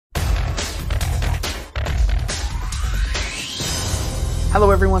Hello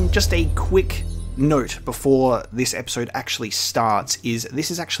everyone, just a quick note before this episode actually starts is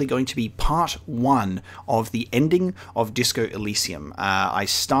this is actually going to be part 1 of the ending of Disco Elysium. I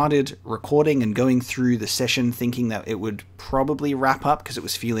started recording and going through the session thinking that it would probably wrap up because it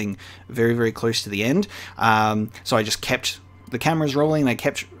was feeling very, very close to the end. So I just kept the cameras rolling and I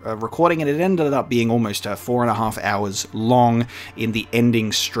kept recording, and it ended up being almost 4.5 hours long in the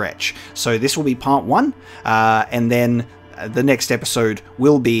ending stretch. So this will be part 1, and then the next episode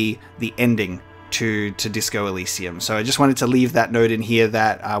will be the ending to Disco Elysium. So I just wanted to leave that note in here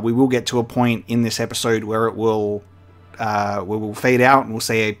that we will get to a point in this episode where it will fade out and we'll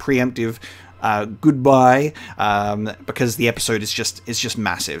say a preemptive goodbye, because the episode is just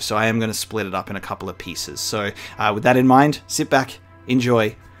massive. So I am going to split it up in a couple of pieces. So with that in mind, sit back,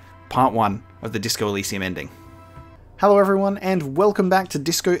 enjoy part 1 of the Disco Elysium ending. Hello everyone, and welcome back to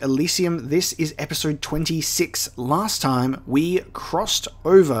Disco Elysium. This is episode 26. Last time, we crossed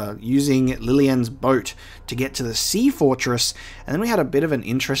over using Lillian's boat to get to the sea fortress, and then we had a bit of an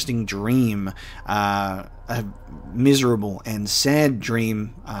interesting dream. A miserable and sad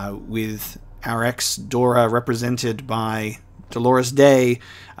dream with our ex, Dora, represented by Dolores Day.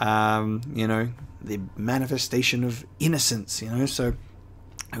 You know, the manifestation of innocence, you know? So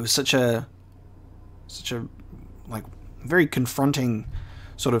it was such a like very confronting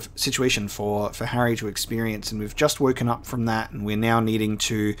sort of situation for Harry to experience, and we've just woken up from that, and we're now needing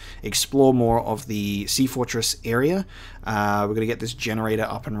to explore more of the Sea Fortress area. We're going to get this generator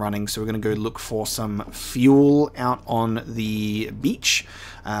up and running, so we're going to go look for some fuel out on the beach,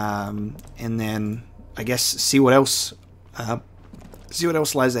 and then I guess see what else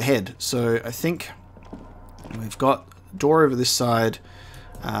lies ahead. So I think we've got a door over this side,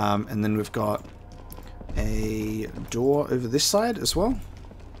 and then we've got a door over this side as well.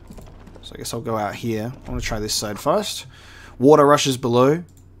 So I guess I'll go out here. I want to try this side first. Water rushes below,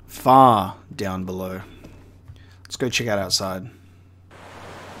 far down below. Let's go check out outside.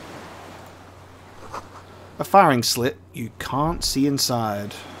 A firing slit. You can't see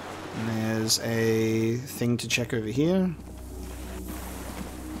inside. And there's a thing to check over here.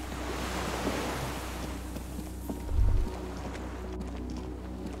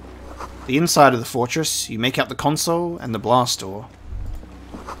 The inside of the fortress, you make out the console and the blast door.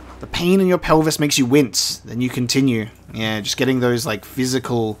 The pain in your pelvis makes you wince. Then you continue. Yeah, just getting those like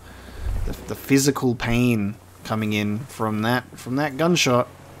physical, the physical pain coming in from that gunshot.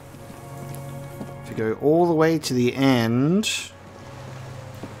 If you go all the way to the end,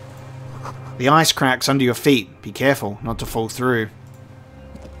 the ice cracks under your feet. Be careful not to fall through.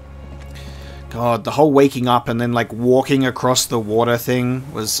 God, the whole waking up and then like walking across the water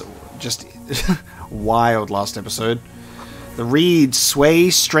thing was just wild last episode. The reeds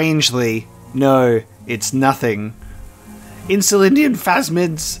sway strangely. No, it's nothing. Insulindian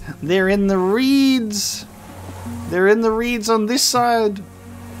phasmids. They're in the reeds. They're in the reeds on this side.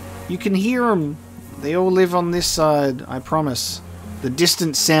 You can hear them. They all live on this side, I promise. The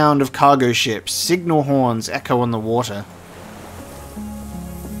distant sound of cargo ships. Signal horns echo on the water.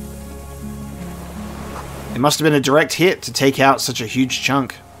 It must have been a direct hit to take out such a huge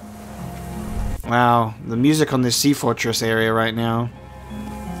chunk. Wow, the music on this Sea Fortress area right now.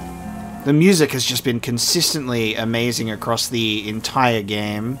 The music has just been consistently amazing across the entire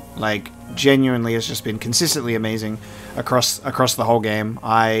game. Like, genuinely has just been consistently amazing across the whole game.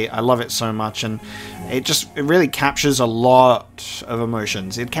 I love it so much, and it really captures a lot of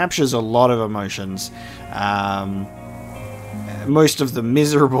emotions. It captures a lot of emotions. Most of them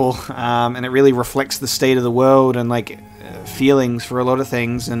miserable, and it really reflects the state of the world and like feelings for a lot of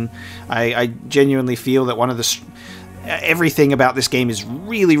things. And I genuinely feel that one of the everything about this game is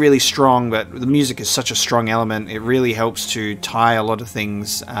really, really strong, but the music is such a strong element. It really helps to tie a lot of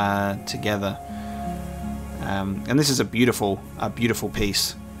things together. And this is a beautiful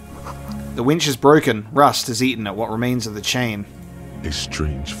piece. The winch is broken. Rust has eaten at what remains of the chain. A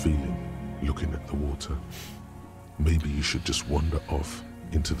strange feeling looking at the water. Maybe you should just wander off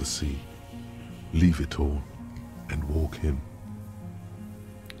into the sea. Leave it all and walk in.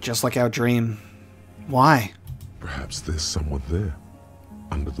 Just like our dream. Why? Perhaps there's someone there,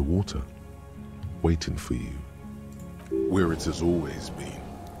 under the water, waiting for you. Where it has always been.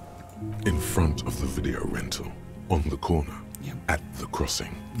 In front of the video rental, on the corner, yep. At the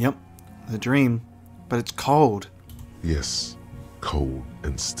crossing. Yep, the dream. But it's cold. Yes, cold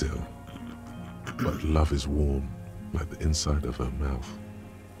and still. But love is warm, like the inside of her mouth.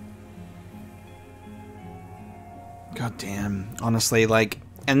 God damn. Honestly, like,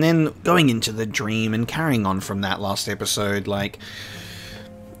 and then going into the dream and carrying on from that last episode, like,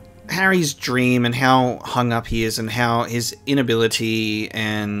 Harry's dream and how hung up he is and how his inability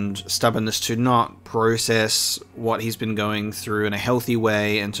and stubbornness to not process what he's been going through in a healthy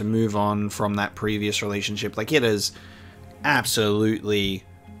way and to move on from that previous relationship, like, it has absolutely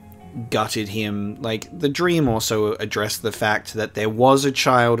gutted him. Like, the dream also addressed the fact that there was a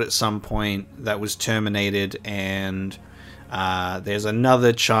child at some point that was terminated, and there's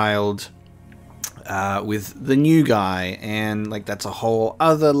another child with the new guy, and like that's a whole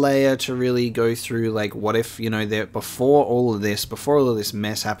other layer to really go through. Like, what if, you know, there before all of this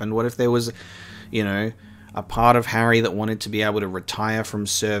mess happened, what if there was, you know, a part of Harry that wanted to be able to retire from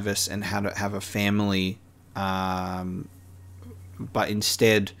service and have a family, but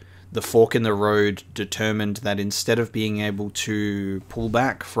instead the fork in the road determined that instead of being able to pull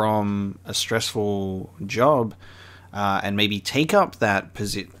back from a stressful job, and maybe take up that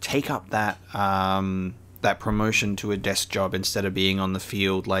promotion to a desk job instead of being on the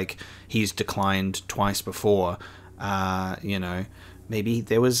field like he's declined twice before. You know, maybe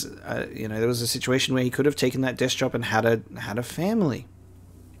there was a situation where he could have taken that desk job and had a family,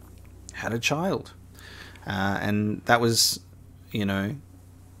 had a child, and that was, you know,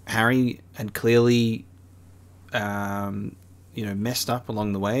 Harry had clearly messed up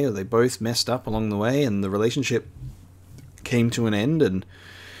along the way, or they both messed up along the way, and the relationship came to an end, and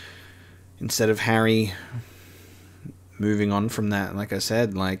instead of Harry moving on from that, like I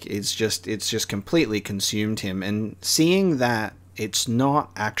said, like it's just completely consumed him. And seeing that it's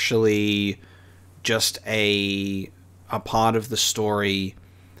not actually just a part of the story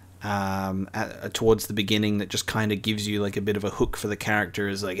towards the beginning that just kind of gives you like a bit of a hook for the character,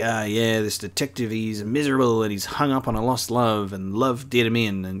 is like, this detective, he's miserable and he's hung up on a lost love and love did him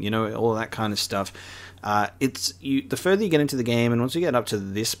in, and you know, all that kind of stuff. The further you get into the game, and once you get up to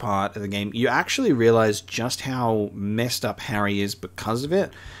this part of the game, you actually realize just how messed up Harry is because of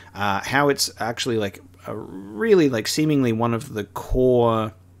it. How it's actually like a really like seemingly one of the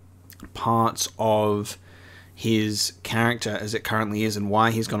core parts of his character as it currently is, and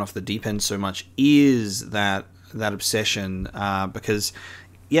why he's gone off the deep end so much is that obsession. Because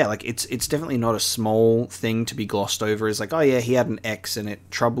yeah, like it's definitely not a small thing to be glossed over. It's like, oh yeah, he had an ex and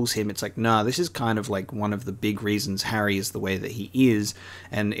it troubles him. It's like, nah, this is kind of like one of the big reasons Harry is the way that he is,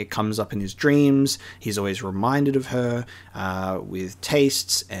 and it comes up in his dreams. He's always reminded of her with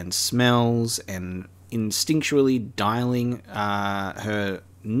tastes and smells, and instinctually dialing her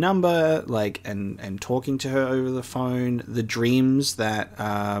number, like, and talking to her over the phone. The dreams that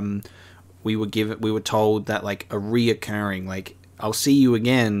we were told that like are reoccurring, like, I'll see you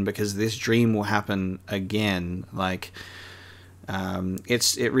again because this dream will happen again. Like,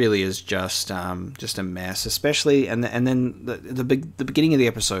 it really is just a mess, especially and then the beginning of the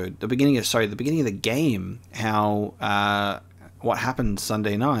episode, the beginning of the game, how what happened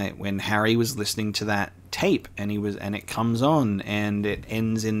Sunday night when Harry was listening to that tape and it comes on and it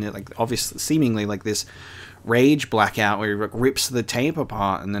ends in like obviously seemingly like this rage blackout where he rips the tape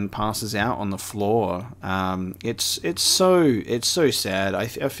apart and then passes out on the floor. It's so sad. I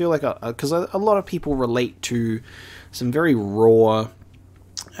feel like because a lot of people relate to some very raw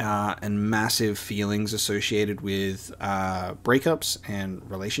and massive feelings associated with breakups and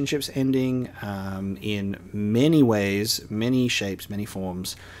relationships ending in many ways, many shapes, many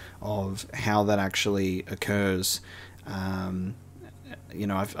forms of how that actually occurs. You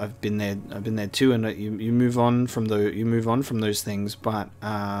know, I've been there too, and you move on from those things, but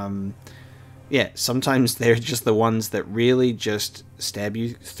yeah, sometimes they're just the ones that really just stab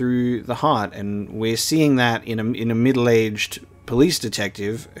you through the heart, and we're seeing that in a middle-aged police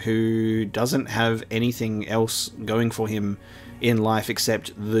detective who doesn't have anything else going for him in life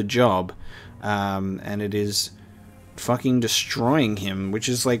except the job, and it is fucking destroying him, which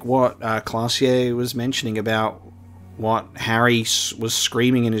is like what Classier was mentioning about what Harry was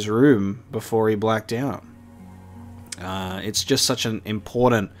screaming in his room before he blacked out. It's just such an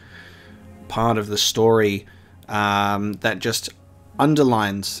important part of the story that just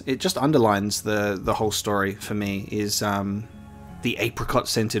underlines the whole story for me, is the apricot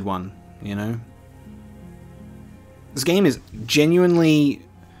scented one, you know. This game is genuinely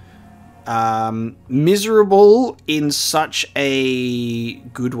miserable in such a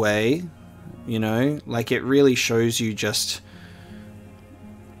good way. You know, like it really shows you just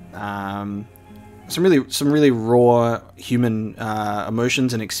some really raw human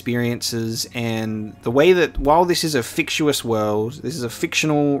emotions and experiences, and the way that while this is a fictitious world, this is a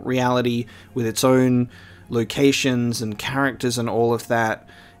fictional reality with its own locations and characters and all of that,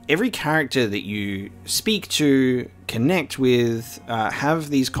 every character that you speak to, connect with, have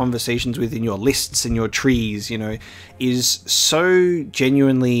these conversations with in your lists and your trees, you know, is so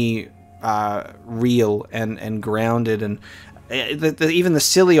genuinely real and grounded, and even the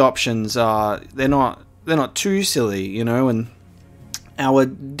silly options they're not too silly, you know, and our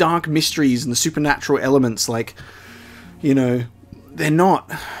dark mysteries and the supernatural elements, like, you know, they're not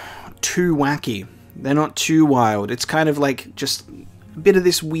too wacky, they're not too wild. It's kind of like just a bit of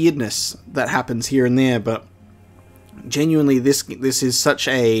this weirdness that happens here and there, but genuinely this is such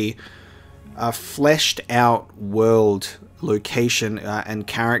a fleshed out world, location, and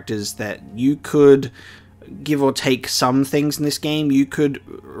characters that you could give or take some things in this game. You could,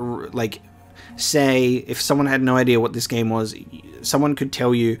 like, say, if someone had no idea what this game was, someone could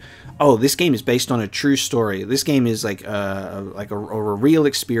tell you, oh, this game is based on a true story, this game is like a real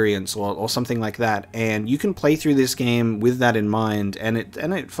experience, or something like that, and you can play through this game with that in mind, and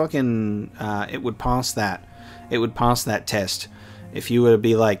it fucking it would pass that test if you were to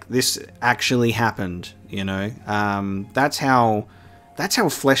be like, this actually happened, you know. That's how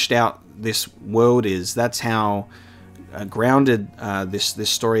fleshed out this world is. That's how grounded this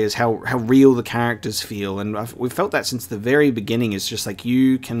story is. How real the characters feel, and we've felt that since the very beginning. It's just like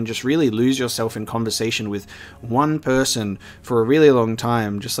you can just really lose yourself in conversation with one person for a really long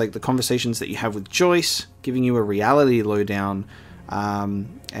time, just like the conversations that you have with Joyce, giving you a reality lowdown,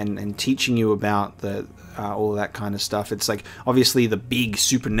 and teaching you about all of that kind of stuff. It's like, obviously the big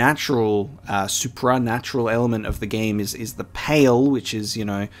supernatural element of the game is the Pale, which is, you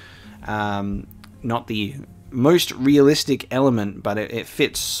know, not the most realistic element, but it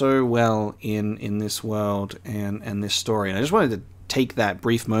fits so well in this world and this story. And I just wanted to take that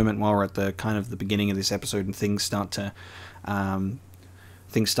brief moment while we're at the kind of the beginning of this episode and things start to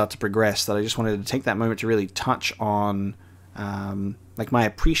progress, that I just wanted to take that moment to really touch on like my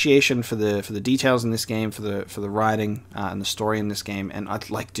appreciation for the details in this game, for the writing and the story in this game. And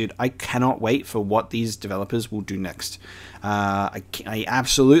I cannot wait for what these developers will do next. I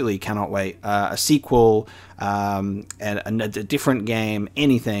absolutely cannot wait. A sequel, a different game,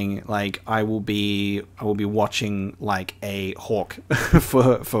 anything. Like, I will be watching like a hawk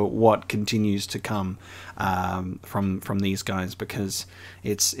for what continues to come from these guys, because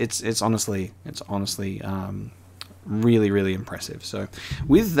it's honestly really, really impressive. So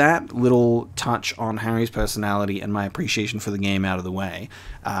with that little touch on Harry's personality and my appreciation for the game out of the way,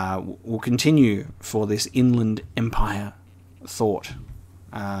 we'll continue for this Inland Empire thought.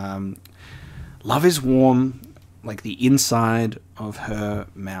 Love is warm like the inside of her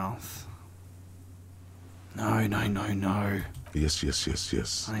mouth. No.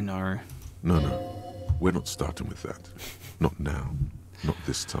 Yes. I know. No. We're not starting with that. Not now. Not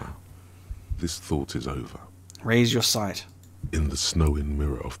this time. This thought is over. Raise your sight. In the snowing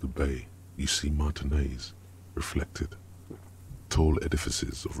mirror of the bay, you see Martinez reflected. Tall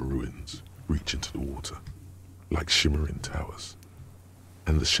edifices of ruins reach into the water, like shimmering towers.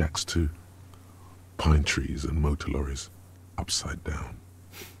 And the shacks too. Pine trees and motor lorries, upside down.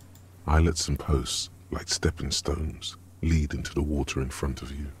 Islets and posts, like stepping stones, lead into the water in front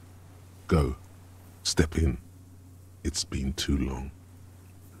of you. Go. Step in. It's been too long.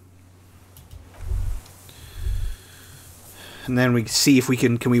 And then we see if we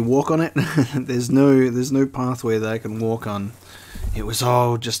can we walk on it? There's no pathway that I can walk on. It was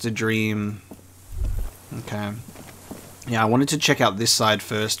all just a dream. Okay. Yeah, I wanted to check out this side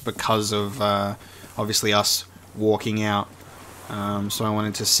first because of obviously us walking out. So I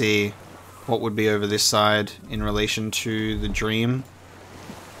wanted to see what would be over this side in relation to the dream.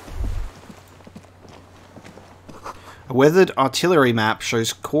 A weathered artillery map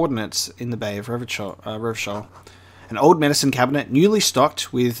shows coordinates in the Bay of Revshol. An old medicine cabinet, newly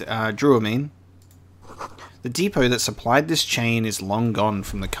stocked with druamine. The depot that supplied this chain is long gone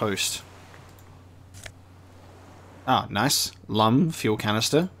from the coast. Ah, nice. Fuel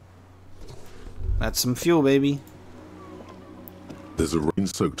canister. That's some fuel, baby. There's a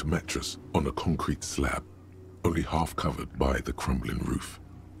rain-soaked mattress on a concrete slab, only half covered by the crumbling roof.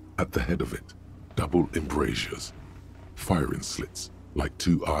 At the head of it, double embrasures, firing slits like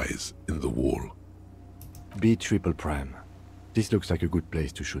two eyes in the wall. B triple prime. This looks like a good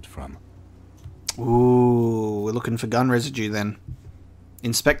place to shoot from. Ooh, we're looking for gun residue then.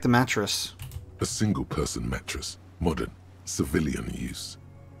 Inspect the mattress. A single-person mattress, modern, civilian use.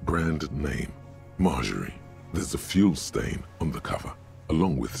 Brand name, Marjorie. There's a fuel stain on the cover,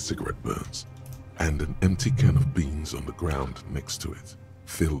 along with cigarette burns, and an empty can of beans on the ground next to it,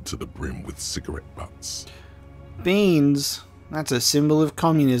 filled to the brim with cigarette butts. Beans? That's a symbol of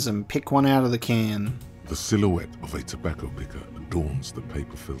communism. Pick one out of the can. The silhouette of a tobacco picker adorns the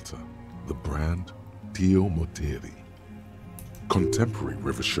paper filter. The brand, Dio Moteri. Contemporary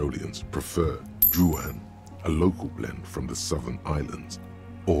Rivisholians prefer Druan, a local blend from the southern islands,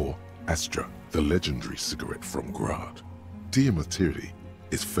 or Astra, the legendary cigarette from Grad. Dio Moteri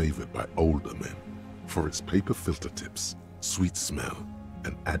is favored by older men for its paper filter tips, sweet smell,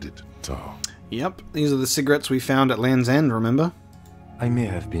 and added tar. Yep, these are the cigarettes we found at Land's End, remember? I may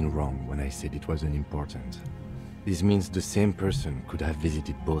have been wrong when I said it wasn't important. This means the same person could have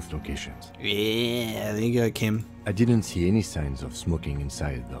visited both locations. Yeah, there you go, Kim. I didn't see any signs of smoking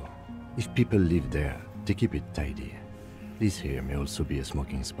inside, though. If people live there, they keep it tidy. This here may also be a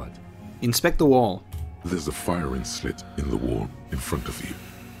smoking spot. Inspect the wall. There's a firing slit in the wall in front of you,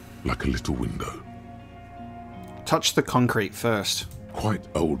 like a little window. Touch the concrete first. Quite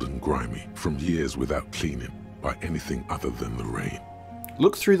old and grimy from years without cleaning by anything other than the rain.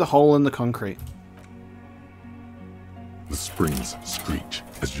 Look through the hole in the concrete. The springs screech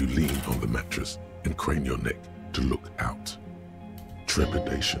as you lean on the mattress and crane your neck to look out.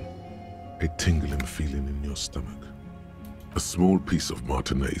 Trepidation, a tingling feeling in your stomach. A small piece of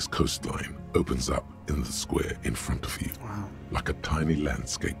Martinez coastline opens up in the square in front of you, like a tiny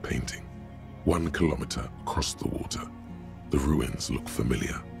landscape painting. 1 kilometer across the water. The ruins look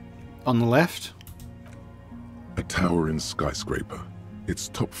familiar. On the left? A towering skyscraper, its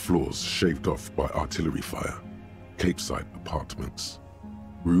top floors shaved off by artillery fire. Capeside apartments.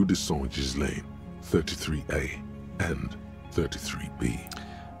 Rue de Saint-Ghislain, 33A and 33B.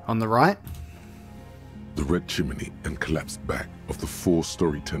 On the right? The red chimney and collapsed back of the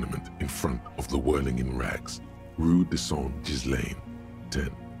 4-story tenement in front of the whirling in rags. Rue de Saint-Ghislain,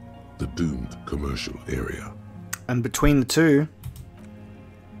 10. The doomed commercial area. And between the two?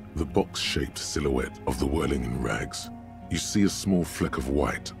 The box-shaped silhouette of the whirling in rags. You see a small fleck of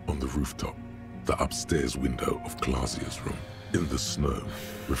white on the rooftop. The upstairs window of Clausia's room. In the snow,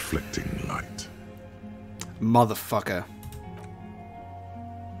 reflecting light. Motherfucker.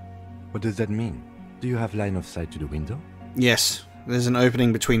 What does that mean? Do you have line of sight to the window? Yes, there's an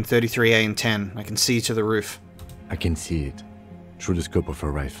opening between 33A and 10. I can see to the roof. I can see it. Through the scope of a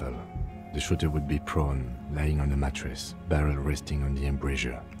rifle. The shooter would be prone, lying on a mattress, barrel resting on the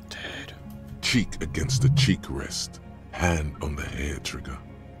embrasure. Dude. Cheek against the cheek rest, hand on the hair trigger.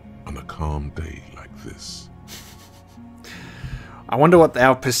 On a calm day like this. I wonder what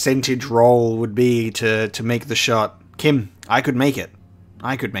our percentage roll would be to make the shot. Kim, I could make it.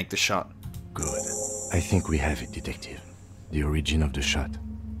 I could make the shot. Good. I think we have it, Detective. The origin of the shot.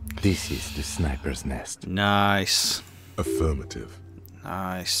 This is the sniper's nest. Nice. Affirmative.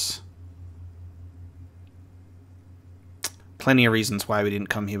 Nice. Plenty of reasons why we didn't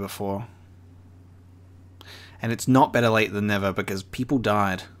come here before. And it's not better late than never because people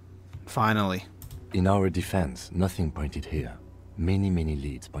died. Finally. In our defense, nothing pointed here. Many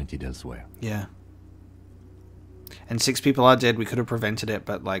leads pointed elsewhere. Yeah. And 6 people are dead. We could have prevented it,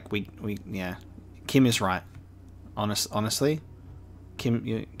 but like yeah. Kim is right. Honestly,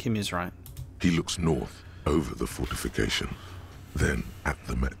 Kim is right. He looks north over the fortification, then at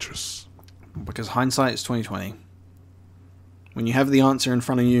the mattress. Because hindsight is 20/20. When you have the answer in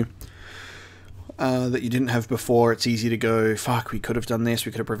front of you that you didn't have before, it's easy to go, fuck, we could have done this,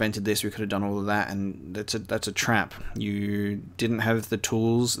 we could have prevented this, we could have done all of that, and that's a trap. You didn't have the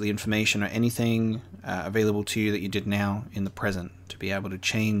tools, the information, or anything available to you that you did now in the present to be able to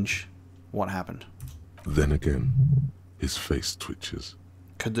change what happened. Then again, his face twitches.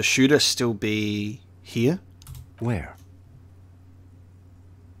 Could the shooter still be here? Where?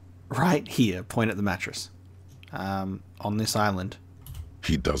 Right here, point at the mattress. On this island.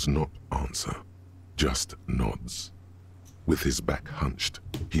 He does not answer, just nods. With his back hunched,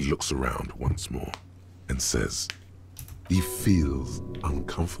 he looks around once more and says, he feels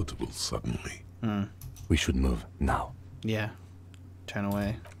uncomfortable suddenly. We should move now. Yeah. Turn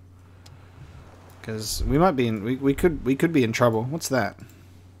away. Because we might be in... We could be in trouble. What's that?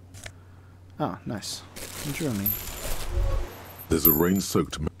 Oh, nice. What drew me? There's a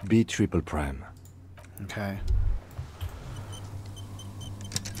rain-soaked... B triple prime. Okay.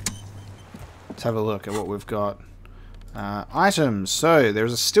 Let's have a look at what we've got. Items. So,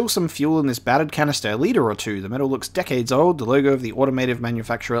 there's still some fuel in this battered canister, a liter or two. The metal looks decades old. The logo of the automotive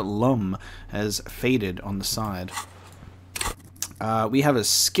manufacturer Lum has faded on the side. We have a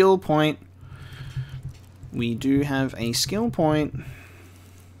skill point. We do have a skill point.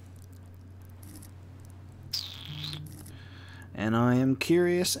 And I am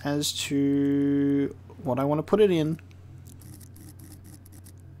curious as to what I want to put it in.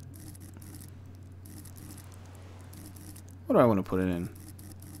 What do I want to put it in?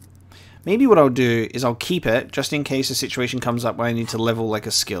 Maybe what I'll do is I'll keep it just in case a situation comes up where I need to level like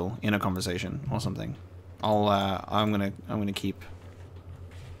a skill in a conversation or something. I'm gonna keep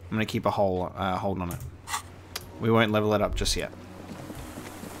a hold on it. We won't level it up just yet.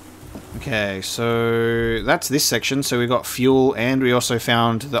 Okay, so that's this section. So we got fuel, and we also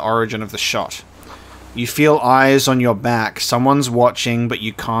found the origin of the shot. You feel eyes on your back. Someone's watching, but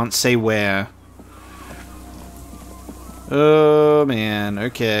you can't say where. Oh man,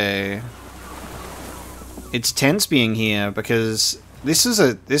 okay. It's tense being here because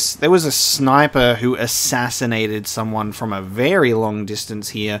there was a sniper who assassinated someone from a very long distance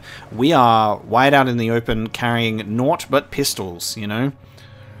here. We are wide out in the open carrying naught but pistols, you know?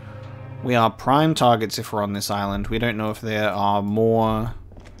 We are prime targets if we're on this island. We don't know if there are more...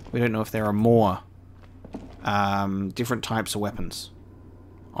 different types of weapons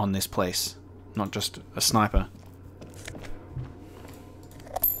on this place. Not just a sniper.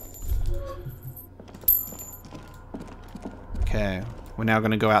 Okay, we're now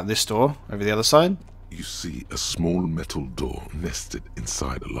going to go out this door, over the other side. You see a small metal door nested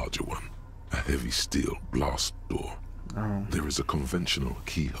inside a larger one. A heavy steel blast door. Oh. There is a conventional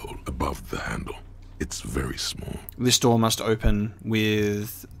keyhole above the handle. It's very small. This door must open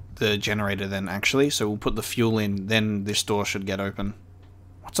with the generator then, actually. So we'll put the fuel in, then this door should get open.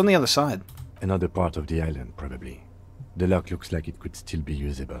 What's on the other side? Another part of the island, probably. The lock looks like it could still be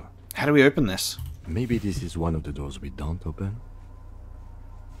usable. How do we open this? Maybe this is one of the doors we don't open?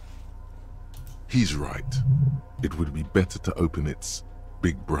 He's right. It would be better to open its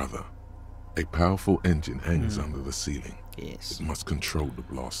big brother. A powerful engine hangs under the ceiling. Yes. It must control the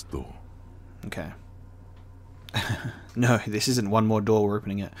blast door. Okay. No, this isn't one more door, we're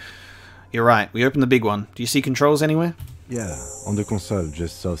opening it. You're right, we opened the big one. Do you see controls anywhere? Yeah, on the console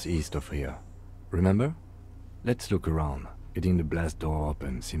just southeast of here. Remember? Let's look around. Getting the blast door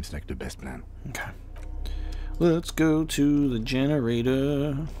open seems like the best plan. Okay. Let's go to the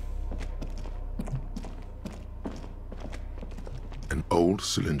generator. An old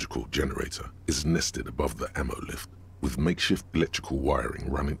cylindrical generator is nested above the ammo lift, with makeshift electrical wiring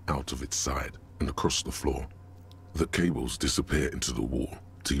running out of its side and across the floor. The cables disappear into the wall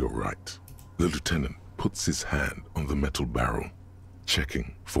to your right. The lieutenant puts his hand on the metal barrel,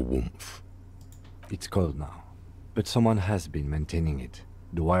 checking for warmth. It's cold now, but someone has been maintaining it.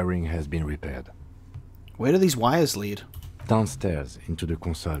 The wiring has been repaired. Where do these wires lead? Downstairs into the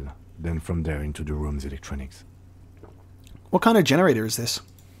console, then from there into the room's electronics. What kind of generator is this?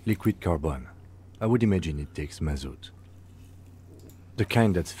 Liquid carbon. I would imagine it takes mazout. The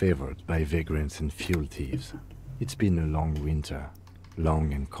kind that's favored by vagrants and fuel thieves. It's been a long winter,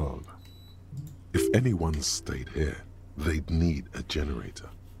 long and cold. If anyone stayed here, they'd need a generator.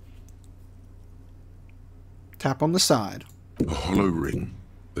 Tap on the side. A hollow ring.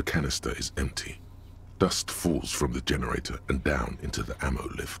 The canister is empty. Dust falls from the generator and down into the ammo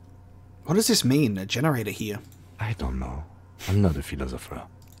lift. What does this mean, a generator here? I don't know. I'm not a philosopher.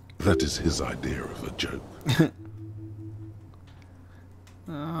 That is his idea of a joke.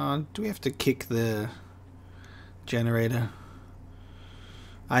 Do we have to kick the generator?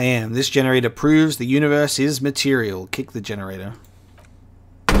 I am. This generator proves the universe is material. Kick the generator.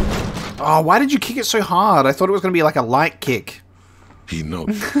 Oh, why did you kick it so hard? I thought it was going to be like a light kick. He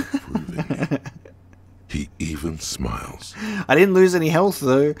nods approvingly. He even smiles. I didn't lose any health,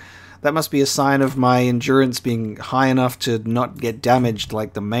 though. That must be a sign of my endurance being high enough to not get damaged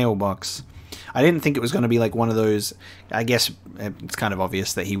like the mailbox. I didn't think it was going to be like one of those... I guess it's kind of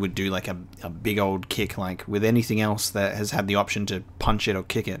obvious that he would do like a big old kick like with anything else that has had the option to punch it or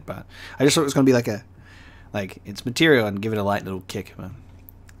kick it. But I just thought it was going to be like a... Like, it's material and give it a light little kick. But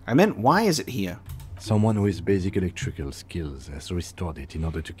I meant, why is it here? Someone with basic electrical skills has restored it in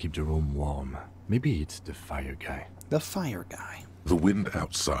order to keep the room warm. Maybe it's the fire guy. The fire guy. The wind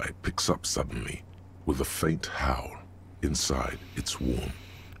outside picks up suddenly, with a faint howl. Inside, it's warm.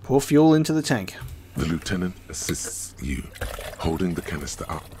 Pour fuel into the tank. The lieutenant assists you, holding the canister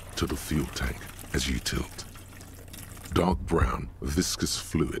up to the fuel tank as you tilt. Dark brown, viscous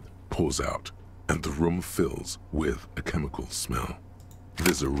fluid pours out, and the room fills with a chemical smell.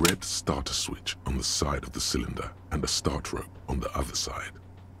 There's a red starter switch on the side of the cylinder and a start rope on the other side.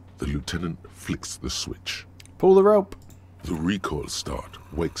 The lieutenant flicks the switch. Pull the rope. The recoil start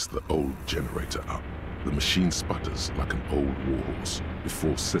wakes the old generator up. The machine sputters like an old warhorse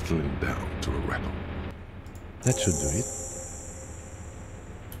before settling down to a rattle. That should do it.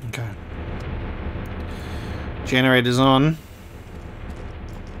 Okay. Generator's on.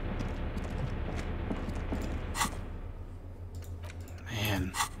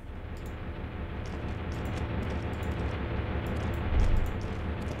 Man.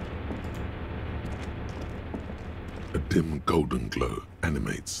 A dim golden glow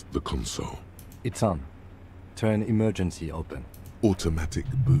animates the console. It's on. Turn emergency open. Automatic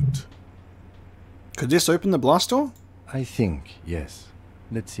boot. Could this open the blast door? I think, yes.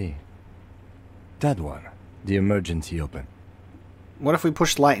 Let's see. That one. The emergency open. What if we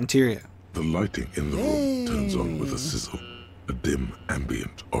push light interior? The lighting in the room turns on with a sizzle. A dim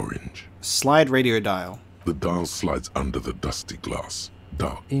ambient orange. Slide radio dial. The dial slides under the dusty glass.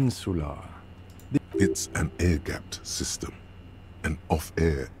 Dark. Insular. It's an air-gapped system. An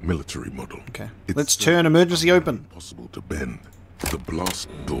off-air military model. Okay. It's Let's turn emergency open. Impossible to bend. The blast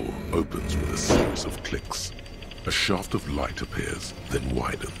door opens with a series of clicks. A shaft of light appears, then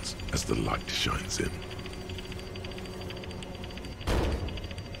widens as the light shines in.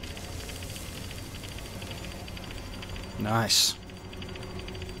 Nice.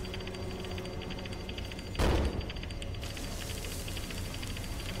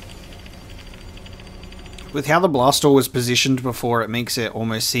 With how the blast door was positioned before, it makes it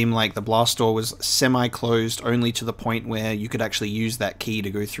almost seem like the blast door was semi-closed only to the point where you could actually use that key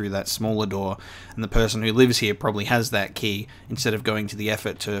to go through that smaller door, and the person who lives here probably has that key instead of going to the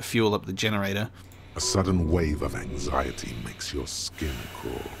effort to fuel up the generator. A sudden wave of anxiety makes your skin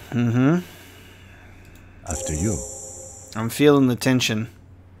crawl. Mm-hmm. After you. I'm feeling the tension.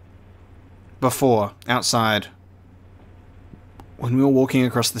 Before, outside. When we were walking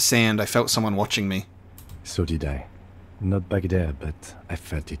across the sand, I felt someone watching me. So did I. Not back there, but I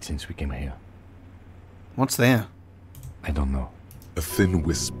felt it since we came here. What's there? I don't know. A thin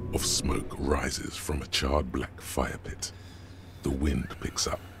wisp of smoke rises from a charred black fire pit. The wind picks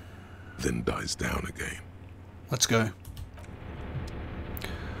up, then dies down again. Let's go.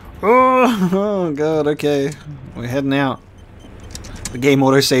 Oh god, okay. We're heading out. The game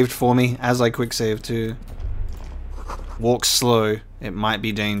auto-saved for me, as I quick-saved too. Walk slow. It might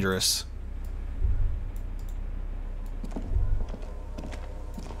be dangerous.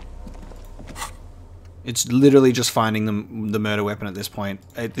 It's literally just finding the murder weapon at this point.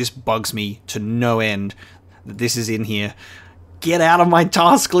 This bugs me to no end that this is in here. Get out of my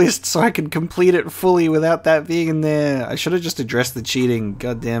task list so I can complete it fully without that being in there. I should have just addressed the cheating.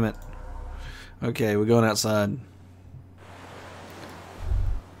 God damn it. Okay, we're going outside.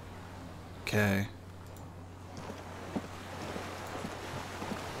 Okay.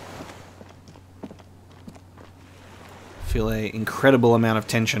 Feel an incredible amount of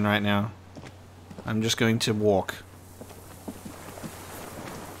tension right now. I'm just going to walk.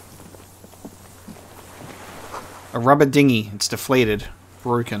 A rubber dinghy. It's deflated.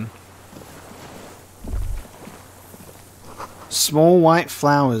 Broken. Small white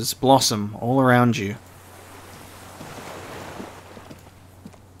flowers blossom all around you.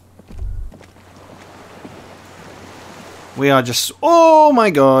 We are just... Oh my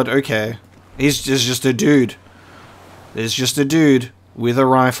god, okay. He's just a dude. There's just a dude with a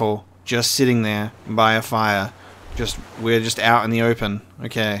rifle just sitting there by a fire. We're just out in the open.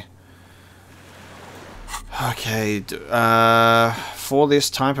 Okay. Okay, for this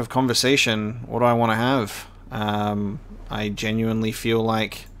type of conversation, what do I want to have? I genuinely feel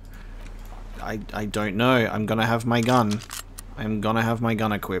like... I don't know. I'm gonna have my gun. I'm gonna have my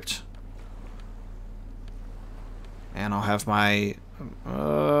gun equipped. And I'll have my...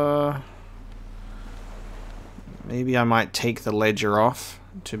 maybe I might take the ledger off,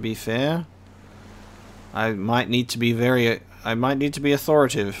 to be fair. I might need to be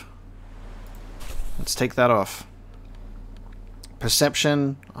authoritative. Let's take that off.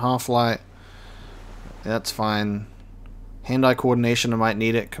 Perception, half-light. That's fine. Hand-eye coordination, I might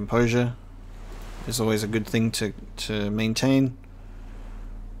need it. Composure is always a good thing to maintain.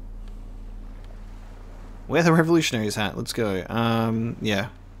 Wear the Revolutionary's hat. Let's go. Yeah.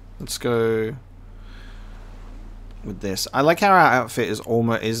 Let's go with this. I like how our outfit is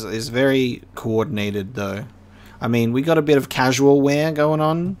almost is very coordinated though. I mean, we got a bit of casual wear going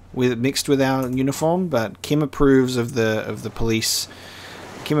on mixed with our uniform, but Kim approves of the police.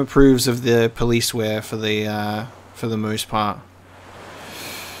 Kim approves of the police wear for the most part.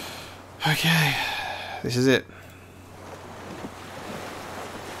 Okay. This is it.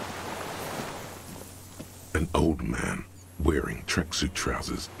 An old man wearing tracksuit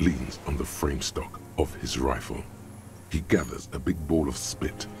trousers leans on the frame stock of his rifle. He gathers a big ball of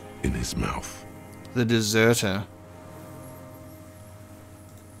spit in his mouth. The deserter.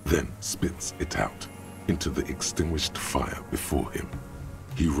 Then spits it out into the extinguished fire before him.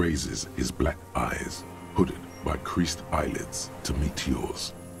 He raises his black eyes, hooded by creased eyelids, to meet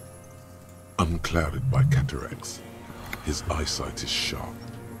yours. Unclouded by cataracts, his eyesight is sharp.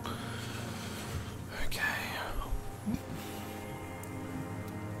 Okay.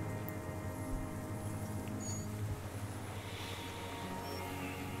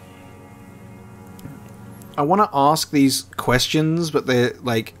 I want to ask these questions, but they're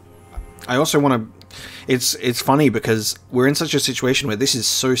like, I also want to. It's funny because we're in such a situation where this is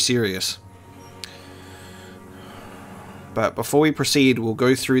so serious. But before we proceed, we'll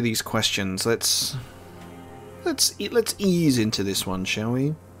go through these questions. Let's ease into this one, shall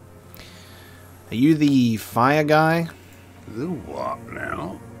we? Are you the fire guy? The what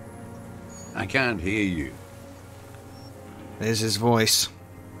now? I can't hear you. There's his voice.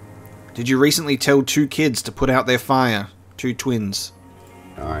 Did you recently tell 2 kids to put out their fire? 2 twins.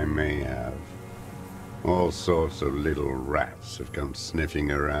 I may have. All sorts of little rats have come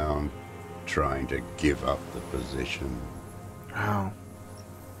sniffing around, trying to give up the position. Wow.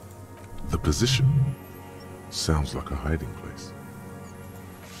 The position sounds like a hiding place.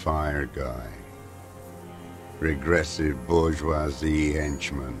 Fire guy. Regressive bourgeoisie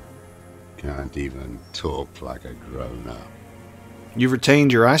henchman. Can't even talk like a grown-up. You've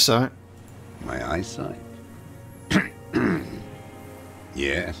retained your eyesight. My eyesight?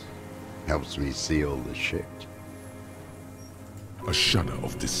 Yes. Helps me see all the shit. A shudder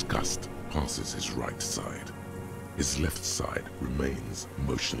of disgust passes his right side. His left side remains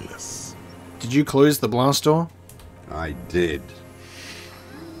motionless. Did you close the blast door? I did.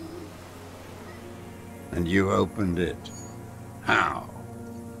 And you opened it. How?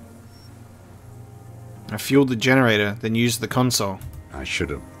 I fueled the generator, then used the console. I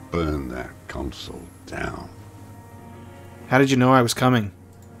should have burned that console down. How did you know I was coming?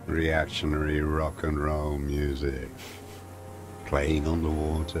 Reactionary rock and roll music. Playing on the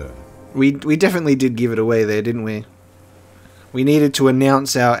water. We definitely did give it away there, didn't we? We needed to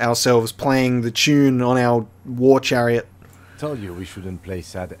announce ourselves playing the tune on our war chariot. Told you we shouldn't play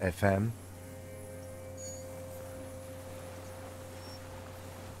sad FM.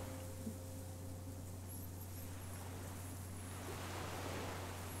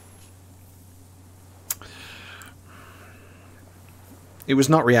 It was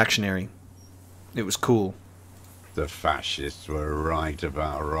not reactionary. It was cool. The fascists were right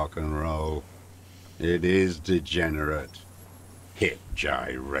about rock and roll. It is degenerate. Hip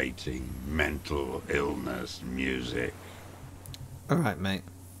gyrating, mental illness music. Alright, mate.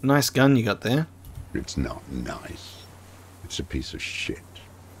 Nice gun you got there. It's not nice. It's a piece of shit.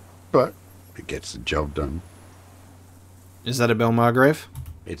 But it gets the job done. Is that a Belmargrave?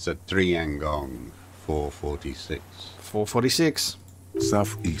 It's a 3-Angong 446. 446.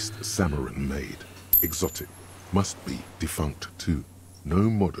 Southeast Samaran made. Exotic. Must be defunct too. No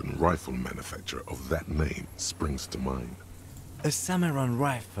modern rifle manufacturer of that name springs to mind. A Samaran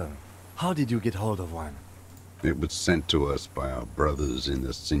rifle. How did you get hold of one? It was sent to us by our brothers in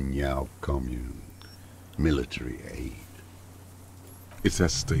the Sinyao commune. Military aid. It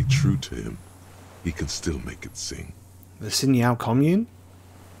has stayed true to him. He can still make it sing. The Sinyao commune?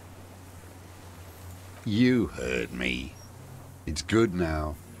 You heard me. It's good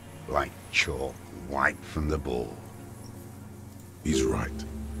now. Like chalk wiped from the board. He's right.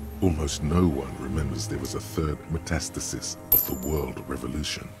 Almost no one remembers there was a third metastasis of the world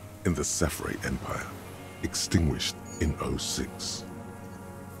revolution in the Safre Empire, extinguished in '06.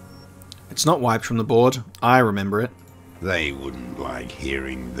 It's not wiped from the board. I remember it. They wouldn't like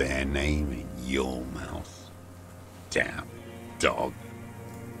hearing their name in your mouth. Damn dog.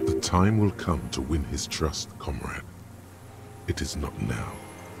 The time will come to win his trust, comrade. It is not now.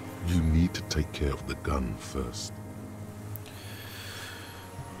 You need to take care of the gun first.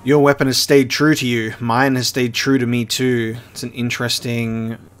 Your weapon has stayed true to you. Mine has stayed true to me too. It's an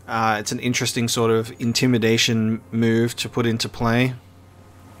interesting sort of intimidation move to put into play.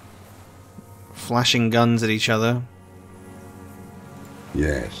 Flashing guns at each other.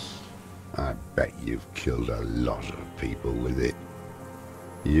 Yes, I bet you've killed a lot of people with it.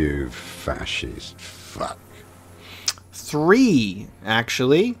 You fascist fuck. 3,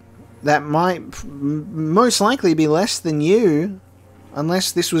 actually. That might most likely be less than you.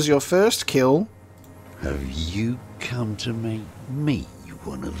 Unless this was your first kill. Have you come to make me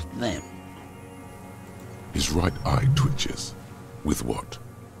one of them? His right eye twitches. With what?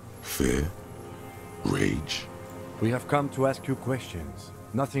 Fear? Rage? We have come to ask you questions.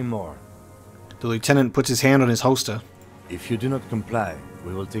 Nothing more. The lieutenant puts his hand on his holster. If you do not comply,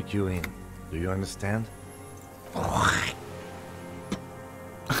 we will take you in. Do you understand?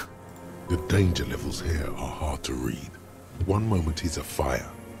 The danger levels here are hard to read. One moment he's a fire,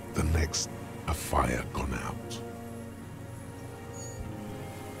 the next, a fire gone out.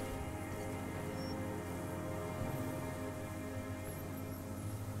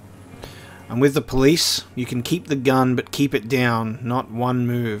 I'm with the police. You can keep the gun, but keep it down, not one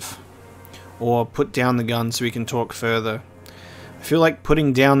move. Or put down the gun so we can talk further. I feel like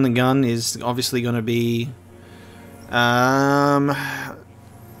putting down the gun is obviously going to be By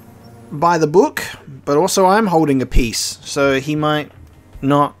the book, but also I'm holding a piece, so he might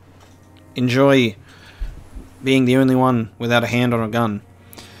not enjoy being the only one without a hand on a gun.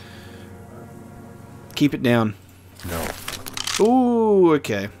 Keep it down. No. Ooh,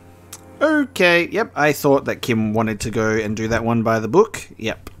 okay. Okay, yep, I thought that Kim wanted to go and do that one by the book.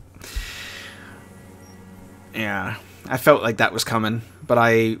 Yep. Yeah, I felt like that was coming, but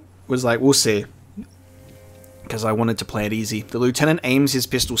I was like, we'll see. Because I wanted to play it easy. The lieutenant aims his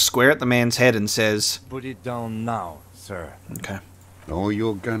pistol square at the man's head and says, Put it down now, sir. okay. Or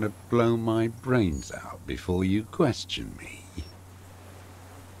you're gonna blow my brains out before you question me.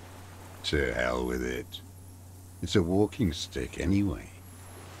 To hell with it. It's a walking stick anyway.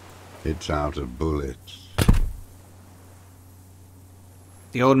 It's out of bullets.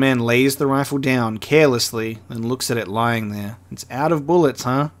 The old man lays the rifle down carelessly and looks at it lying there. It's out of bullets,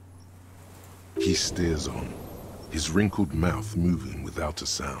 huh? He stares on, his wrinkled mouth moving without a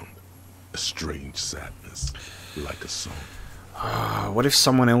sound. A strange sadness, like a song. What if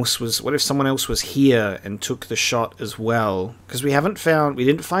someone else was here and took the shot as well? Because we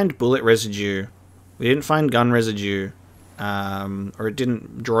didn't find bullet residue. We didn't find gun residue. Or it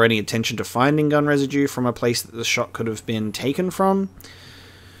didn't draw any attention to finding gun residue from a place that the shot could have been taken from.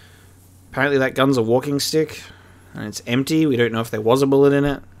 Apparently that gun's a walking stick, and it's empty. We don't know if there was a bullet in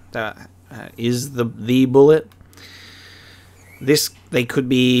it. That is the bullet. This guy could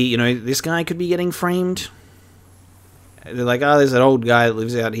be getting framed. They're like, there's an old guy that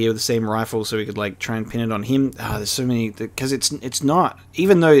lives out here with the same rifle, so we could like try and pin it on him. There's so many, because it's not.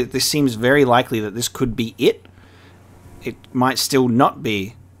 Even though this seems very likely that this could be it, it might still not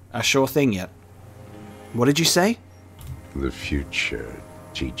be a sure thing yet. What did you say? The future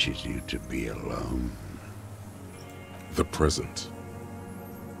teaches you to be alone. The present.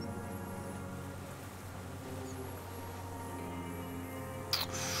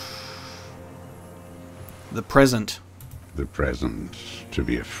 The present. The present to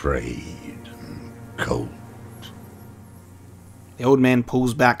be afraid and cold. The old man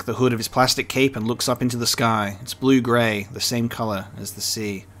pulls back the hood of his plastic cape and looks up into the sky. It's blue-grey, the same colour as the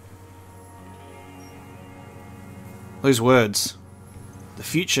sea. Those words. The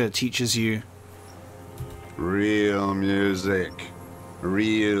future teaches you. Real music.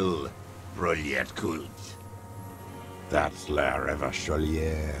 Real Brilliant Kult. That's La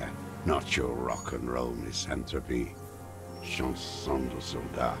Chevalier, not your rock and roll misanthropy. Chanson de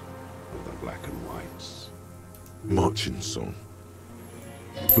soldat of the black and whites. Marching song.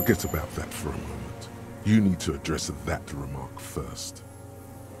 Forget about that for a moment. You need to address that remark first.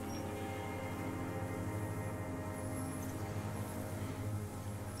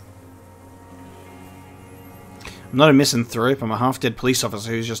 I'm not a misanthrope, I'm a half-dead police officer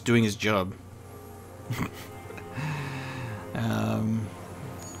who's just doing his job.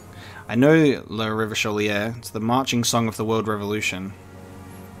 I know La Chevalier. It's the marching song of the World Revolution.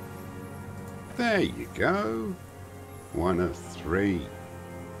 There you go. 1 of 3.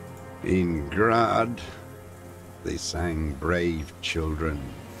 In Grad, they sang Brave Children,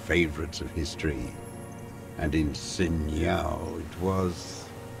 favourites of history. And in Sinyao, it was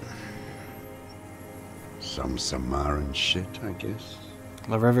some Samaran shit, I guess.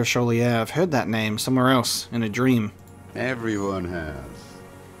 La Chevalier. I've heard that name somewhere else, in a dream. Everyone has.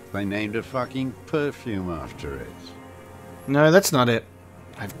 They named a fucking perfume after it. No, that's not it.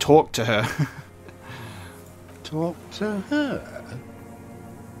 I've talked to her. Talk to her?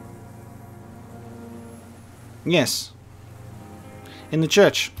 Yes. In the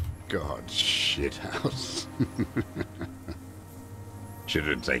church. God's shithouse. Should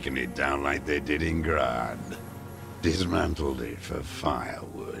have taken it down like they did in Grad. Dismantled it for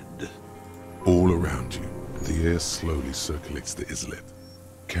firewood. All around you, the air slowly circulates the islet,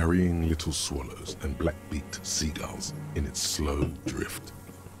 carrying little swallows and black-beaked seagulls in its slow drift.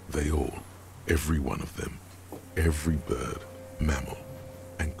 They all, every one of them, every bird, mammal,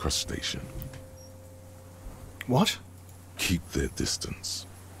 and crustacean, What? keep their distance.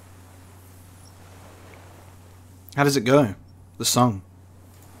 How does it go? The song.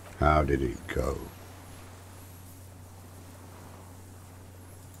 How did it go?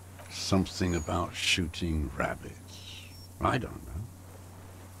 Something about shooting rabbits. I don't know.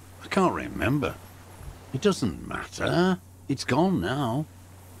 I can't remember. It doesn't matter. It's gone now.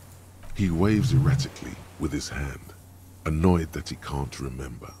 He waves erratically with his hand, annoyed that he can't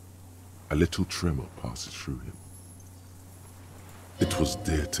remember. A little tremor passes through him. It was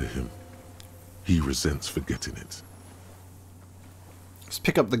dear to him. He resents forgetting it. Let's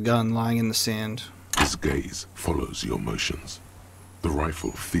pick up the gun lying in the sand. His gaze follows your motions. The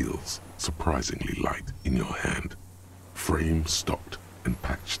rifle feels surprisingly light in your hand. frame stocked and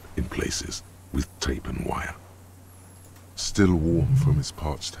patched in places with tape and wire. Still warm from his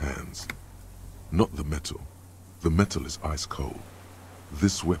parched hands. Not the metal. The metal is ice cold.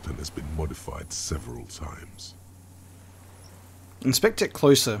 This weapon has been modified several times. Inspect it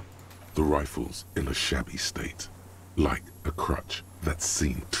closer. The rifle's in a shabby state, like a crutch that's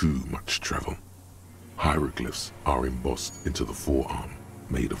seen too much travel. Hieroglyphs are embossed into the forearm,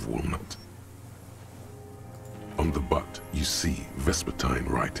 made of walnut. On the butt, you see Vespertine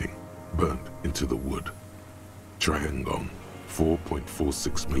writing, burnt into the wood. Triangon,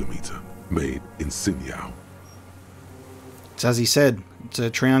 4.46mm, made in Sinyao. It's as he said, it's a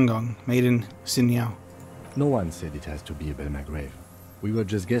Triangon, made in Sinyao. No one said it has to be a Belmagrave. We were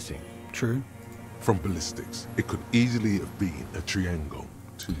just guessing. True. From ballistics, it could easily have been a Triangon,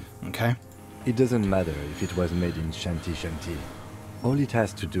 too. Okay. It doesn't matter if it was made in Shanti Shanti. All it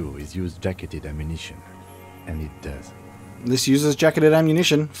has to do is use jacketed ammunition. And it does. This uses jacketed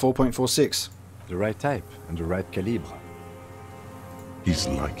ammunition, 4.46. The right type and the right calibre. He's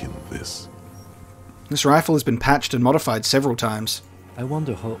liking this. This rifle has been patched and modified several times. I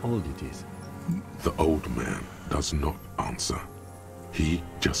wonder how old it is. The old man does not answer. He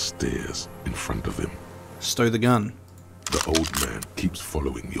just stares in front of him. Stow the gun. The old man keeps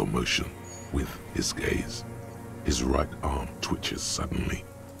following your motion with his gaze. His right arm twitches suddenly.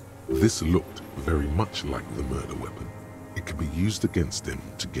 This looked very much like the murder weapon. It could be used against him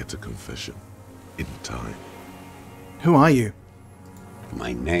to get a confession. In time. Who are you?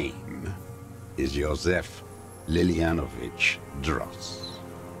 My name is Josef Lilianovich Dross,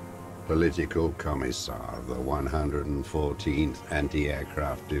 Political Commissar of the 114th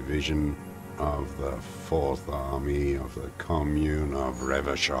Anti-Aircraft Division of the 4th Army of the Commune of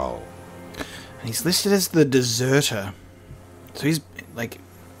Revachol. And he's listed as the deserter. So he's, like...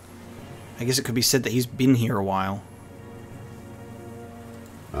 I guess it could be said that he's been here a while.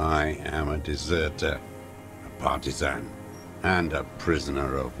 I am a deserter, a partisan, and a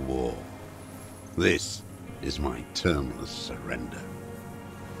prisoner of war. This is my termless surrender.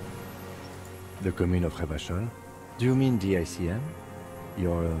 The Commune of Revachol? Do you mean the ICM?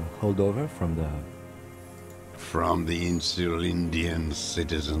 Your holdover from the... From the Insular Indian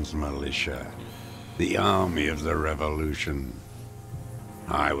Citizens Militia, the Army of the Revolution.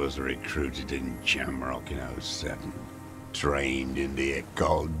 I was recruited in Jamrock in 07, trained in the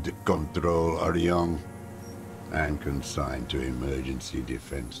École de Contrôle Orient, and consigned to emergency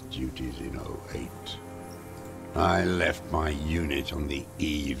defense duties in 08. I left my unit on the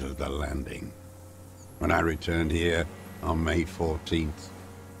eve of the landing. When I returned here on May 14th,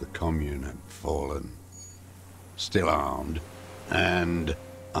 the Commune had fallen. Still armed and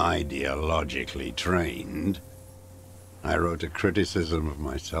ideologically trained, I wrote a criticism of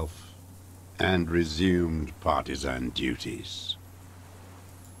myself and resumed partisan duties.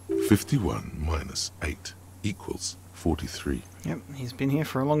 51 minus 8 equals 43. Yep, he's been here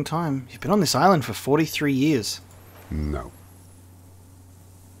for a long time. You've been on this island for 43 years. No.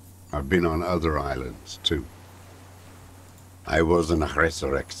 I've been on other islands, too. I was an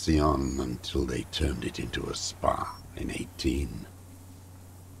Resurrection until they turned it into a spa in 18.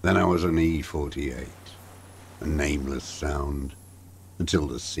 Then I was an E-48, a nameless sound, until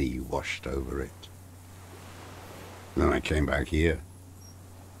the sea washed over it. Then I came back here.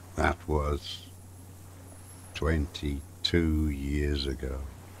 That was 22 years ago.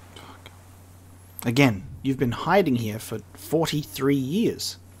 Again, you've been hiding here for 43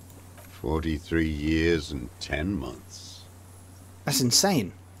 years. 43 years and 10 months. That's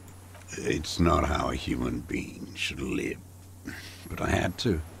insane. It's not how a human being should live. But I had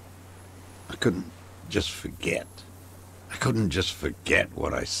to. I couldn't just forget. I couldn't just forget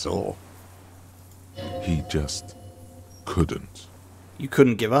what I saw. He just couldn't. You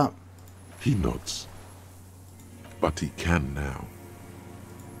couldn't give up. He nods. But he can now.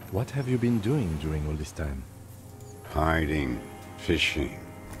 What have you been doing during all this time? Hiding, fishing,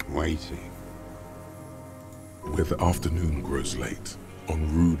 waiting. Where the afternoon grows late,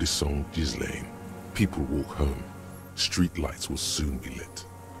 on Rue de Saint-Ghislain, people walk home. Street lights will soon be lit.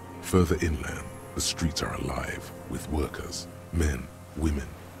 Further inland, the streets are alive with workers, men, women,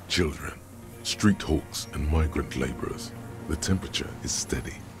 children, street hawks and migrant laborers. The temperature is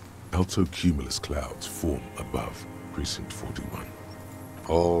steady. Alto cumulus clouds form above Precinct 41.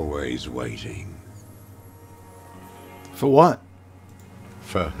 Always waiting. For what?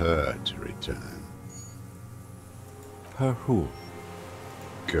 For her to return. Her who?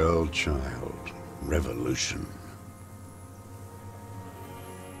 Girl child. Revolution.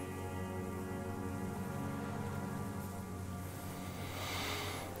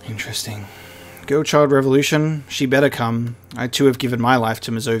 Interesting. Girl child revolution, she better come. I too have given my life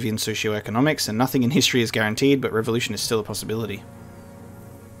to Mazovian socioeconomics, and nothing in history is guaranteed, but revolution is still a possibility.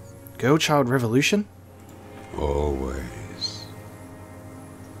 Girl child revolution? Always.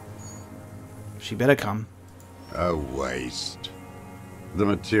 She better come. A waste. The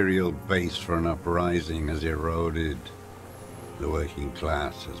material base for an uprising has eroded. The working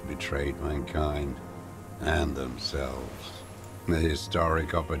class has betrayed mankind and themselves. The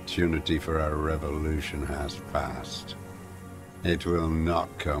historic opportunity for a revolution has passed. It will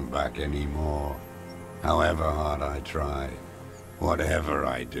not come back anymore, however hard I try, whatever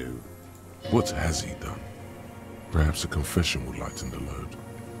I do. What has he done? Perhaps a confession would lighten the load.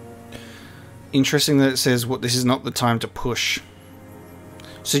 Interesting that it says, "What? This is not the time to push."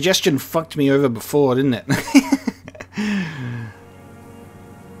 Suggestion fucked me over before, didn't it?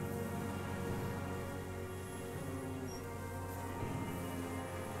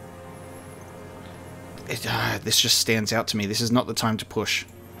 This just stands out to me. This is not the time to push.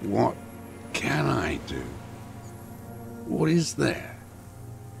 What can I do? What is there?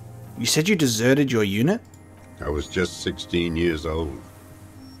 You said you deserted your unit? I was just 16 years old.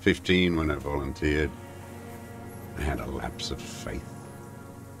 15 when I volunteered. I had a lapse of faith.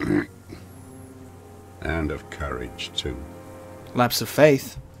 And of courage, too. Lapse of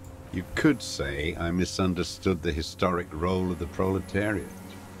faith? You could say I misunderstood the historic role of the proletariat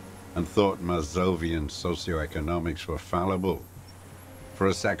and thought Mazovian socioeconomics were fallible. For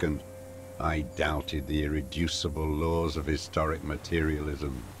a second, I doubted the irreducible laws of historic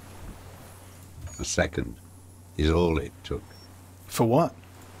materialism. A second is all it took. For what?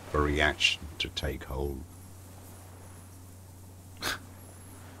 For reaction to take hold.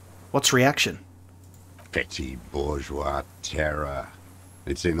 What's reaction? Petty bourgeois terror.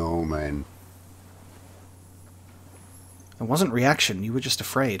 It's in all men. It wasn't reaction, you were just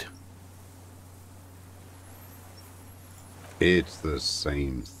afraid. It's the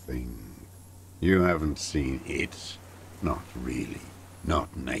same thing. You haven't seen it. Not really.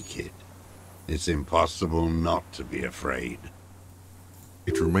 Not naked. It's impossible not to be afraid.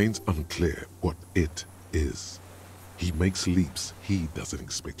 It remains unclear what it is. He makes leaps he doesn't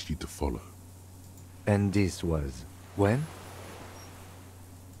expect you to follow. And this was when?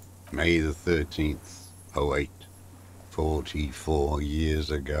 May the 13th, 08. 44 years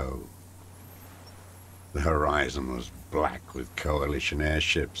ago. The horizon was black with coalition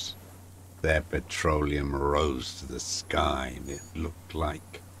airships. Their petroleum rose to the sky, and it looked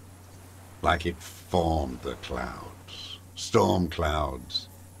like it formed the clouds. Storm clouds.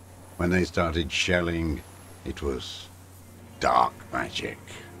 When they started shelling, it was dark magic.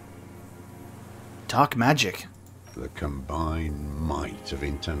 Dark magic? The combined might of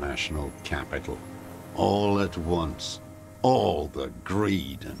international capital. All at once, all the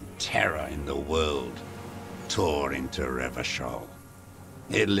greed and terror in the world tore into Revachol.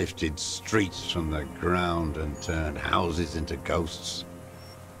 It lifted streets from the ground and turned houses into ghosts.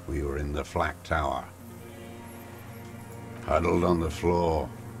 We were in the flak tower, huddled on the floor.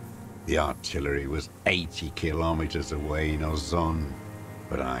 The artillery was 80 kilometers away in Ozon,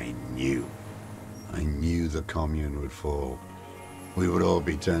 but I knew the commune would fall. We would all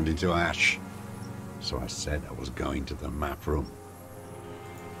be turned into ash. So I said I was going to the map room.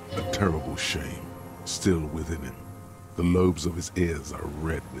 A terrible shame, still within him. The lobes of his ears are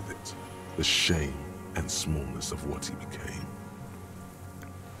red with it. The shame and smallness of what he became.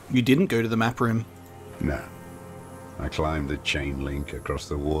 You didn't go to the map room? No. I climbed the chain link across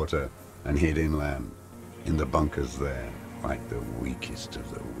the water and hid inland, in the bunkers there, like the weakest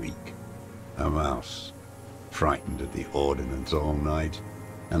of the weak. A mouse, frightened at the ordnance all night,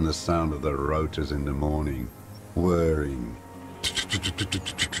 and the sound of the rotors in the morning, whirring.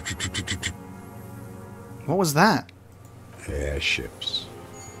 What was that? Airships.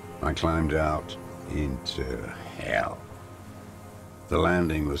 I climbed out into hell. The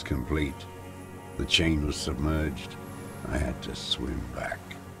landing was complete. The chain was submerged. I had to swim back.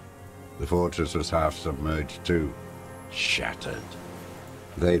 The fortress was half submerged too, shattered.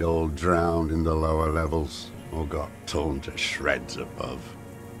 They'd all drowned in the lower levels, or got torn to shreds above.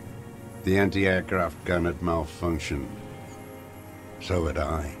 The anti-aircraft gun had malfunctioned. So had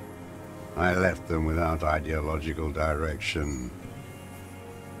I. I left them without ideological direction.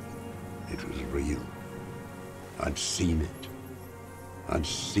 It was real. I'd seen it. I'd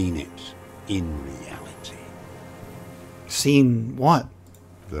seen it in reality. Seen what?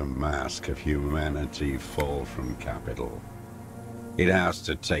 The mask of humanity fall from capital. It has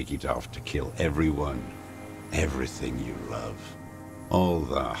to take it off to kill everyone, everything you love. All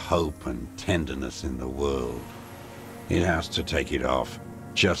the hope and tenderness in the world. It has to take it off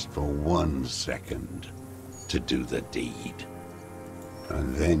just for 1 second, to do the deed.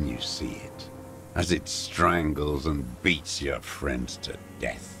 And then you see it, as it strangles and beats your friends to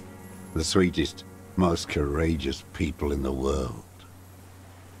death. The sweetest, most courageous people in the world.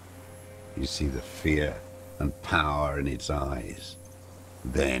 You see the fear and power in its eyes.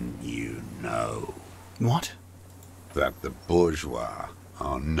 Then you know. What? That the bourgeois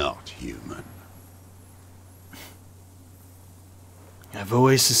are not human. I've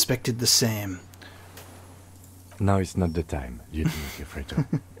always suspected the same. Now is not the time, Lieutenant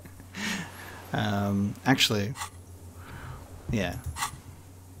Gefreto. Actually, yeah.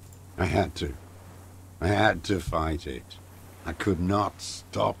 I had to. I had to fight it. I could not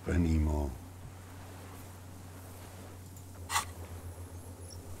stop anymore.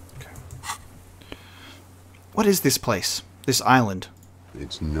 What is this place? This island?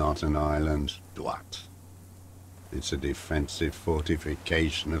 It's not an island, Dwat. It's a defensive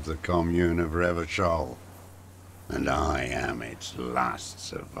fortification of the commune of Revachol. And I am its last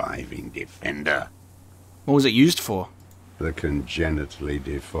surviving defender. What was it used for? The congenitally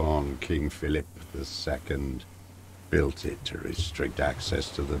deformed King Philip II built it to restrict access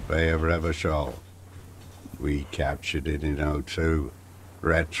to the Bay of Revachol. We captured it in '02,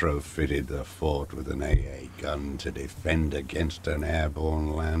 retrofitted the fort with an AA gun to defend against an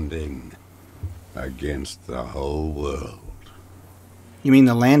airborne landing. Against the whole world. You mean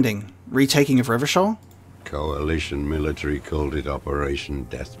the landing? Retaking of Revachol? Coalition military called it Operation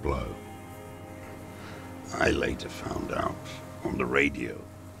Deathblow. I later found out on the radio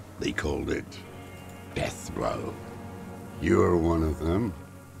they called it Deathblow. You're one of them.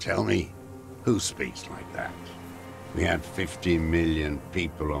 Tell me, who speaks like that? We had 50 million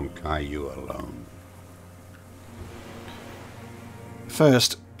people on Caillou alone.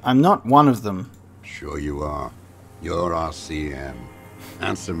 First, I'm not one of them. Sure you are. You're RCM.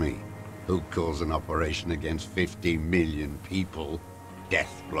 Answer me. Who calls an operation against 50 million people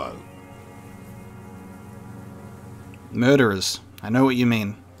Deathblow? Murderers. I know what you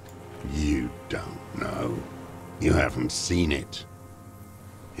mean. You don't know. You haven't seen it.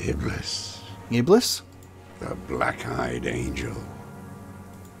 Iblis, Iblis? the black-eyed angel.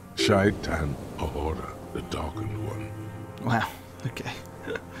 Shaitan Ahura, the darkened one. Wow. Okay.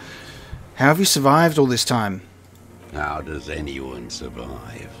 How have you survived all this time? How does anyone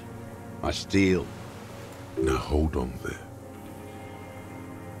survive? I steal. Now hold on there.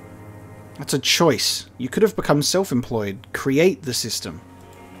 That's a choice. You could have become self-employed. Create the system.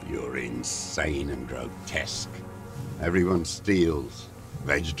 You're insane and grotesque. Everyone steals.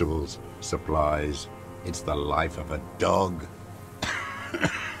 Vegetables, supplies. It's the life of a dog.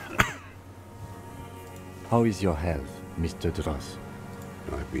 How is your health, Mr. Dross?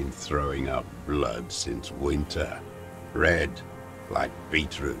 I've been throwing up blood since winter. Red, like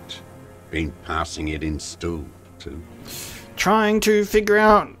beetroot. Been passing it in stool, too. Trying to figure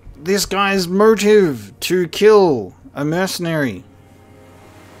out this guy's motive to kill a mercenary.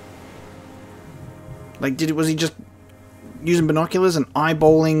 Like, was he just using binoculars and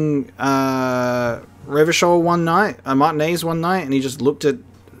eyeballing Revachol one night, Martinez one night, and he just looked at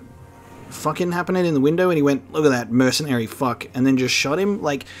fucking happening in the window and he went, look at that mercenary fuck, and then just shot him?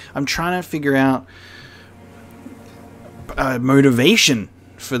 Like, I'm trying to figure out motivation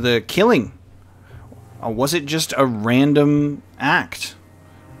for the killing. Or was it just a random act?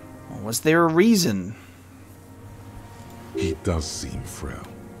 Or was there a reason? He does seem frail.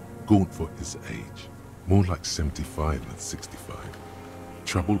 Gaunt for his age. More like 75 than 65.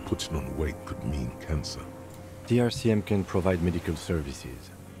 Trouble putting on weight could mean cancer. The RCM can provide medical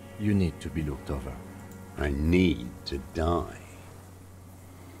services. You need to be looked over. I need to die.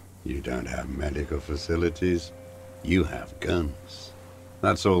 You don't have medical facilities. You have guns.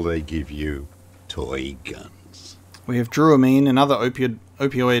 That's all they give you. Toy guns. We have Druamine and other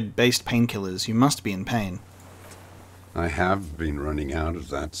opioid-based painkillers. You must be in pain. I have been running out of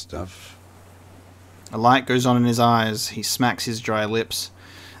that stuff. A light goes on in his eyes. He smacks his dry lips.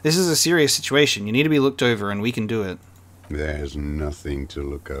 This is a serious situation. You need to be looked over, and we can do it. There's nothing to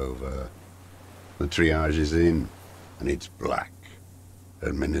look over. The triage is in, and it's black.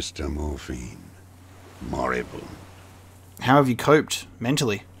 Administer morphine. Moribund. How have you coped,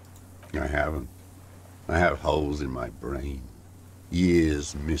 mentally? I haven't. I have holes in my brain.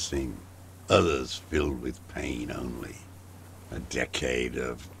 Years missing. Others filled with pain only. A decade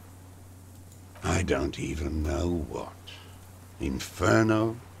of... I don't even know what.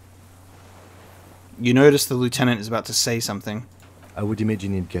 Inferno? You notice the lieutenant is about to say something. I would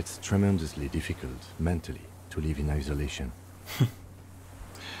imagine it gets tremendously difficult, mentally, to live in isolation.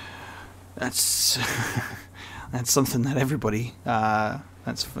 That's... that's something that everybody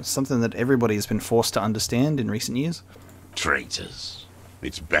That's something that everybody has been forced to understand in recent years. Traitors.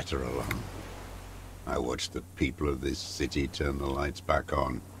 It's better alone. I watch the people of this city turn the lights back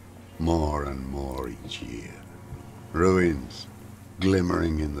on more and more each year. Ruins,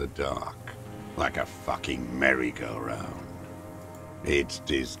 glimmering in the dark, like a fucking merry-go-round. It's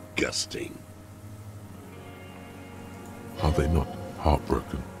disgusting. Are they not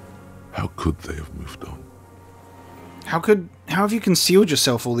heartbroken? How could they have moved on? How have you concealed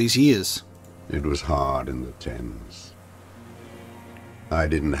yourself all these years? It was hard in the Thames. I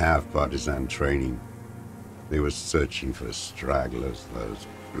didn't have partisan training. They were searching for stragglers, those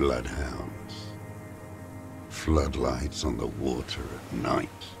bloodhounds. Floodlights on the water at night.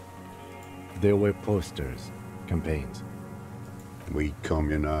 There were posters, campaigns. We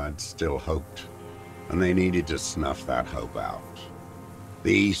communards still hoped, and they needed to snuff that hope out.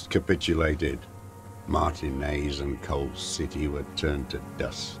 The East capitulated. Martinez and Cold City were turned to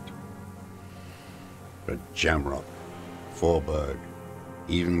dust. But Jamrock, Forburg,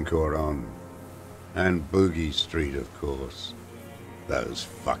 even Coron, and Boogie Street, of course. Those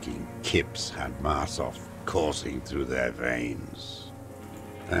fucking kips had Marsov coursing through their veins.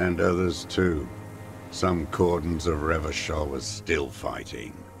 And others too. Some cordons of Revachol was still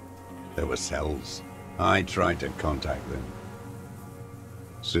fighting. There were cells. I tried to contact them.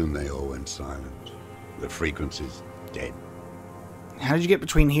 Soon they all went silent. The frequency's dead. How did you get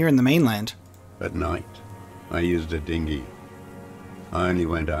between here and the mainland? At night, I used a dinghy. I only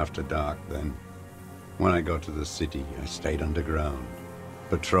went after dark then. When I got to the city, I stayed underground.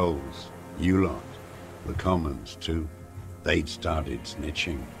 Patrols, you lot, the commons too. They'd started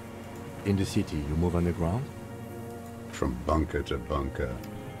snitching. In the city, you move underground? From bunker to bunker.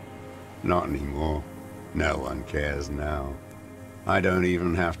 Not anymore. No one cares now. I don't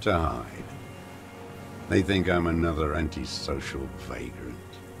even have to hide. They think I'm another antisocial vagrant.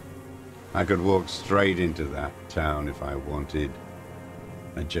 I could walk straight into that town if I wanted.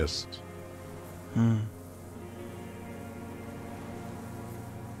 I just...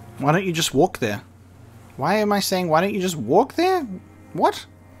 Why don't you just walk there? Why am I saying why don't you just walk there? What?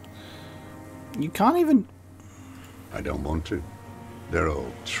 You can't even... I don't want to. They're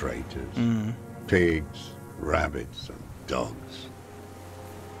all traitors. Pigs, rabbits, and dogs.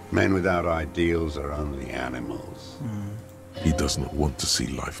 Men without ideals are only animals. He does not want to see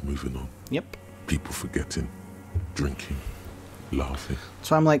life moving on. Yep. People forgetting, drinking, laughing.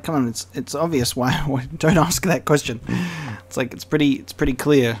 So I'm like, come on, it's obvious. Why don't ask that question? It's like it's pretty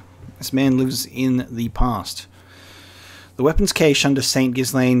clear. This man lives in the past. The weapons cache under St.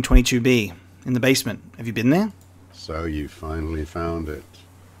 Ghislaine 22B in the basement. Have you been there? So you finally found it.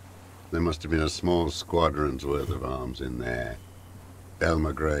 There must have been a small squadron's worth of arms in there.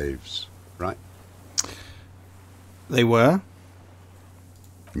 Elmer Graves, right? They were.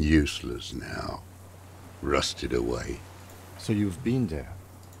 Useless now. Rusted away. So you've been there?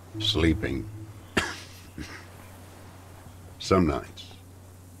 Sleeping. Some nights.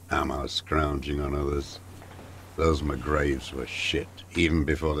 Ammo scrounging on others. Those McGraves were shit, even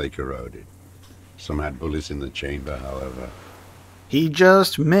before they corroded. Some had bullets in the chamber, however. He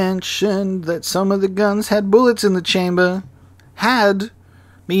just mentioned that some of the guns had bullets in the chamber. Had,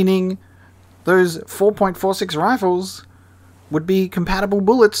 meaning those 4.46 rifles would be compatible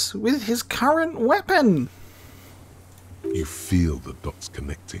bullets with his current weapon. You feel the dots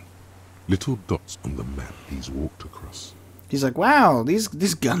connecting. Little dots on the map he's walked across. He's like, wow, this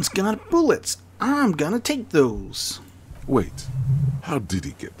gun's got bullets. I'm gonna take those. Wait, how did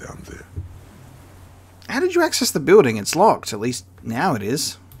he get down there? How did you access the building? It's locked. At least now it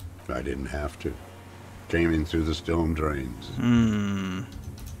is. I didn't have to. Came in through the storm drains.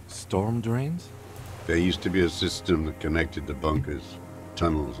 Storm drains? There used to be a system that connected the bunkers,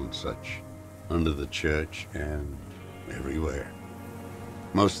 tunnels and such, under the church and everywhere.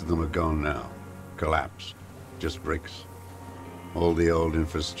 Most of them are gone now. Collapsed. Just bricks. All the old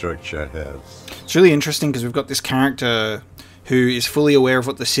infrastructure has... It's really interesting because we've got this character who is fully aware of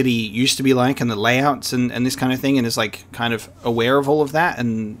what the city used to be like and the layouts and this kind of thing, and is like kind of aware of all of that,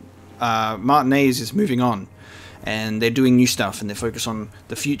 and Martinez is moving on, and they're doing new stuff, and they're focused on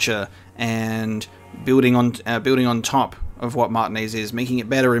the future and building on top of what Martinez is, making it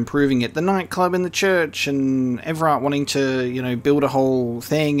better, improving it. The nightclub and the church, and Everett wanting to, you know, build a whole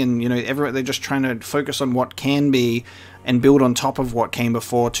thing, and, you know, Everett, they're just trying to focus on what can be and build on top of what came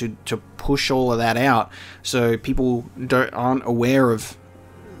before to push all of that out, so people aren't aware of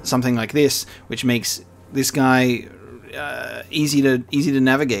something like this, which makes this guy easy to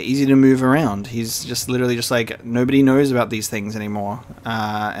navigate, easy to move around. He's just literally just like, nobody knows about these things anymore,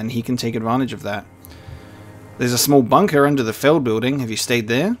 and he can take advantage of that. There's a small bunker under the Feld building. Have you stayed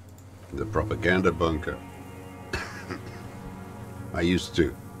there? The propaganda bunker. I used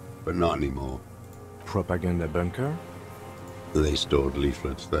to, but not anymore. Propaganda bunker? They stored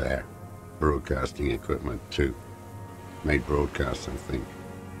leaflets there. Broadcasting equipment, too. Made broadcasts, I think.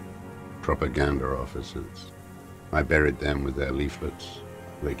 Propaganda officers. I buried them with their leaflets.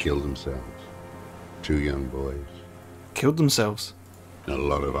 They killed themselves. 2 young boys. Killed themselves? A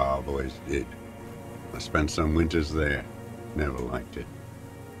lot of our boys did. I spent some winters there. Never liked it.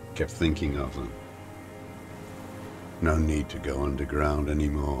 Kept thinking of them. No need to go underground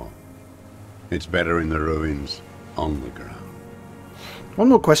anymore. It's better in the ruins, on the ground. One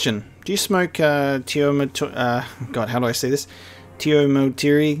more question. Do you smoke God, how do I say this?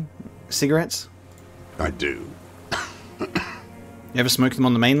 Teomotiri cigarettes? I do. You ever smoked them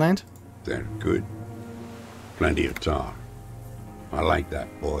on the mainland? They're good. Plenty of tar. I like that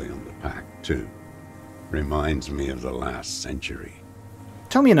boy on the pack, too. Reminds me of the last century.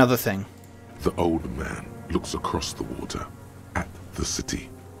 Tell me another thing. The old man looks across the water, at the city,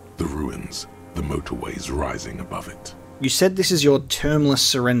 the ruins, the motorways rising above it. You said this is your termless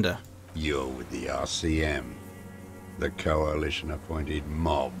surrender. You're with the RCM, the coalition-appointed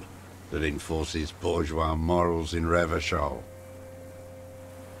mob that enforces bourgeois morals in Revachol.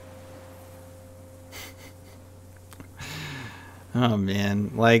 Oh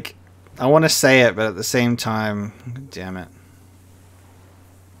man, like, I want to say it, but at the same time, damn it.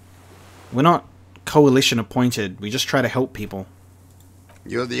 We're not coalition appointed, we just try to help people.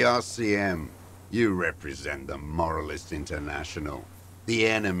 You're the RCM. You represent the Moralist International, the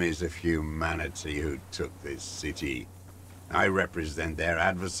enemies of humanity who took this city. I represent their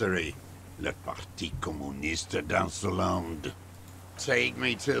adversary, le Parti Communiste d'Insolande. Take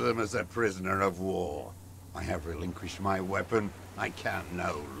me to them as a prisoner of war. I have relinquished my weapon. I can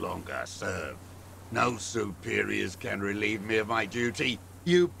no longer serve. No superiors can relieve me of my duty.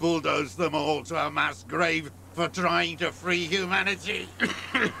 You bulldoze them all to a mass grave for trying to free humanity.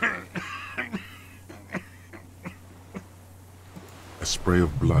 A spray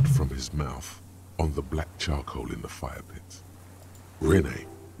of blood from his mouth on the black charcoal in the fire pit. Rene,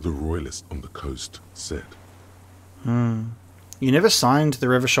 the royalist on the coast, said, You never signed the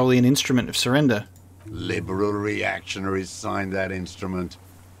Revacholian Instrument of Surrender. Liberal reactionaries signed that instrument.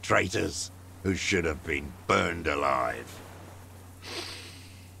 Traitors who should have been burned alive.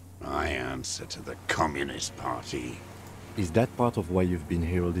 I answer to the Communist Party. Is that part of why you've been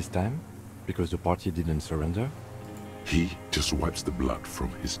here all this time? Because the party didn't surrender? he just wipes the blood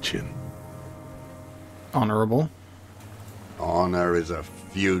from his chin. Honorable. Honor is a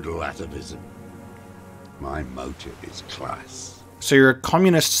feudal atavism. My motive is class. So you're a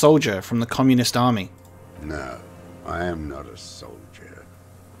communist soldier from the communist army? No, I am not a soldier.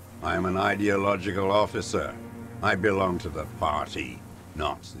 I am an ideological officer. I belong to the party,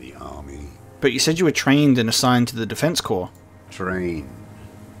 not the army. But you said you were trained and assigned to the Defense Corps. Trained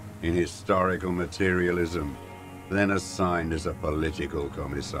in historical materialism, then assigned as a political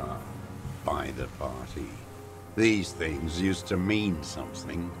commissar by the party. These things used to mean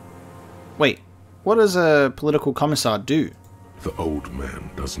something. Wait, what does a political commissar do? The old man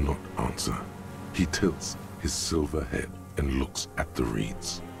does not answer. He tilts his silver head and looks at the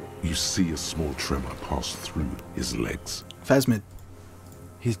reeds. You see a small tremor pass through his legs. Phasmid.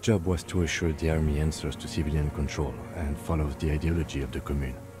 His job was to assure the army answers to civilian control and follows the ideology of the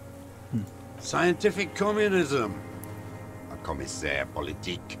Commune. Scientific communism. A commissaire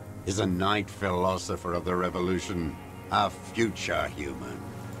politique is a knight philosopher of the revolution, a future human.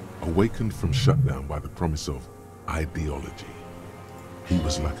 Awakened from shutdown by the promise of ideology, he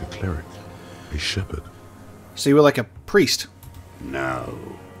was like a cleric, a shepherd. So you were like a priest? No,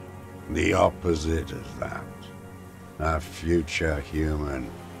 the opposite of that. A future human,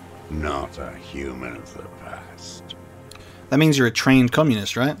 not a human of the past. That means you're a trained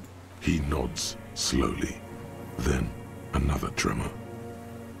communist, right? He nods slowly, then another tremor.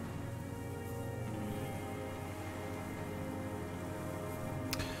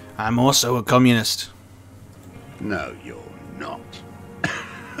 I'm also a communist. No, you're not.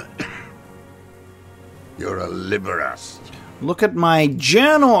 You're a liberast. Look at my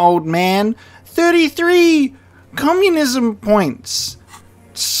journal, old man. 33 communism points.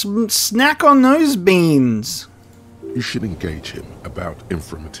 Snack on those beans. You should engage him about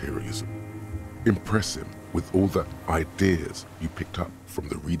inframaterialism. Impress him with all the ideas you picked up from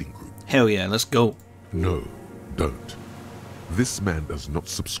the reading group. Hell yeah, let's go. No, don't. This man does not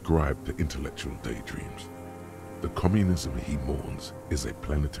subscribe to intellectual daydreams. The communism he mourns is a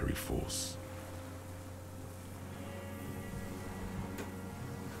planetary force.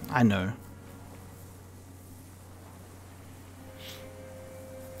 I know.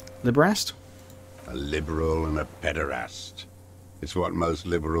 Liberast? A liberal and a pederast. It's what most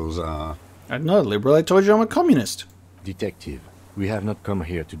liberals are. I'm not a liberal, I told you I'm a communist. Detective, we have not come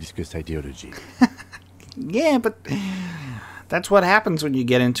here to discuss ideology. Yeah, but that's what happens when you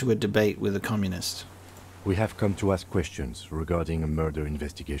get into a debate with a communist. We have come to ask questions regarding a murder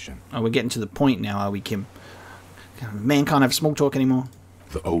investigation. Oh, we're getting to the point now, are we, Kim? Man can't have small talk anymore.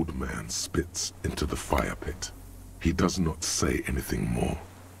 The old man spits into the fire pit. He does not say anything more.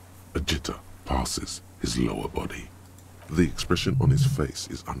 A jitter passes his lower body. The expression on his face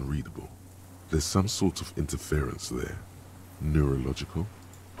is unreadable. There's some sort of interference there. Neurological.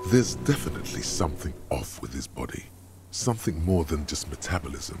 There's definitely something off with his body. Something more than just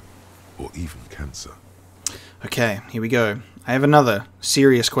metabolism, or even cancer. Okay, here we go. I have another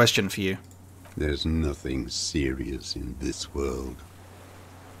serious question for you. There's nothing serious in this world.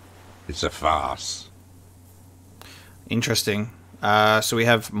 It's a farce. Interesting. So we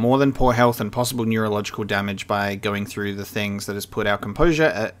have more than poor health and possible neurological damage by going through the things that has put our composure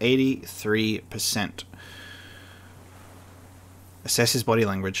at 83%. Assess his body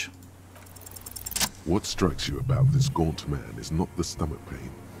language. What strikes you about this gaunt man is not the stomach pain,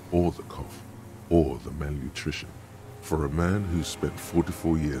 or the cough, or the malnutrition. For a man who's spent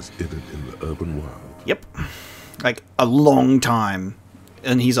 44 years hidden in the urban wild. Yep. Like, a long time.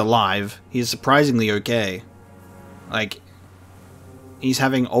 And he's alive. He's surprisingly okay. Like, he's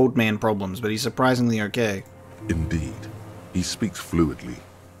having old man problems, but he's surprisingly okay. Indeed. He speaks fluidly.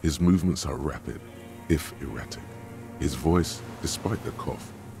 His movements are rapid, if erratic. His voice, despite the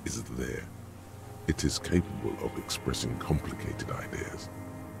cough, is there. It is capable of expressing complicated ideas.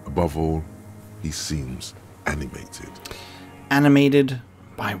 Above all, he seems animated. Animated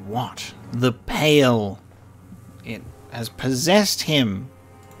by what? The Pale. It has possessed him.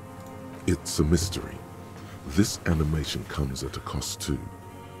 It's a mystery. This animation comes at a cost too.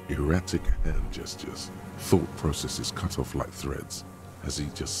 Erratic hand gestures, thought processes cut off like threads, as he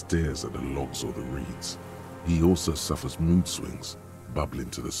just stares at the logs or the reeds. He also suffers mood swings, bubbling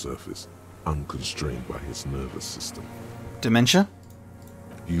to the surface, unconstrained by his nervous system. Dementia?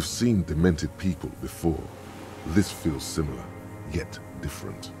 You've seen demented people before. This feels similar, yet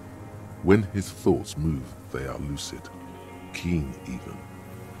different. When his thoughts move, they are lucid, keen even,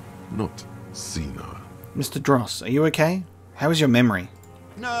 not senile. Mr. Dross, are you okay? How is your memory?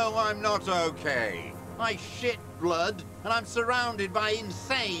 No, I'm not okay. I shit blood, and I'm surrounded by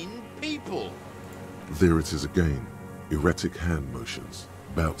insane people. There it is again, erratic hand motions,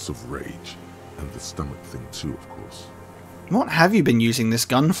 bouts of rage, and the stomach thing too, of course. What have you been using this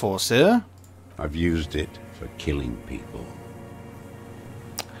gun for, sir? I've used it for killing people.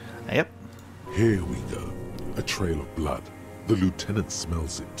 Yep. Here we go, a trail of blood. The lieutenant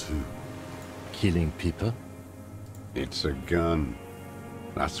smells it too. Killing people? It's a gun.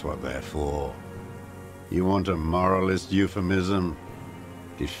 That's what they're for. You want a moralist euphemism?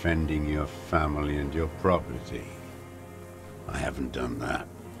 Defending your family and your property. I haven't done that.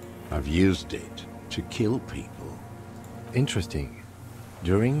 I've used it to kill people. Interesting.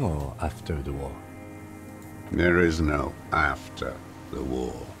 During or after the war? There is no after the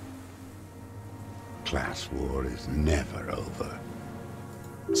war. Class war is never over.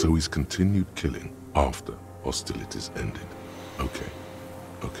 So he's continued killing after hostilities ended. Okay.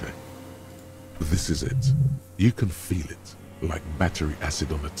 This is it. You can feel it, like battery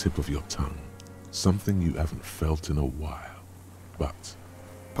acid on the tip of your tongue. Something you haven't felt in a while. But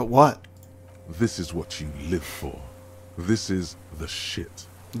what? this is what you live for. This is the shit.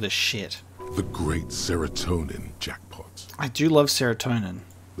 The shit. The great serotonin jackpot. I do love serotonin.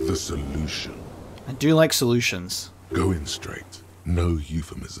 The solution. I do like solutions. Go in straight. No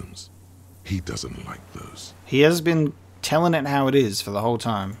euphemisms. He doesn't like those. He has been telling it how it is for the whole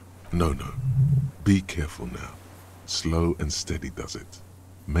time. No. Be careful now. Slow and steady does it.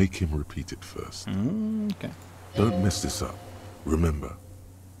 Make him repeat it first. Okay. Don't mess this up. Remember,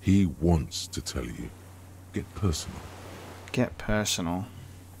 he wants to tell you. Get personal. Get personal.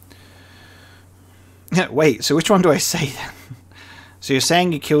 Wait, so which one do I say then? So you're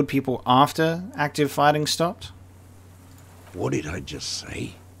saying you killed people after active fighting stopped? What did I just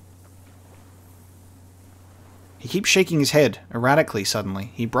say? He keeps shaking his head, erratically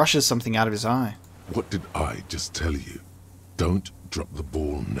suddenly. He brushes something out of his eye. What did I just tell you? Don't drop the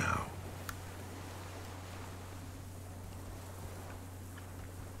ball now.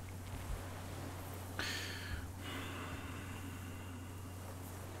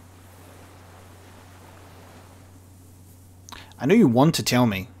 I know you want to tell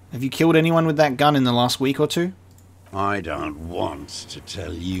me. Have you killed anyone with that gun in the last week or two? I don't want to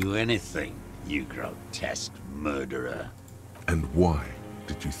tell you anything, you grotesque murderer. And why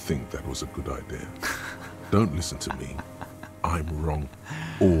did you think that was a good idea? Don't listen to me. I'm wrong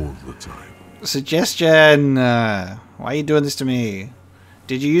all the time. Suggestion! Why are you doing this to me?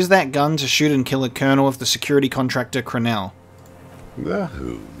 Did you use that gun to shoot and kill a colonel of the security contractor Crenell? The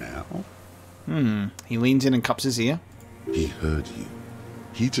who now? He leans in and cups his ear. He heard you.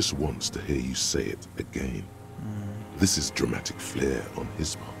 He just wants to hear you say it again. This is dramatic flair on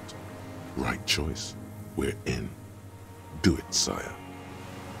his part. Right choice. We're in. Do it, sire.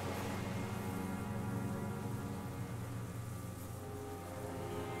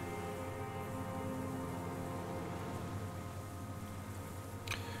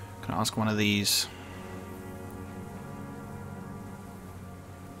 Can I ask one of these?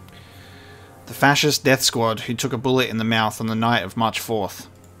 The fascist death squad who took a bullet in the mouth on the night of March 4th.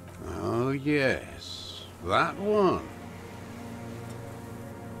 Oh, yes. That one.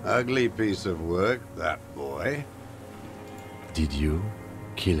 Ugly piece of work, that boy. Did you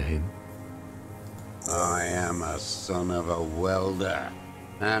kill him? I am a son of a welder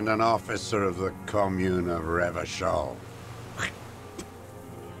and an officer of the commune of Revachol.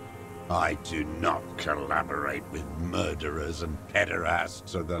 I do not collaborate with murderers and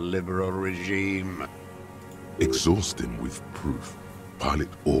pederasts of the liberal regime. Exhaust him with proof. Pile it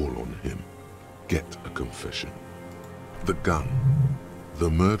all on him. Get a confession. The gun. The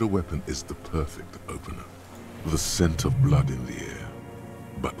murder weapon is the perfect opener. The scent of blood in the air.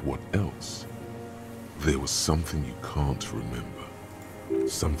 But what else? There was something you can't remember.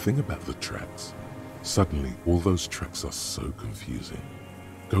 Something about the tracks. Suddenly, all those tracks are so confusing.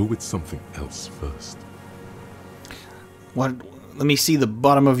 Go with something else first. What? Let me see the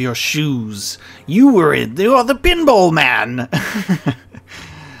bottom of your shoes. You're the pinball man.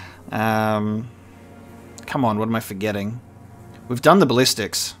 Come on, what am I forgetting? We've done the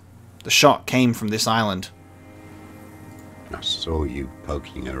ballistics. The shot came from this island. I saw you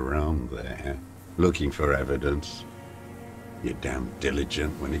poking around there, looking for evidence. You're damn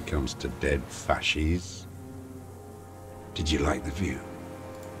diligent when it comes to dead fascies. Did you like the view?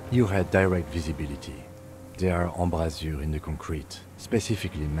 You had direct visibility. There are embrasures in the concrete,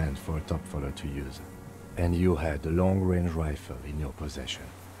 specifically meant for a top follower to use. And you had a long-range rifle in your possession.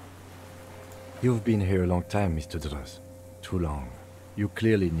 You've been here a long time, Mr. Druss. Too long. You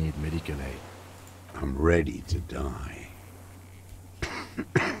clearly need medical aid. I'm ready to die.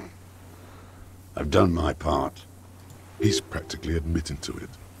 I've done my part. He's practically admitting to it.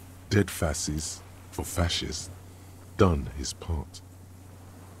 Dead fascists for fascists. Done his part.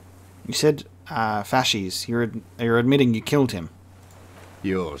 You said, fascies. You're admitting you killed him.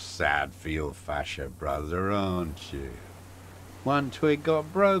 You're sad for your fascia brother, aren't you? One twig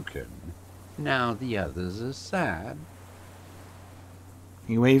got broken. Now the others are sad.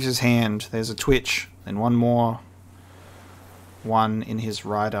 He waves his hand. There's a twitch, and one more. One in his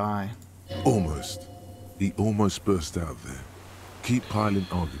right eye. Almost. He almost burst out there. Keep piling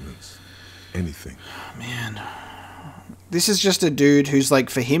arguments. Anything. Man. This is just a dude who's like,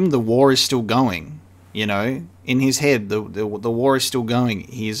 for him, the war is still going. You know? In his head, the war is still going.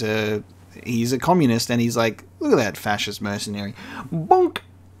 He's a communist, and he's like, look at that fascist mercenary. Bonk!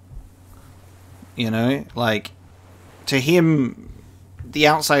 You know? Like, to him, the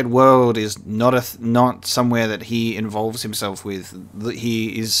outside world is not somewhere that he involves himself with.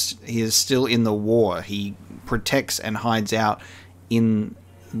 He is still in the war. He protects and hides out in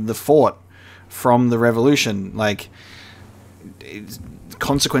the fort from the revolution. Like,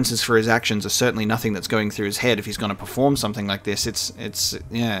 consequences for his actions are certainly nothing that's going through his head if he's going to perform something like this. It's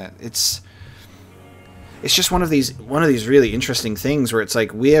just one of these really interesting things where it's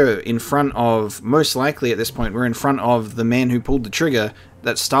like we're in front of, most likely at this point, we're in front of the man who pulled the trigger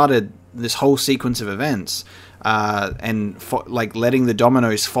that started this whole sequence of events, and like letting the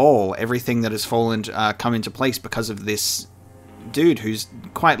dominoes fall, everything that has fallen come into place because of this dude who's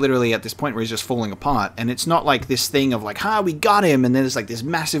quite literally at this point where he's just falling apart. And it's not like this thing of like, we got him, and then there's like this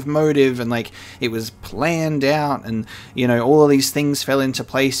massive motive, and like it was planned out, and you know, all of these things fell into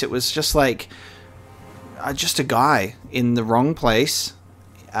place. It was just like just a guy in the wrong place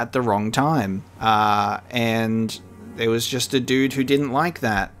at the wrong time, and there was just a dude who didn't like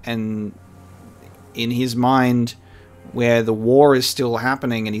that, and in his mind, where the war is still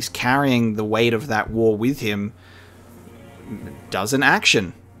happening and he's carrying the weight of that war with him, does an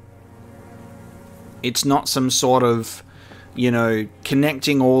action. It's not some sort of, you know,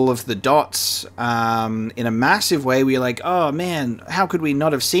 connecting all of the dots in a massive way where you're like, oh man, how could we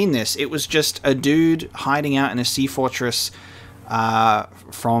not have seen this? It was just a dude hiding out in a sea fortress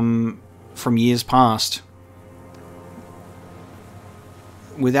from years past,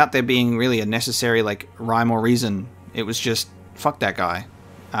 without there being really a necessary like rhyme or reason. It was just, fuck that guy.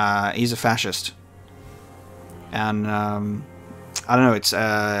 He's a fascist. And I don't know, it's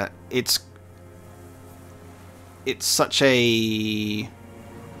such a...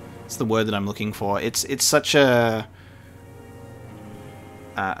 It's the word that I'm looking for. It's such a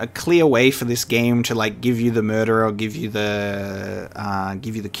clear way for this game to like give you the murderer or give you the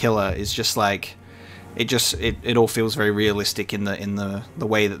killer. Is just like it all feels very realistic in the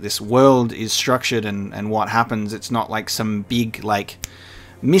way that this world is structured and what happens. It's not like some big like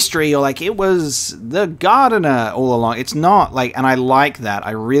mystery or like it was the gardener all along. It's not like, and I like that.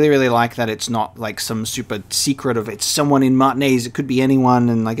 I really like that. It's not like some super secret of it's someone in Martinez. It could be anyone,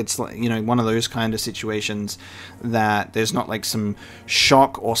 and like it's like, you know, one of those kind of situations that there's not like some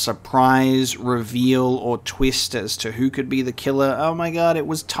shock or surprise reveal or twist as to who could be the killer. Oh my god, it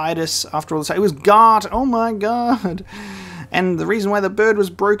was Titus after all this. It was Gart. Oh my god. And the reason why the bird was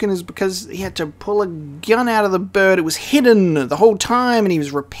broken is because he had to pull a gun out of the bird. It was hidden the whole time, and he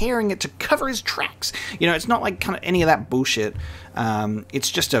was repairing it to cover his tracks. You know, it's not like kind of any of that bullshit.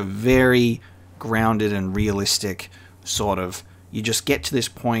 It's just a very grounded and realistic sort of. You just get to this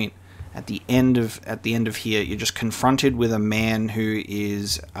point at the end of here. You're just confronted with a man who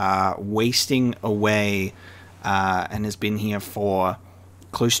is wasting away and has been here for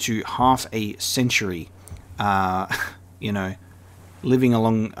close to half a century. You know, living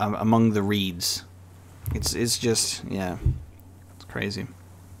among the reeds. It's just, yeah, it's crazy.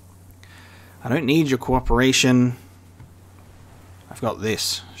 I don't need your cooperation. I've got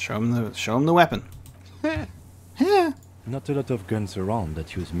this. Show him the weapon. Yeah. Not a lot of guns around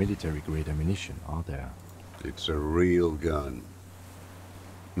that use military-grade ammunition, are there? It's a real gun.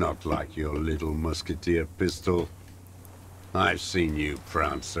 Not like your little musketeer pistol. I've seen you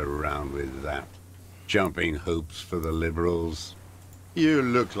prance around with that. Jumping hoops for the liberals. You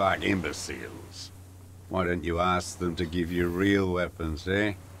look like imbeciles. Why don't you ask them to give you real weapons,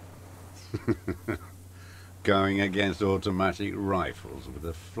 eh? Going against automatic rifles with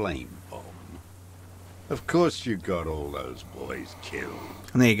a flame bomb. Of course you got all those boys killed.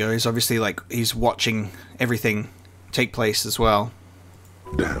 And there you go. He's obviously like, he's watching everything take place as well.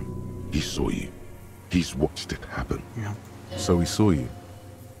 Damn, he saw you. He's watched it happen. Yeah. So he saw you.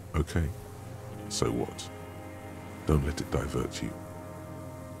 Okay. So what? Don't let it divert you.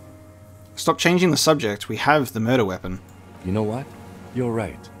 Stop changing the subject. We have the murder weapon. You know what? You're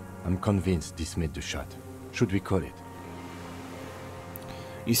right. I'm convinced this made the shot. Should we call it?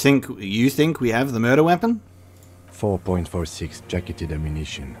 You think we have the murder weapon? 4.46 jacketed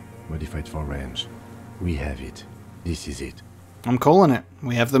ammunition, modified for range. We have it. This is it. I'm calling it.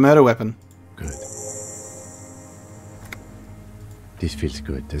 We have the murder weapon. Good. This feels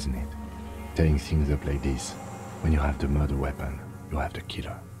good, doesn't it? Tearing things up like this. When you have the murder weapon, you have the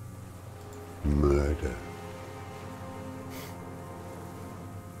killer. Murder.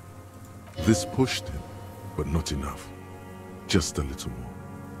 This pushed him, but not enough. Just a little more.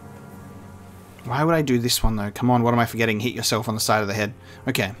 Why would I do this one, though? Come on, what am I forgetting? Hit yourself on the side of the head.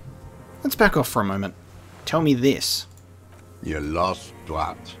 Okay, let's back off for a moment. Tell me this. You're lost,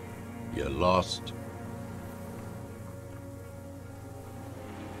 Dwat. You're lost.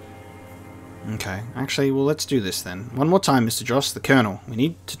 Okay, actually, well, let's do this then. One more time, Mr. Joss, the Colonel. We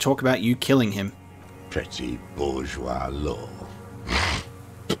need to talk about you killing him. Petty bourgeois law.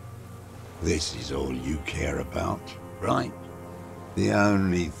 This is all you care about, right? The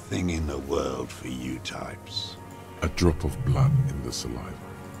only thing in the world for you types. A drop of blood in the saliva.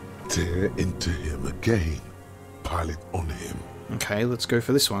 Tear into him again. Pile it on him. Okay, let's go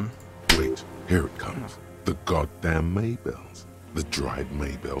for this one. Wait, here it comes. The goddamn Maybells. The dried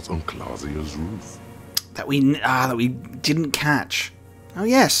Maybells on Clausia's roof. That we didn't catch. Oh,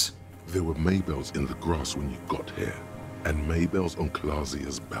 yes. There were Maybells in the grass when you got here, and Maybells on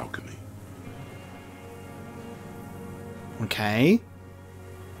Clausia's balcony. Okay.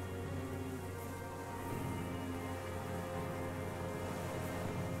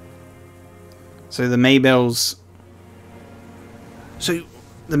 So the Maybells... So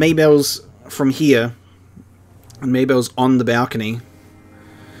the Maybells from here, and Maybells on the balcony.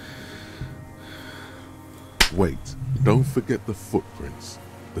 Wait, don't forget the footprints.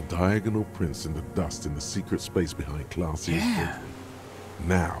 The diagonal prints in the dust in the secret space behind Clausia's bedroom.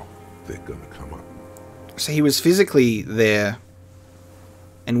 Now they're gonna come up. So he was physically there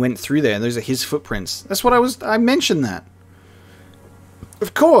and went through there, and those are his footprints. That's what I mentioned that.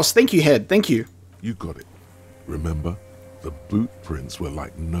 Of course, thank you, Head, thank you. You got it. Remember, the boot prints were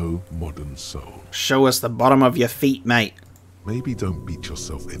like no modern soul. Show us the bottom of your feet, mate. Maybe don't beat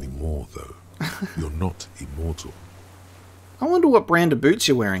yourself anymore, though. You're not immortal. I wonder what brand of boots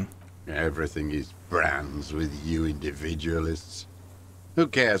you're wearing. Everything is brands with you individualists. Who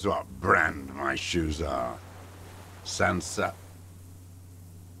cares what brand my shoes are? Sansa?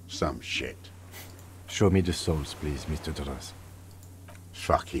 Some shit. Show me the soles, please, Mr. Torres.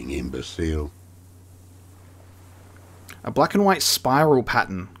 Fucking imbecile. A black and white spiral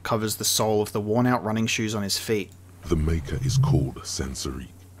pattern covers the sole of the worn-out running shoes on his feet. The maker is called Sansariq.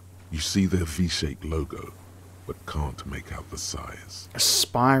 You see their V-shaped logo, but can't make out the size. A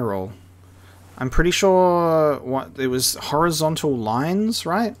spiral. I'm pretty sure it was horizontal lines,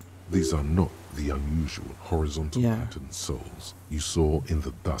 right? These are not the unusual horizontal pattern soles you saw in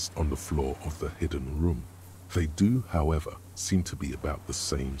the dust on the floor of the hidden room. They do, however, seem to be about the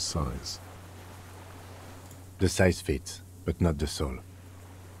same size. The size fits, but not the sole.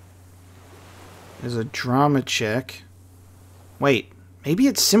 There's a drama check. Wait, maybe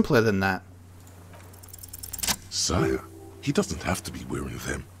it's simpler than that. Sire, he doesn't have to be wearing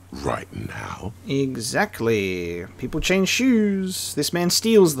them right now. Exactly. People change shoes. This man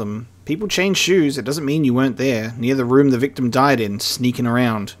steals them. People change shoes. It doesn't mean you weren't there, near the room the victim died in, sneaking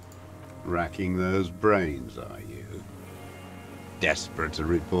around. Racking those brains, are you? Desperate to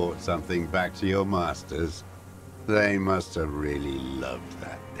report something back to your masters? They must have really loved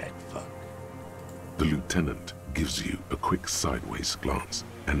that dead fuck. The lieutenant gives you a quick sideways glance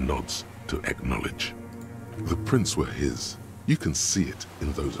and nods to acknowledge. The prints were his. You can see it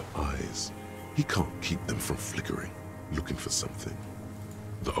in those eyes. He can't keep them from flickering, looking for something.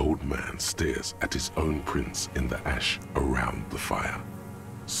 The old man stares at his own prints in the ash around the fire.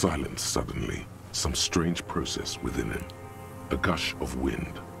 Silent suddenly, some strange process within him. A gush of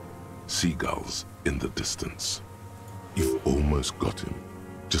wind. Seagulls in the distance. You've almost got him.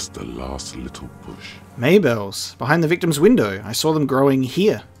 Just the last little push. Maybells, behind the victim's window. I saw them growing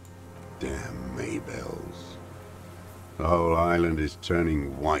here. Damn Maybells. The whole island is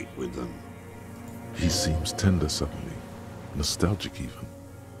turning white with them. He seems tender suddenly. Nostalgic even.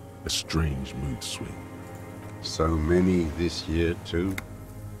 A strange mood swing. So many this year, too.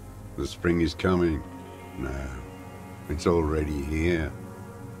 The spring is coming. No, it's already here.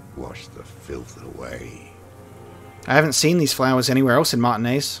 Wash the filth away. I haven't seen these flowers anywhere else in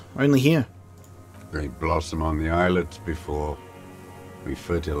Martinez. Only here. They blossom on the islets before we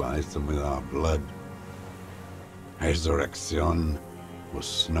fertilize them with our blood. Resurrection was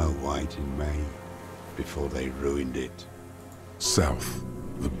snow white in May before they ruined it. South,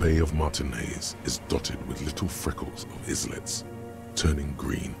 the Bay of Martinez is dotted with little freckles of islets, turning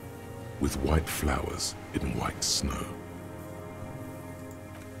green, with white flowers in white snow.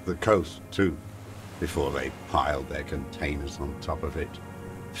 The coast, too, before they piled their containers on top of it,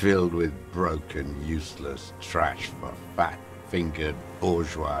 filled with broken, useless trash for fat-fingered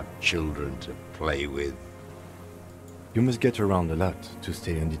bourgeois children to play with. You must get around a lot to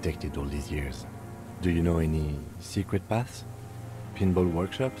stay undetected all these years. Do you know any secret paths? Pinball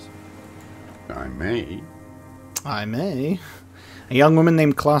workshops? I may. I may. A young woman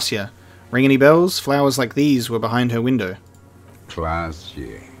named Clausia. Ring any bells? Flowers like these were behind her window.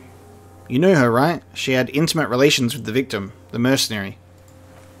 Clausia. You know her, right? She had intimate relations with the victim, the mercenary.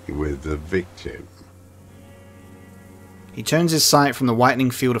 With the victim? He turns his sight from the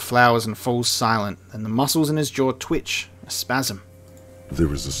whitening field of flowers and falls silent, and the muscles in his jaw twitch, a spasm.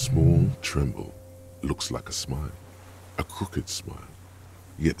 There is a small tremble. Looks like a smile. A crooked smile.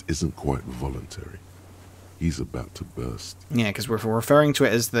 Yet isn't quite voluntary. He's about to burst. Yeah, because we're referring to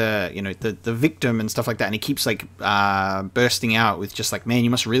it as the victim and stuff like that, and he keeps like bursting out with just like, man,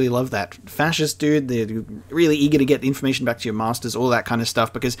 you must really love that fascist dude. They're really eager to get information back to your masters, all that kind of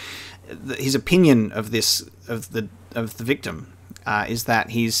stuff. Because his opinion of the victim is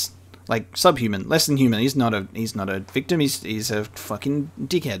that he's like subhuman, less than human. He's not a victim. He's a fucking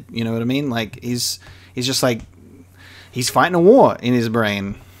dickhead. You know what I mean? Like he's just like he's fighting a war in his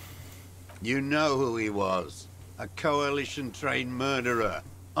brain. You know who he was. A coalition-trained murderer.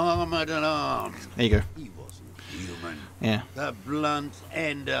 Armored and armed. There you go. He wasn't human. Yeah. The blunt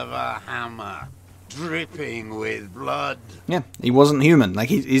end of a hammer. Dripping with blood. Yeah, he wasn't human.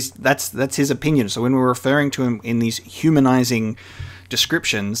 Like that's his opinion. So when we're referring to him in these humanizing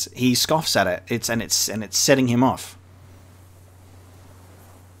descriptions, he scoffs at it. It's setting him off.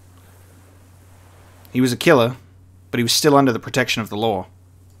 He was a killer, but he was still under the protection of the law.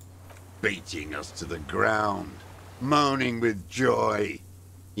 Beating us to the ground, moaning with joy.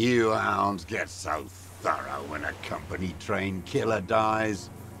 You hounds get so thorough when a company-trained killer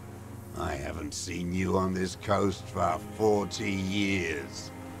dies. I haven't seen you on this coast for 40 years.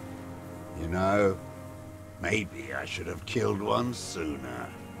 You know, maybe I should have killed one sooner.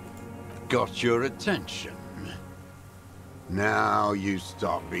 Got your attention. Now you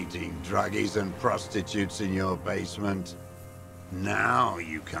stop eating druggies and prostitutes in your basement. Now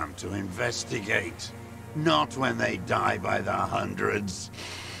you come to investigate. Not when they die by the hundreds.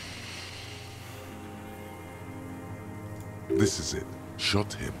 This is it.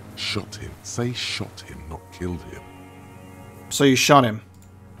 Shot him. Shot him. Say shot him, not killed him. So you shot him.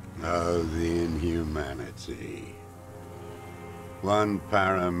 Oh, the inhumanity. One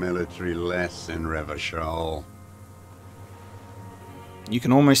paramilitary less in Revachol. You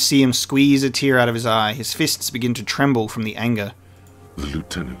can almost see him squeeze a tear out of his eye. His fists begin to tremble from the anger. The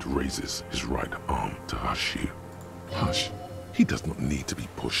lieutenant raises his right arm to hush you. Hush. He does not need to be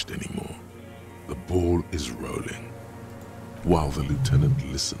pushed anymore. The ball is rolling. While the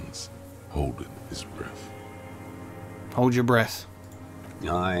lieutenant listens, holding his breath. Hold your breath.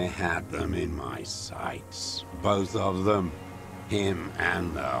 I had them in my sights. Both of them. Him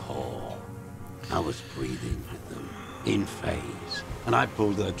and the whore. I was breathing with them. In phase. And I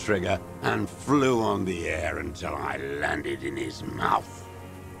pulled the trigger and flew on the air until I landed in his mouth.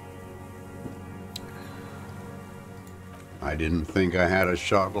 I didn't think I had a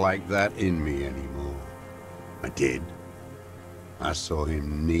shot like that in me anymore. I did. I saw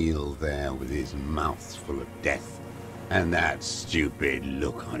him kneel there with his mouth full of death, and that stupid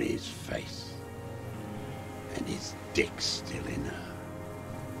look on his face. And his dick still in her.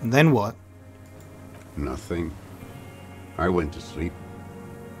 And then what? Nothing. I went to sleep.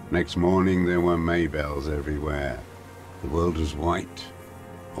 Next morning there were Maybells everywhere. The world was white,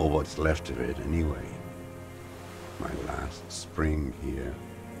 or what's left of it anyway. My last spring here.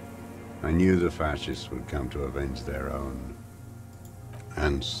 I knew the fascists would come to avenge their own.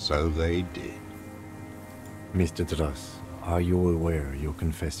 And so they did. Mr. Dross, are you aware you're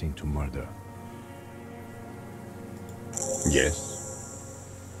confessing to murder? Yes.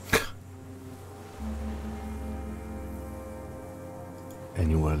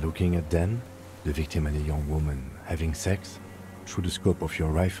 And you were looking at Dan, the victim and a young woman, having sex through the scope of your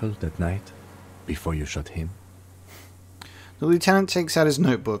rifle that night, before you shot him? The lieutenant takes out his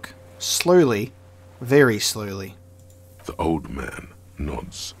notebook. Slowly. Very slowly. The old man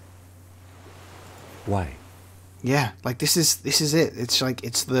nods. Why? Yeah, like this is it. It's like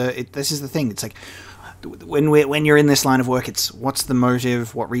this is the thing. It's like when you're in this line of work, it's what's the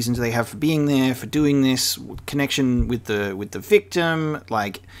motive? What reason do they have for being there? For doing this? Connection with the victim?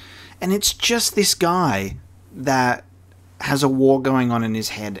 Like, and it's just this guy that has a war going on in his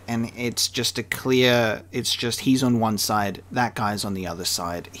head, and it's just he's on one side, that guy's on the other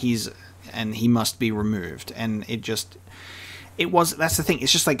side. And he must be removed, and that's the thing.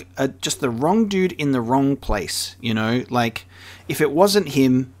 It's just like just the wrong dude in the wrong place, you know? Like, if it wasn't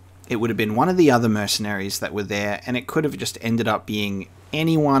him, it would have been one of the other mercenaries that were there, and it could have just ended up being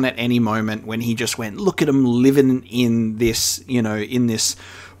anyone at any moment when he just went, look at him living in this, you know, in this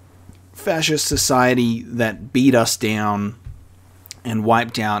fascist society that beat us down and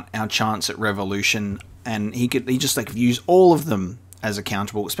wiped out our chance at revolution, and he just like views all of them as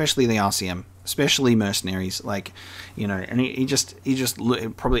accountable, especially the RCM, especially mercenaries, like, you know, and he just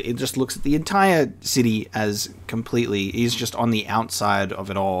looks at the entire city as completely, he's just on the outside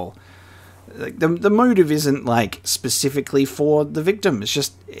of it all. Like the motive isn't like specifically for the victim.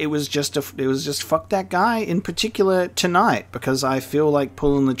 It was just fuck that guy in particular tonight, because I feel like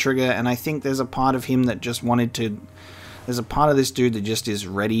pulling the trigger, and I think there's a part of him that just there's a part of this dude that just is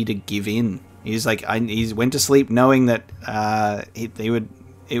ready to give in. He's like, he went to sleep knowing that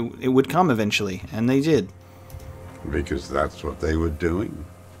it would come eventually, and they did. Because that's what they were doing.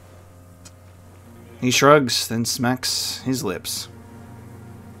 He shrugs, then smacks his lips.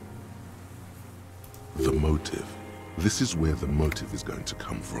 The motive. This is where the motive is going to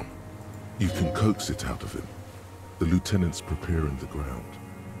come from. You can coax it out of him. The lieutenant's preparing the ground.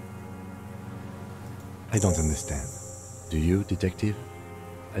 I don't understand. Do you, detective?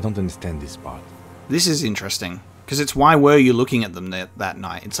 I don't understand this part. This is interesting, because it's why were you looking at them that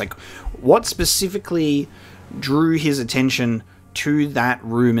night? It's like, what specifically drew his attention to that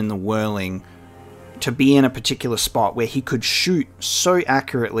room in the whirling to be in a particular spot where he could shoot so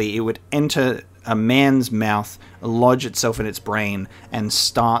accurately it would enter a man's mouth, lodge itself in its brain, and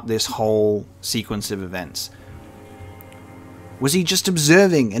start this whole sequence of events? Was he just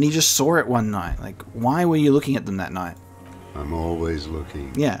observing and he just saw it one night? Like, why were you looking at them that night? I'm always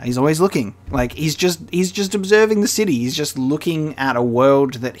looking. Yeah, he's always looking. Like, he's just observing the city. He's just looking at a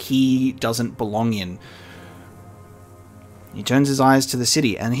world that he doesn't belong in. He turns his eyes to the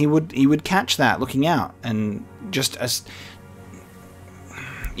city, and he would catch that looking out, and just as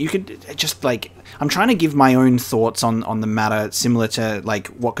you could just like, I'm trying to give my own thoughts on the matter, similar to like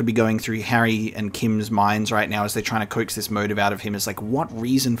what could be going through Harry and Kim's minds right now as they're trying to coax this motive out of him. It's like, what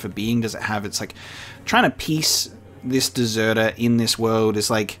reason for being does it have? It's like trying to piece this deserter in this world is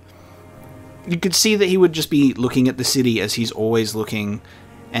like, you could see that he would just be looking at the city as he's always looking,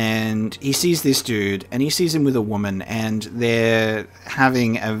 and he sees this dude, and he sees him with a woman, and they're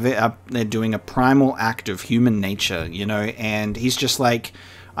having they're doing a primal act of human nature, you know, and he's just like,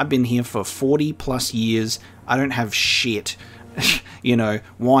 I've been here for 40 plus years, I don't have shit. You know,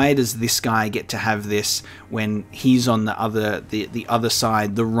 why does this guy get to have this when he's on the other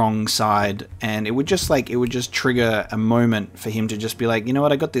side, the wrong side? And it would just trigger a moment for him to just be like, you know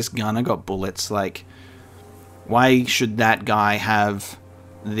what, I got this gun, I got bullets, like, why should that guy have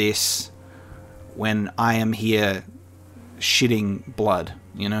this when I am here shitting blood,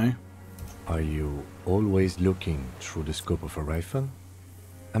 you know? Are you always looking through the scope of a rifle?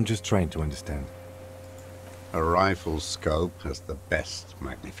 I'm just trying to understand. A rifle's scope has the best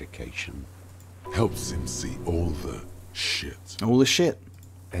magnification. Helps him see all the shit. All the shit.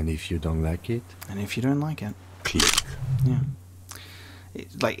 And if you don't like it? And if you don't like it. Click. Yeah.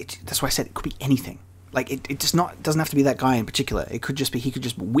 That's why I said it could be anything. Like, it doesn't have to be that guy in particular. It could just be, he could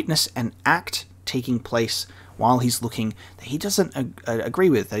just witness an act taking place while he's looking that he doesn't agree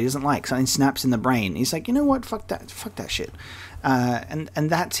with, that he doesn't like. Something snaps in the brain. He's like, you know what, fuck that shit. And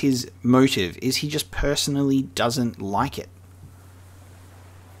that's his motive, is he just personally doesn't like it.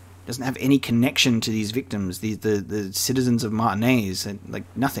 Doesn't have any connection to these victims, the citizens of Martinez, and like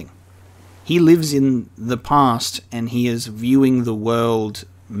nothing. He lives in the past, and he is viewing the world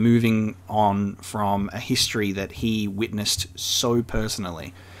moving on from a history that he witnessed so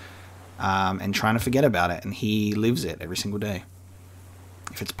personally, and trying to forget about it, and he lives it every single day.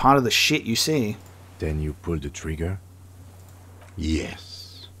 If it's part of the shit you see... Then you pull the trigger?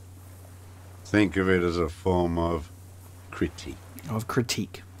 Yes. Think of it as a form of critique. Of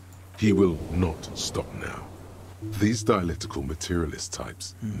critique. He will not stop now. These dialectical materialist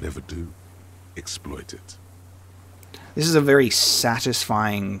types never do. Exploit it. This is a very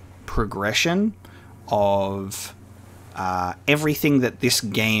satisfying progression of everything that this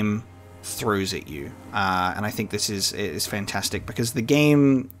game throws at you. And I think this is fantastic, because the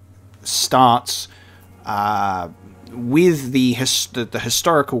game starts with the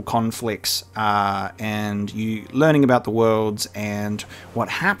historical conflicts, and you learning about the worlds and what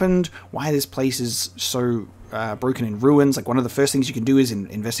happened, why this place is so broken in ruins. Like, one of the first things you can do is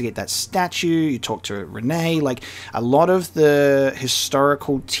investigate that statue. You talk to Renee. Like, a lot of the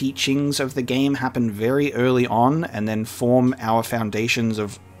historical teachings of the game happen very early on, and then form our foundations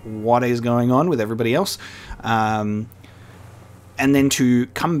of what is going on with everybody else. And then to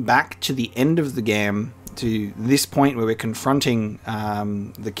come back to the end of the game, to this point where we're confronting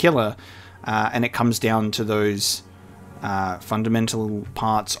the killer, and it comes down to those fundamental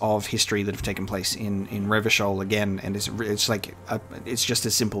parts of history that have taken place in Revachol again, and it's like it's just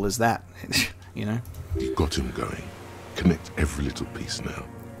as simple as that. You know, You got him going. Connect every little piece now.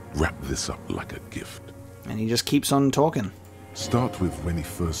 Wrap this up like a gift. And he just keeps on talking. Start with when he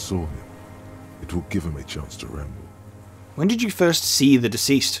first saw him. It will give him a chance to ramble. When did you first see the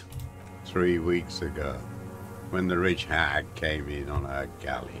deceased? 3 weeks ago, when the rich hag came in on her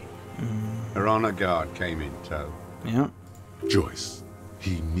galley. Her honor guard came in tow. Yeah. Joyce.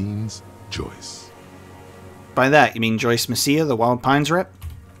 He means Joyce. By that, you mean Joyce Messia, the Wild Pines rep?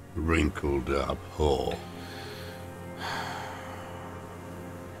 Wrinkled up whore.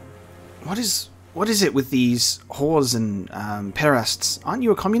 What is it with these whores and pederasts? Aren't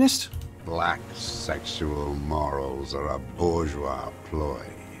you a communist? Black sexual morals are a bourgeois ploy.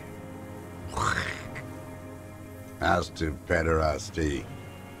 As to pederasty,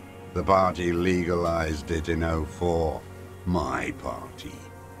 the party legalized it in '04. My party,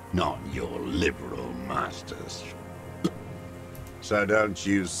 not your liberal masters. So don't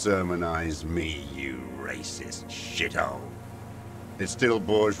you sermonize me, you racist shithole. It's still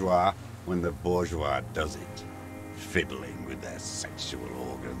bourgeois when the bourgeois does it, fiddling with their sexual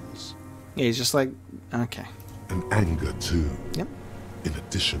organs. Yeah, he's just like, okay. And anger too. Yep. In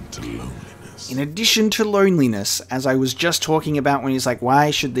addition to loneliness. In addition to loneliness, as I was just talking about when he's like,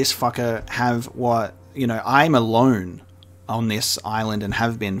 why should this fucker have what, you know, I'm alone on this island and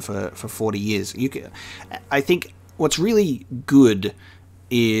have been for 40 years. I think what's really good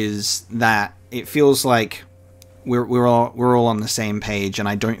is that it feels like we're all on the same page, and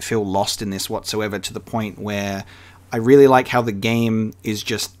I don't feel lost in this whatsoever, to the point where I really like how the game is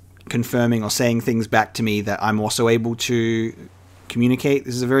just confirming or saying things back to me that I'm also able to communicate.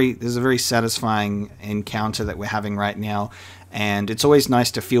 This is a very satisfying encounter that we're having right now, and it's always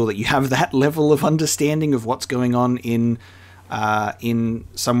nice to feel that you have that level of understanding of what's going on in in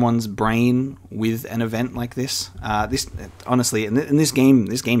someone's brain with an event like this. This honestly, and this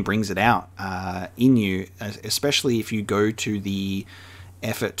game brings it out in you, especially if you go to the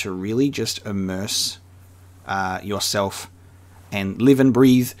effort to really just immerse yourself and live and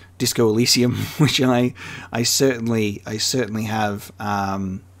breathe Disco Elysium, which I certainly have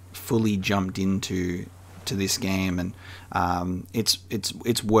fully jumped into this game, and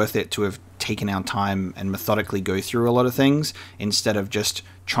it's worth it to have taken our time and methodically go through a lot of things instead of just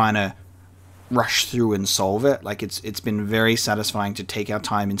trying to rush through and solve it. Like it's been very satisfying to take our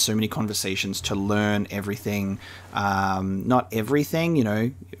time in so many conversations to learn everything. Not everything, you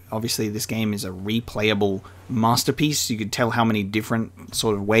know. Obviously, this game is a replayable masterpiece. You could tell how many different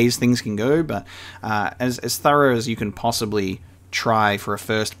sort of ways things can go, but as thorough as you can possibly try for a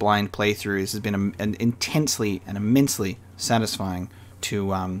first blind playthrough, this has been an intensely and immensely satisfying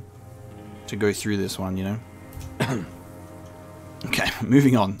to go through this one, you know. Okay,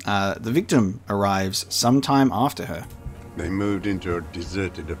 moving on. The victim arrives sometime after her. They moved into a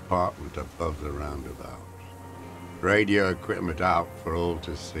deserted apartment above the roundabout. Radio equipment out for all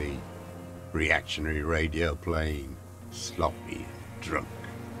to see. Reactionary radio playing. Sloppy, drunk.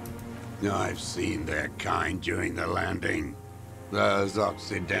 I've seen their kind during the landing. Those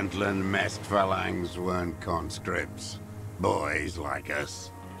Occidental and messed phalangs weren't conscripts. Boys like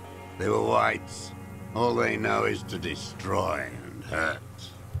us. They were whites. All they know is to destroy and hurt.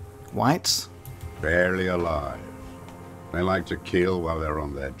 Whites? Barely alive. They like to kill while they're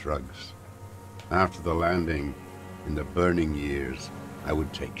on their drugs. After the landing, in the burning years, I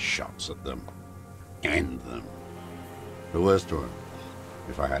would take shots at them. End them. The worst ones,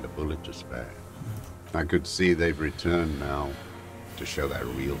 if I had a bullet to spare. I could see they've returned now to show their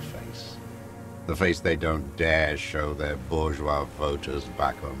real face. The face they don't dare show their bourgeois voters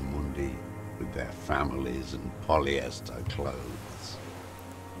back on Mundi with their families and polyester clothes.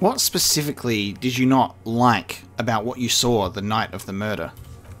 What specifically did you not like about what you saw the night of the murder?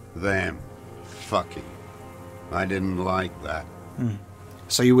 Them. Fucking. I didn't like that.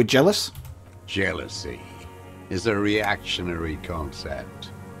 So you were jealous? Jealousy is a reactionary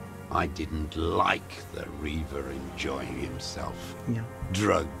concept. I didn't like the Reaver enjoying himself. Yeah.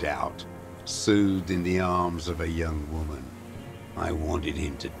 Drugged out, soothed in the arms of a young woman. I wanted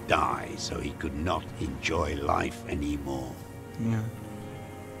him to die so he could not enjoy life anymore. Yeah.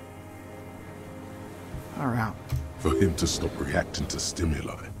 Far out. For him to stop reacting to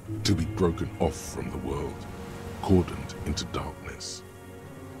stimuli, to be broken off from the world, cordoned into darkness.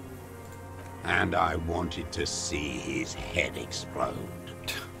 And I wanted to see his head explode.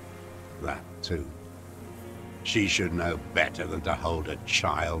 That too. She should know better than to hold a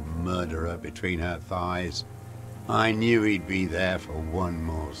child murderer between her thighs. I knew he'd be there for one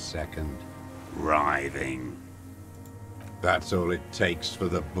more second, writhing. That's all it takes for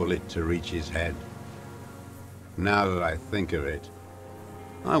the bullet to reach his head. Now that I think of it,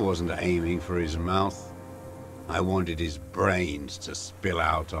 I wasn't aiming for his mouth. I wanted his brains to spill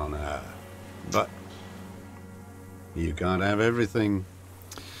out on her. But you can't have everything.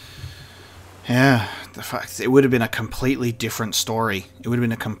 Yeah, the fact it would have been a completely different story. It would have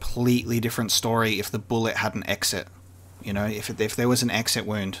been a completely different story if the bullet had an exit. You know, if there was an exit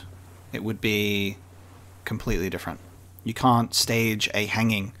wound, it would be completely different. You can't stage a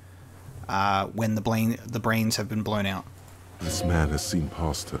hanging when the brains have been blown out. This man has seen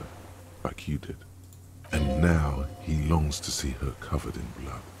past her, like you did. And now he longs to see her covered in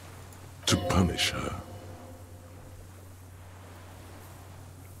blood. To punish her.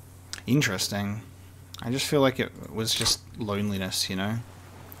 Interesting. I just feel like it was just loneliness, you know?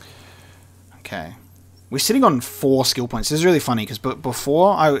 Okay. We're sitting on 4 skill points. This is really funny, because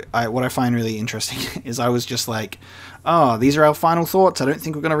before, what I find really interesting is I was just like, oh, these are our final thoughts. I don't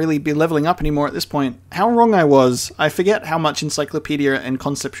think we're going to really be leveling up anymore at this point. How wrong I was. I forget how much encyclopedia and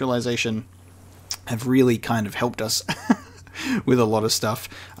conceptualization have really kind of helped us with a lot of stuff.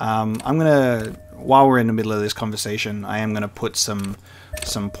 I'm going to, while we're in the middle of this conversation, I am going to put some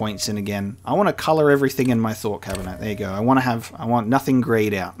points in again. I want to color everything in my thought cabinet. There you go. I want nothing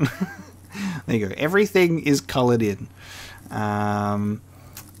grayed out. There you go. Everything is colored in.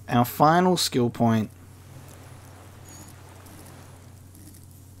 Our final skill point.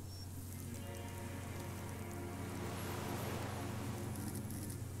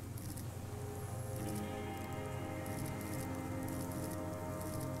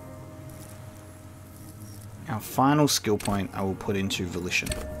 Our final skill point I will put into Volition.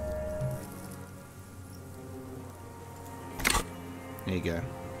 There you go.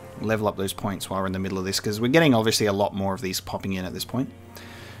 Level up those points while we're in the middle of this, because we're getting obviously a lot more of these popping in at this point.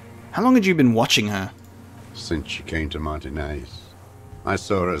 How long had you been watching her? since she came to Martinez. I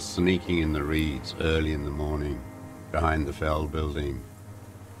saw her sneaking in the reeds early in the morning, behind the Fell building.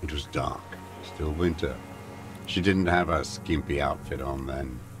 It was dark, still winter. She didn't have a skimpy outfit on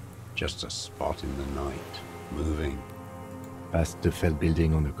then, just a spot in the night, moving. Past the Fell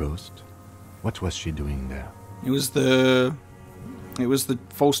building on the coast? What was she doing there? It was the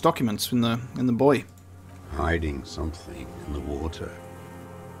false documents in the buoy. Hiding something in the water.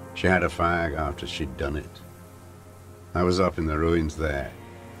 She had a fag after she'd done it. I was up in the ruins there.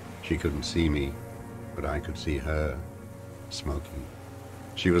 She couldn't see me, but I could see her, smoking.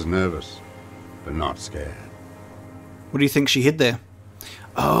 She was nervous, but not scared. What do you think she hid there?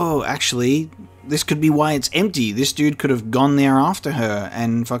 Oh, actually, this could be why it's empty. This dude could have gone there after her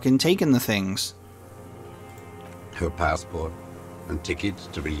and fucking taken the things. Her passport and tickets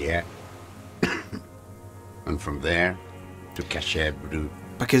to Villiers. And from there to Cachet Brut.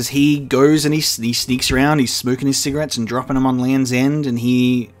 Because he goes and he sneaks around, he's smoking his cigarettes and dropping them on Land's End, and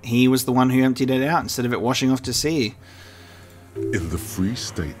he was the one who emptied it out instead of it washing off to sea. In the free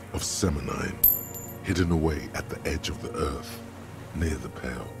state of Seminine, hidden away at the edge of the earth, near the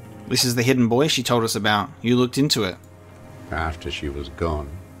Pale. This is the hidden buoy she told us about. You looked into it. After she was gone.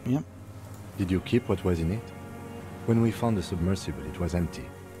 Yep. Did you keep what was in it? When we found the submersible, it was empty.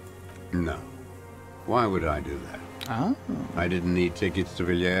 No. Why would I do that? Oh. I didn't need tickets to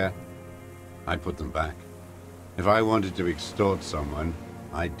Villiers. I'd put them back. If I wanted to extort someone,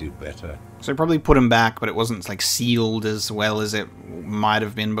 I'd do better. So probably put him back, but it wasn't like sealed as well as it might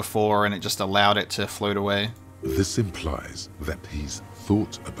have been before, and it just allowed it to float away. This implies that he's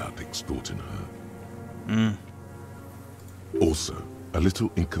thought about extorting her. Also, a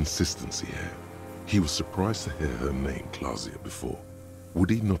little inconsistency here. He was surprised to hear her name Claudia before. Would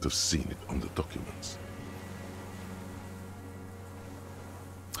he not have seen it on the documents?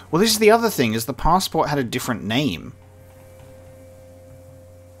 Well, this is the other thing, is the passport had a different name.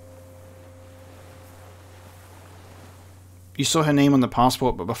 You saw her name on the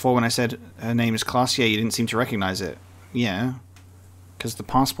passport, but before when I said her name is Claudia, you didn't seem to recognize it. Yeah, because the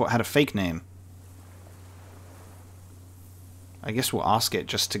passport had a fake name. I guess we'll ask it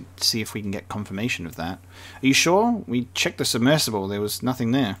just to see if we can get confirmation of that. Are you sure? We checked the submersible, there was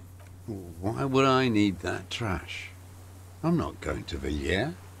nothing there. Why would I need that trash? I'm not going to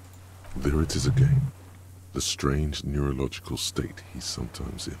Villiers. There it is again. The strange neurological state he's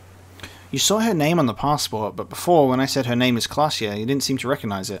sometimes in. You saw her name on the passport, but before, when I said her name is Claudia, you didn't seem to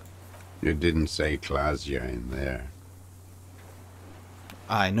recognize it. You didn't say Claudia in there.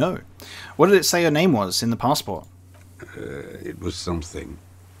 I know. What did it say her name was in the passport? It was something.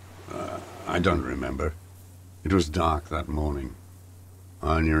 I don't remember. It was dark that morning.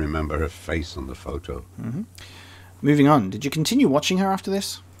 I only remember her face on the photo. Moving on, did you continue watching her after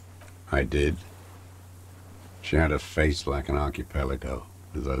this? I did. She had a face like an archipelago,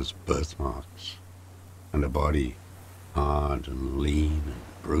 with those birthmarks. And a body hard and lean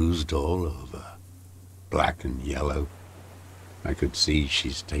and bruised all over. Black and yellow. I could see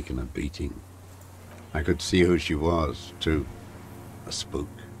she's taken a beating. I could see who she was, too. A spook.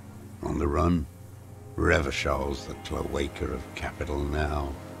 On the run. Revachol's the cloaca of capital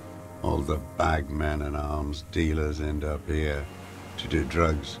now. All the bagmen and arms dealers end up here to do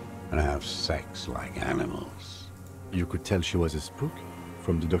drugs and have sex like animals. You could tell she was a spook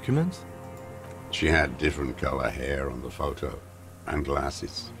from the documents? She had different color hair on the photo, and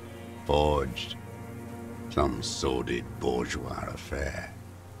glasses. Forged. Some sordid bourgeois affair.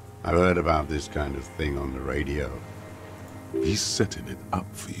 I've heard about this kind of thing on the radio. He's setting it up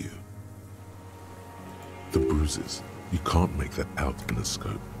for you. The bruises. You can't make that out in a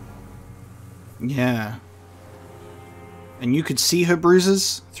scope. Yeah. And you could see her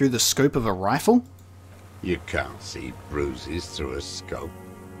bruises through the scope of a rifle? You can't see bruises through a scope.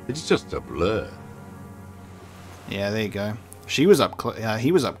 It's just a blur. Yeah, there you go. She was up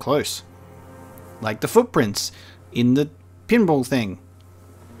he was up close. Like the footprints in the pinball thing.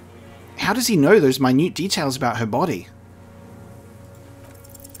 How does he know those minute details about her body?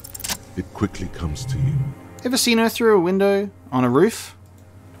 It quickly comes to you. Ever seen her through a window on a roof?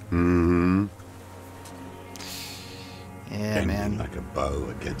 Mm-hmm. Yeah, Bending man. like a bow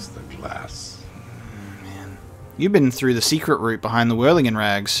against the glass. Man. You've been through the secret route behind the Whirlingen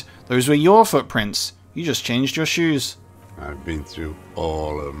rags. Those were your footprints. You just changed your shoes. I've been through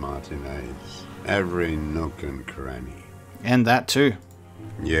all of Martinez. Every nook and cranny. And that too.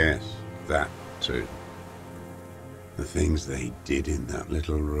 Yes, that too. The things they did in that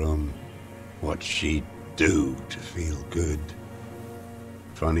little room. What she'd do to feel good.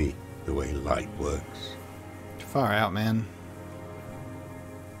 Funny the way light works. Far out, man.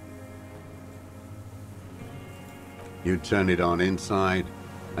 You turn it on inside,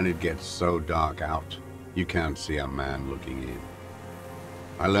 and it gets so dark out, you can't see a man looking in.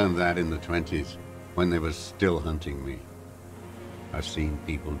 I learned that in the 20s, when they were still hunting me. I've seen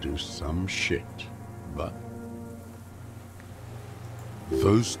people do some shit, but...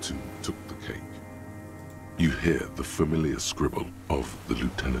 Those two took the cake. You hear the familiar scribble of the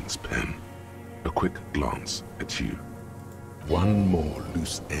lieutenant's pen. A quick glance at you. One more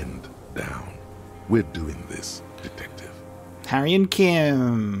loose end down. We're doing this, detective. Harry and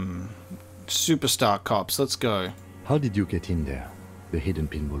Kim. Superstar cops, let's go. How did you get in there? The hidden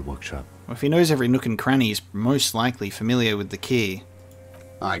pinball workshop. Well, if he knows every nook and cranny, he's most likely familiar with the key.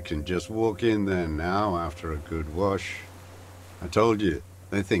 I can just walk in there now after a good wash. I told you,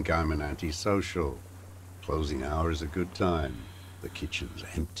 they think I'm an antisocial. Closing hour is a good time. The kitchen's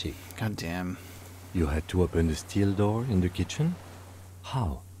empty. God damn. You had to open the steel door in the kitchen?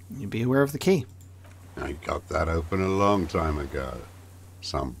 How? You'd be aware of the key. I got that open a long time ago.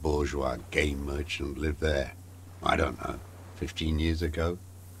 Some bourgeois game merchant lived there. I don't know, 15 years ago.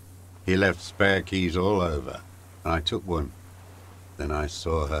 He left spare keys all over, and I took one. Then I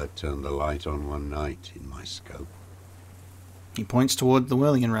saw her turn the light on one night in my scope. He points toward the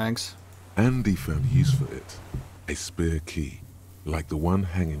whirling rags. Andy found use for it. A spare key, like the one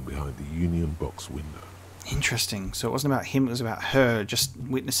hanging behind the Union box window. Interesting. So it wasn't about him, it was about her, just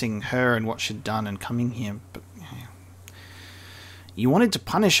witnessing her and what she'd done and coming here. But you wanted to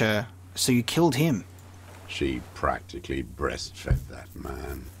punish her, so you killed him. She practically breastfed that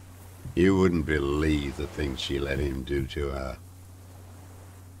man. You wouldn't believe the things she let him do to her.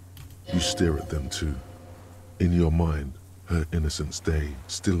 You stare at them too. In your mind, her innocence day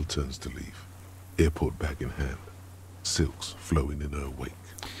still turns to leaf. Airport bag in hand. Silks flowing in her wake.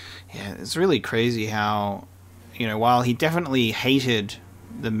 Yeah, it's really crazy how, you know, while he definitely hated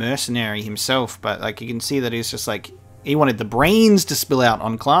the mercenary himself, but like you can see that he's just like, he wanted the brains to spill out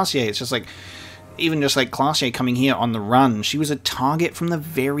on Classier. It's just like, even just like Classier coming here on the run, she was a target from the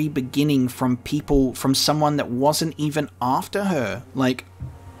very beginning from people, from someone that wasn't even after her. Like,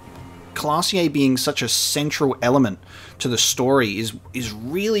 Classier being such a central element to the story is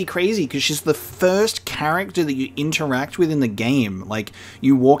really crazy, because she's the first character that you interact with in the game. Like,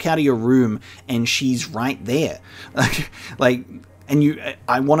 you walk out of your room and she's right there. Like, and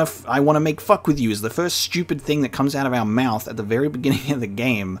I want to make fuck with you is the first stupid thing that comes out of our mouth at the very beginning of the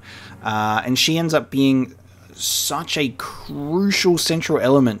game, and she ends up being such a crucial central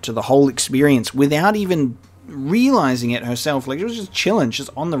element to the whole experience without even realizing it herself. Like, she was just chilling, she's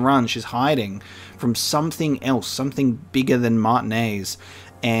on the run, she's hiding from something else, something bigger than Martinez,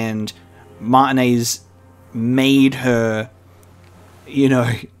 and Martinez made her, you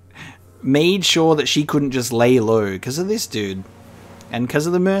know, made sure that she couldn't just lay low because of this dude and because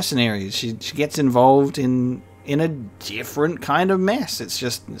of the mercenaries. She gets involved in a different kind of mess.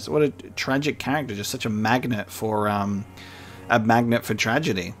 It's what a tragic character, just such a magnet for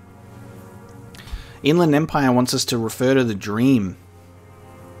tragedy. Inland Empire wants us to refer to the dream.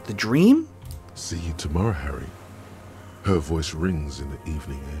 The dream? See you tomorrow, Harry. Her voice rings in the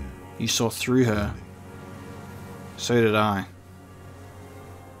evening air. You saw through her. So did I.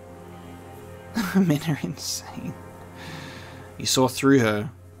 Men are insane. You saw through her.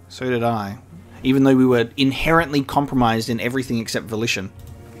 So did I. Even though we were inherently compromised in everything except volition.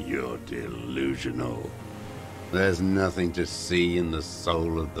 You're delusional. There's nothing to see in the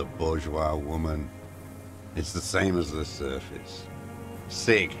soul of the bourgeois woman. It's the same as the surface.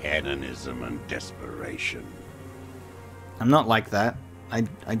 Sick hedonism and desperation. I'm not like that. I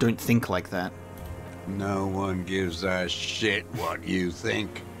don't think like that. No one gives a shit what you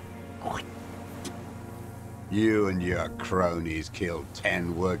think. You and your cronies kill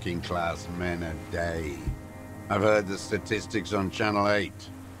 10 working-class men a day. I've heard the statistics on Channel 8.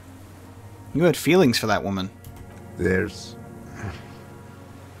 You had feelings for that woman. There's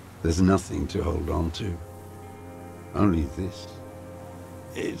nothing to hold on to. Only this.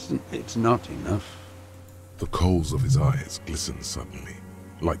 It's not enough. The coals of his eyes glisten suddenly,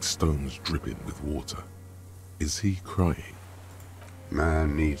 like stones dripping with water. Is he crying?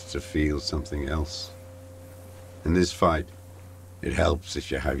 Man needs to feel something else. In this fight, it helps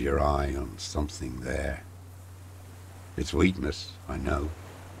if you have your eye on something there. It's weakness, I know.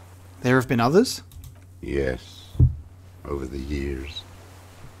 There have been others? Yes, over the years.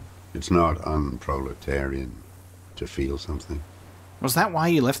 It's not unproletarian to feel something. Was that why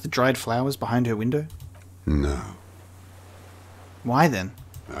you left the dried flowers behind her window? No. Why then?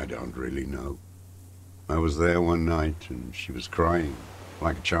 I don't really know. I was there one night and she was crying,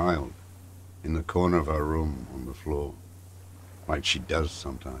 like a child, in the corner of her room on the floor, like she does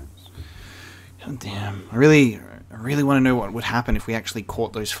sometimes. God damn. I really want to know what would happen if we actually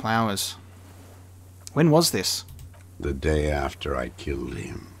caught those flowers. When was this? The day after I killed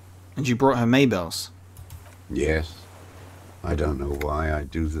him. And you brought her Maybells? Yes. I don't know why I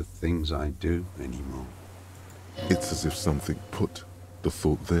do the things I do anymore. It's as if something put the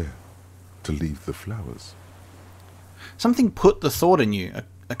thought there to leave the flowers. Something put the thought in you,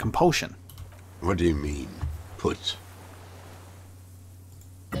 a compulsion. What do you mean, put?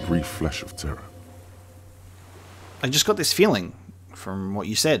 A brief flash of terror. I just got this feeling from what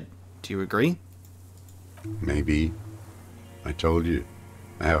you said. Do you agree? Maybe. I told you,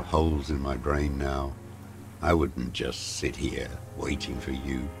 I have holes in my brain now. I wouldn't just sit here waiting for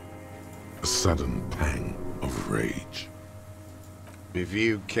you. A sudden pang of rage. If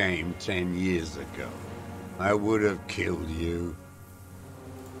you came 10 years ago, I would have killed you.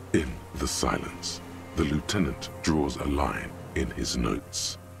 In the silence, the lieutenant draws a line in his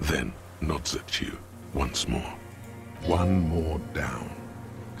notes, then nods at you once more. One more down.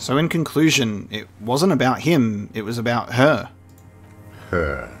 So in conclusion, it wasn't about him, it was about her.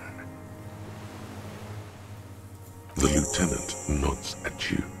 Her. The lieutenant nods at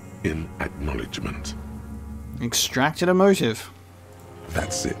you in acknowledgement. Extracted a motive.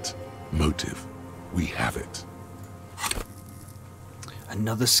 That's it. Motive. We have it.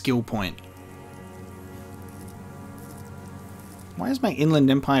 Another skill point. Why is my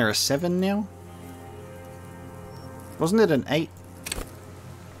Inland Empire a 7 now? Wasn't it an 8?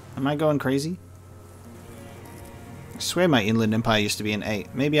 Am I going crazy? I swear my Inland Empire used to be an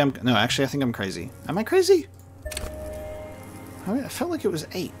 8. Maybe I'm... No, actually I think I'm crazy. Am I crazy? I felt like it was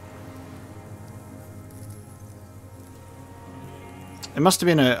 8. It must have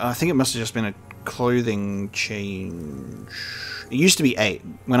been a... I think it must have just been a clothing change. It used to be 8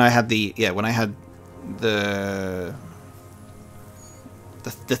 when I had the... Yeah, when I had the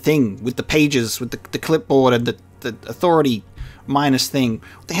thing with the pages, with the clipboard and the authority minus thing.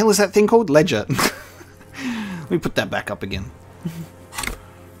 What the hell is that thing called? Ledger. Let me put that back up again.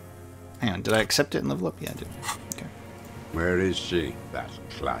 Hang on, did I accept it and level up? Yeah, I did. Okay. Where is she, that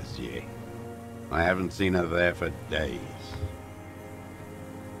Classier? I haven't seen her there for days.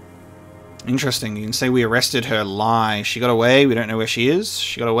 Interesting. You can say we arrested her. Lie. She got away. We don't know where she is.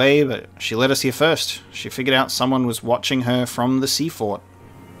 She got away, but she let us here first. She figured out someone was watching her from the sea fort.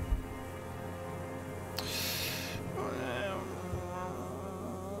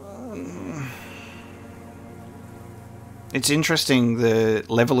 It's interesting the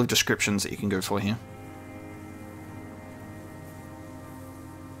level of descriptions that you can go for here.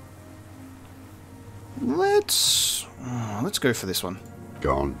 Let's go for this one.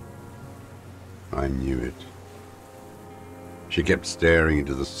 Gone. I knew it. She kept staring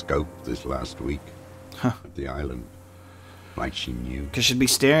into the scope this last week at the island, like she knew. Because she'd be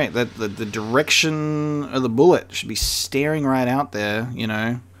staring at the direction of the bullet. She'd be staring right out there, you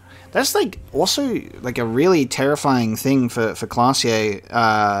know. That's like also like a really terrifying thing for Classier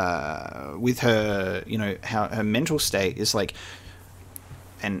with her, you know, how her mental state is like,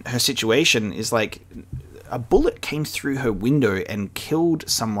 and her situation is like, a bullet came through her window and killed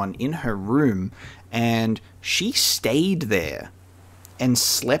someone in her room, and she stayed there and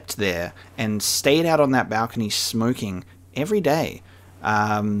slept there and stayed out on that balcony smoking every day.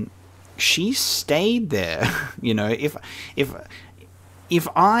 She stayed there, you know. If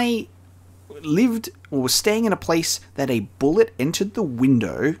I lived or was staying in a place that a bullet entered the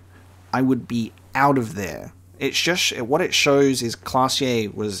window, I would be out of there. It's just, what it shows is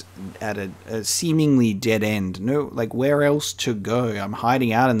Classier was at a seemingly dead end. No, like, where else to go? I'm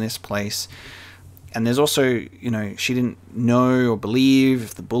hiding out in this place. And there's also, you know, she didn't know or believe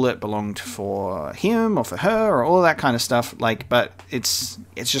if the bullet belonged for him or for her or all that kind of stuff. Like, but it's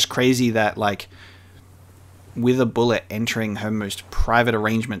just crazy that, like, with a bullet entering her most private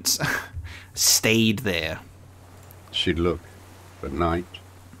arrangements, stayed there. She'd look at night,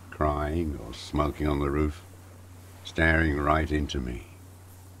 crying or smoking on the roof, staring right into me.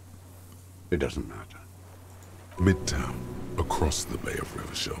 It doesn't matter. Midtown, across the Bay of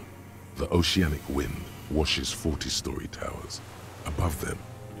Revachol, the oceanic wind washes 40-story towers. Above them,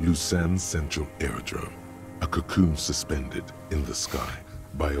 Lucerne Central Aerodrome, a cocoon suspended in the sky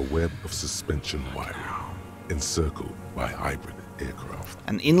by a web of suspension wiring, encircled by hybrid aircraft.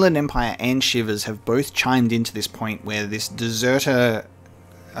 And Inland Empire and Shivers have both chimed into this point where this deserter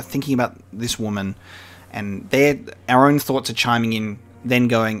are thinking about this woman, and our own thoughts are chiming in, then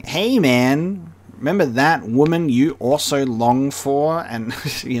going, hey man, remember that woman you also long for? And,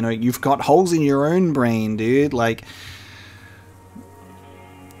 you know, you've got holes in your own brain, dude. Like,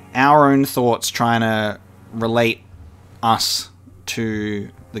 our own thoughts trying to relate us to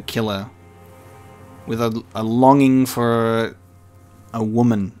the killer. with a longing for a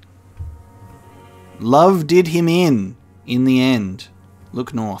woman. Love did him in the end.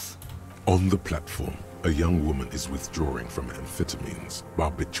 Look north. On the platform, a young woman is withdrawing from amphetamines,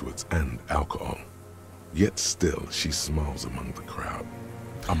 barbiturates, and alcohol. Yet still, she smiles among the crowd,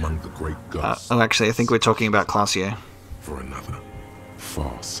 among the great ghosts. Actually, I think we're talking about Classier. For another,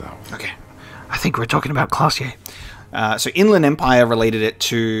 far south. Okay, I think we're talking about Classier. So Inland Empire related it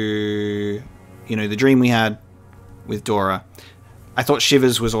to, the dream we had with Dora. I thought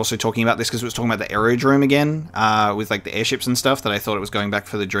Shivers was also talking about this because it was talking about the aerodrome again, with like the airships and stuff, that I thought it was going back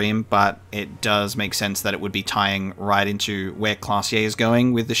for the dream, but it does make sense that it would be tying right into where Classier is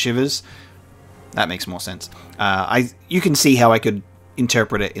going with the Shivers. That makes more sense. You can see how I could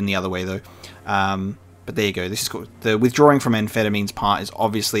interpret it in the other way, though. But there you go. This is cool. The withdrawing from amphetamines part is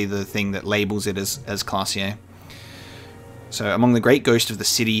obviously the thing that labels it as Classier. So, among the great ghost of the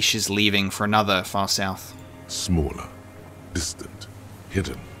city, she's leaving for another far south. Smaller, distant,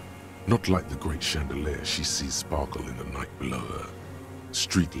 hidden. Not like the great chandelier she sees sparkle in the night below her.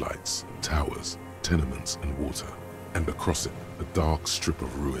 Streetlights, towers, tenements, and water. And across it, a dark strip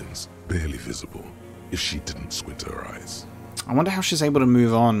of ruins, barely visible, if she didn't squint her eyes. I wonder how she's able to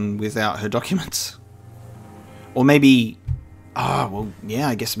move on without her documents. Or maybe... Oh, well, yeah,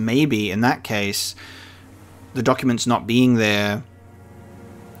 I guess maybe, in that case, the documents not being there,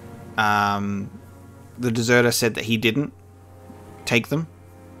 the deserter said that he didn't take them.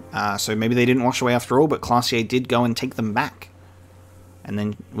 So maybe they didn't wash away after all, but Classier did go and take them back. And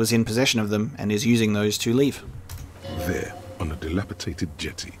then was in possession of them and is using those to leave. There, on a dilapidated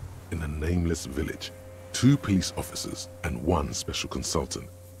jetty, in a nameless village, 2 police officers and 1 special consultant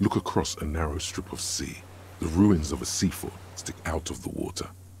look across a narrow strip of sea. The ruins of a sea fort stick out of the water,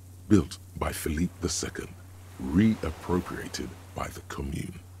 built by Philippe II, reappropriated by the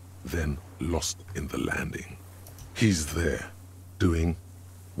Commune, then lost in the landing. He's there, doing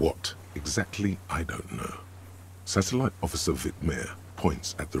what exactly, I don't know. Satellite Officer Vicmair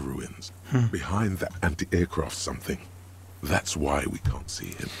points at the ruins. Behind that anti-aircraft something. That's why we can't see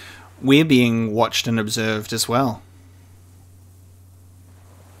him. We're being watched and observed as well.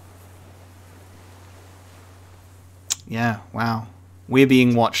 Yeah, wow. We're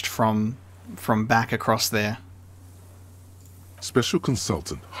being watched from back across there. Special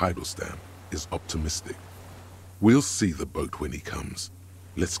Consultant Heidelstein is optimistic. We'll see the boat when he comes.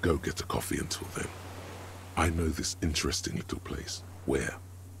 Let's go get a coffee until then. I know this interesting little place. Where?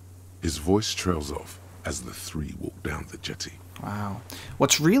 His voice trails off as the 3 walk down the jetty. Wow.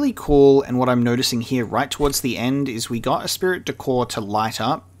 What's really cool, and what I'm noticing here right towards the end, is we got a spirit decor to light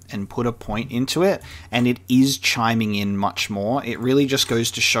up and put a point into it, and it is chiming in much more. It really just goes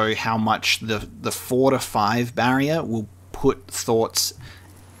to show how much the 4 to 5 barrier will put thoughts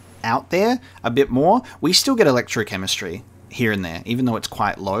out there a bit more. We still get electrochemistry here and there, even though it's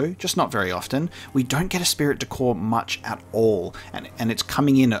quite low, just not very often. We don't get a spirit decor much at all, and it's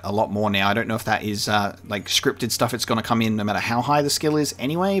coming in a lot more now. I don't know if that is like scripted stuff. It's going to come in no matter how high the skill is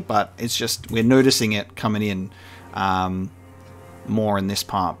anyway, but it's just we're noticing it coming in more in this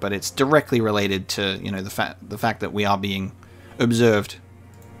part. But it's directly related to the fact that we are being observed.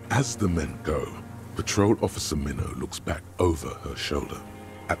 As the men go, Patrol Officer Minnow looks back over her shoulder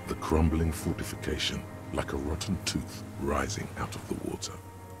at the crumbling fortification, like a rotten tooth rising out of the water.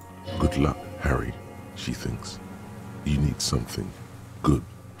 Good luck, Harry, she thinks. You need something good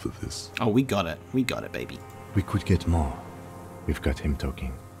for this. Oh, we got it. We got it, baby. We could get more. We've got him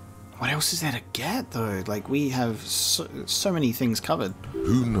talking. What else is there to get, though? Like, we have so many things covered.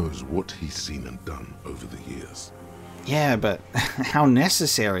 Who knows what he's seen and done over the years? Yeah, but how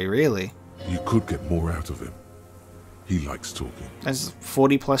necessary, really? You could get more out of him. He likes talking. There's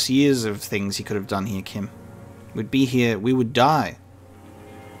 40 plus years of things he could have done here, Kim. We'd be here, we would die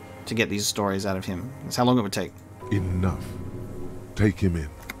to get these stories out of him. That's how long it would take. Enough. Take him in.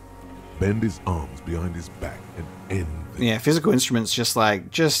 Bend his arms behind his back and end this. Yeah, physical instruments,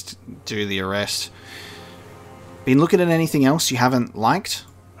 just do the arrest. Been looking at anything else you haven't liked?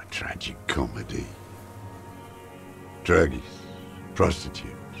 A tragic comedy. Druggies,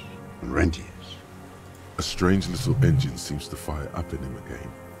 prostitutes, and rentiers. A strange little engine seems to fire up in him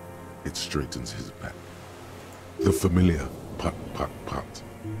again. It straightens his back. The familiar put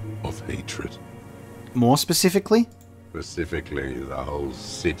of hatred. More specifically? Specifically, the whole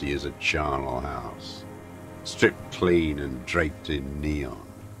city is a charnel house. Stripped clean and draped in neon.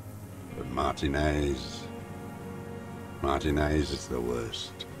 But Martinez is the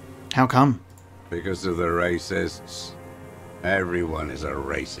worst. How come? Because of the racists. Everyone is a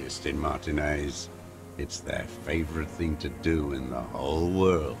racist in Martinez. It's their favorite thing to do in the whole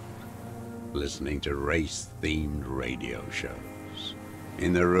world. listening to race-themed radio shows.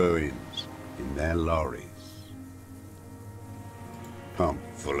 In the ruins, in their lorries.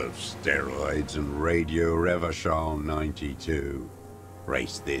 Pumped full of steroids and Radio Revachol 92.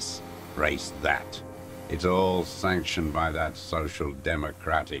 Race this, race that. It's all sanctioned by that Social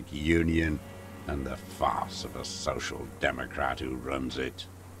Democratic Union and the farce of a Social Democrat who runs it.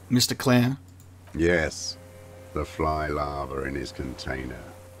 Mr. Clare? Yes, the fly larva in his container.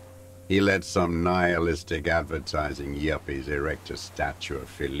 He let some nihilistic advertising yuppies erect a statue of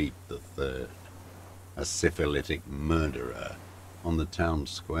Philippe III, a syphilitic murderer, on the town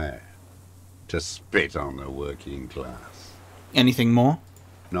square, to spit on the working class. Anything more?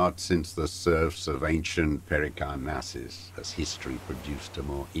 Not since the serfs of ancient Pericarnassus has history produced a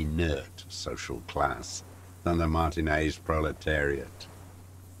more inert social class than the Martinez proletariat.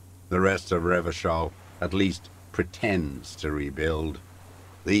 The rest of Revachol at least pretends to rebuild.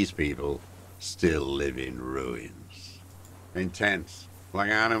 These people still live in ruins. In tents, like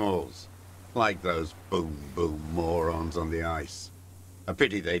animals, like those boom-boom morons on the ice. A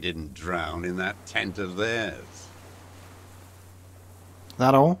pity they didn't drown in that tent of theirs.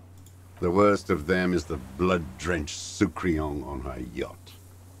 That all? The worst of them is the blood-drenched Sucrion on her yacht,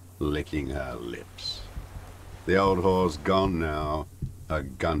 licking her lips. The old whore's gone now. Her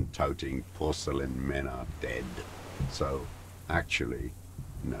gun-toting porcelain men are dead. So, actually,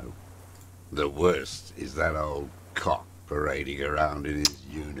 no. The worst is that old cock parading around in his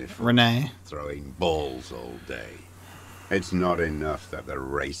uniform, Renee? throwing balls all day. It's not enough that the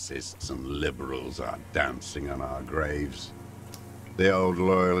racists and liberals are dancing on our graves. The old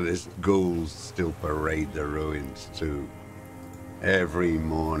loyalist ghouls still parade the ruins too. Every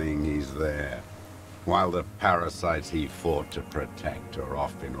morning he's there, while the parasites he fought to protect are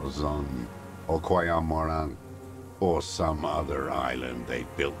off in Ozon, or Koyamorang, or some other island they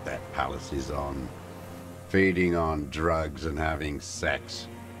built their palaces on, feeding on drugs and having sex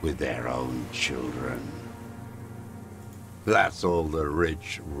with their own children. That's all the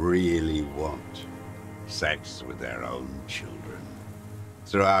rich really want, sex with their own children.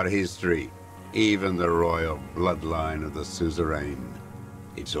 Throughout history, even the royal bloodline of the suzerain,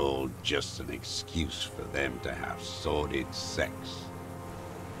 it's all just an excuse for them to have sordid sex.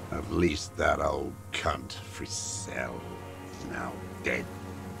 At least that old cunt, Frisell, is now dead.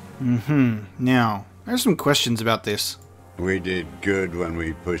 Now, I have some questions about this. We did good when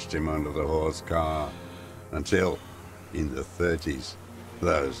we pushed him under the horse car, until, in the 30s,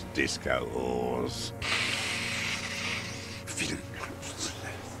 those disco whores.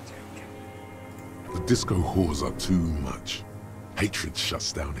 The disco whores are too much. Hatred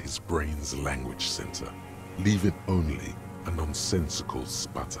shuts down his brain's language center, leaving only a nonsensical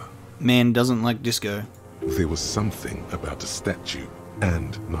sputter. Man doesn't like disco. There was something about a statue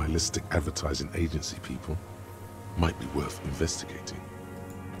and nihilistic advertising agency people. Might be worth investigating.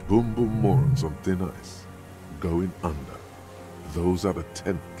 Boom boom morons on thin ice. Going under. Those are the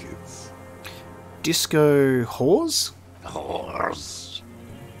tent kids. Disco whores? Whores.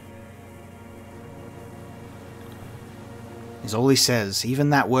 Is all he says.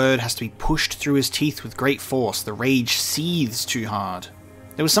 Even that word has to be pushed through his teeth with great force. The rage seethes too hard.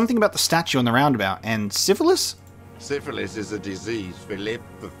 There was something about the statue on the roundabout. And syphilis? Syphilis is a disease Philippe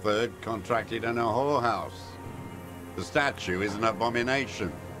III contracted in a whorehouse. The statue is an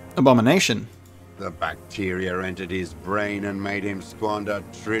abomination. Abomination? The bacteria entered his brain and made him squander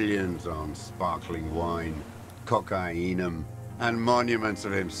trillions on sparkling wine, cocainum, and monuments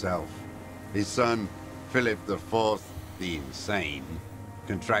of himself. His son, Philip IV, the insane,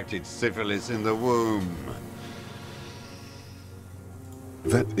 contracted syphilis in the womb.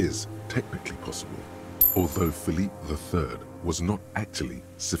 That is technically possible, although Philippe III was not actually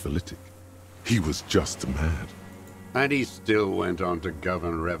syphilitic. He was just mad. And he still went on to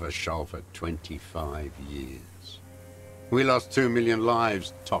govern Revachol for 25 years. We lost 2 million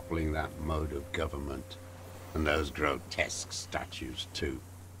lives toppling that mode of government. And those grotesque statues too.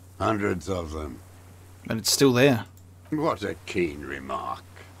 Hundreds of them. But it's still there. What a keen remark.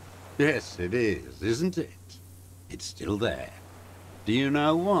 Yes, it is, isn't it? It's still there. Do you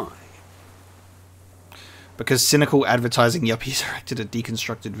know why? Because cynical advertising yuppies erected a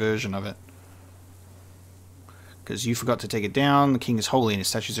deconstructed version of it. Because you forgot to take it down, the king is holy and his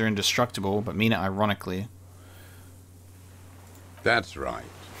statues are indestructible, but mean it ironically. That's right.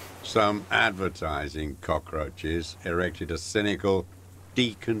 Some advertising cockroaches erected a cynical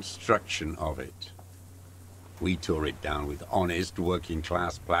deconstruction of it. We tore it down with honest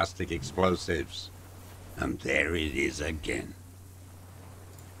working-class plastic explosives. And there it is again.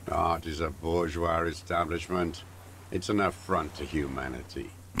 Art is a bourgeois establishment. It's an affront to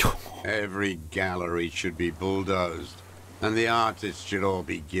humanity. Every gallery should be bulldozed, and the artists should all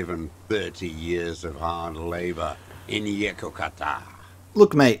be given 30 years of hard labor in Yekokata.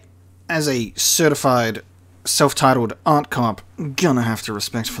 Look, mate, as a certified, self-titled art cop, gonna have to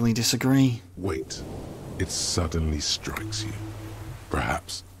respectfully disagree. Wait. It suddenly strikes you.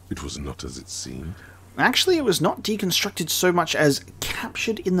 Perhaps it was not as it seemed. Actually, it was not deconstructed so much as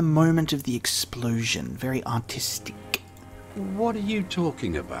captured in the moment of the explosion. Very artistic. What are you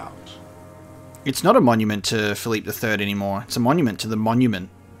talking about? It's not a monument to Philippe III anymore. It's a monument to the monument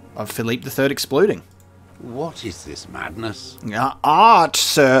of Philippe III exploding. What is this madness? Art,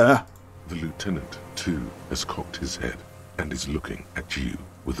 sir! The lieutenant, too, has cocked his head and is looking at you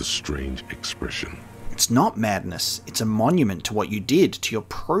with a strange expression. It's not madness. It's a monument to what you did to your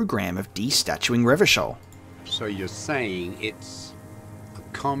program of destatuing Revachol. So you're saying it's a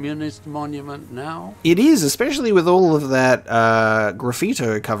communist monument now? It is, especially with all of that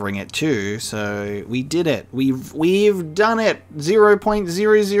graffito covering it too. So we did it. We've done it.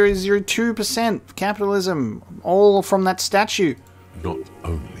 0.0002% capitalism, all from that statue. Not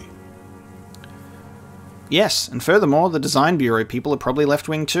only. Yes, and furthermore, the design bureau people are probably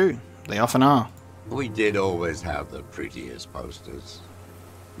left-wing too. They often are. We did always have the prettiest posters.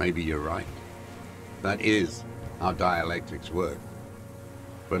 Maybe you're right. That is how dialectics work.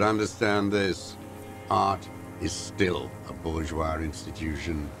 But understand this, art is still a bourgeois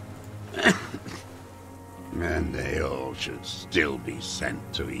institution. And they all should still be sent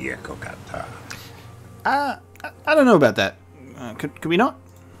to Yekokata. I don't know about that. Could we not?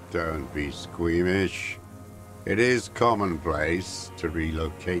 Don't be squeamish. It is commonplace to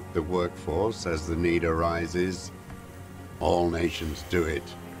relocate the workforce as the need arises. All nations do it.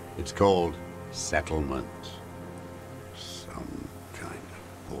 It's called settlement. Some kind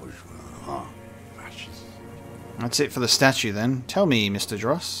of bourgeois fascist. That's it for the statue then. Tell me, Mr.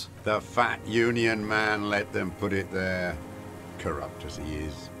 Dross. The fat union man let them put it there. Corrupt as he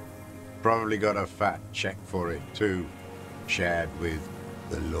is. Probably got a fat check for it too. Shared with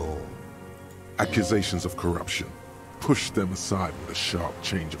the law. Accusations of corruption. Push them aside with a sharp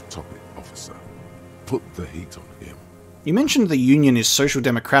change of topic, officer. Put the heat on him. You mentioned the Union is social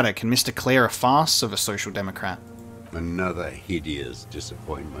democratic and Mr. Clare a farce of a social democrat. Another hideous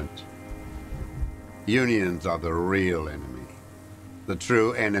disappointment. Unions are the real enemy. The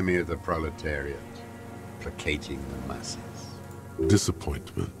true enemy of the proletariat. Placating the masses.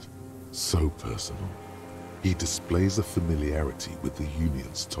 Disappointment. So personal. He displays a familiarity with the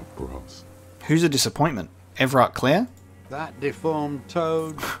Union's top brass. Who's a disappointment? Everard Clare? That deformed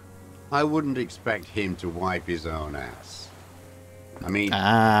toad? I wouldn't expect him to wipe his own ass. I mean...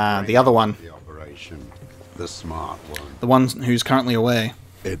 the other one. The operation. The smart one. The one who's currently away.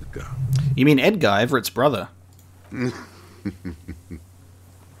 Edgar. You mean Edgar, Everett's brother?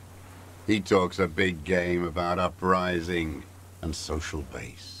 He talks a big game about uprising and social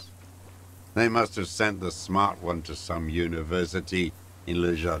base. They must have sent the smart one to some university in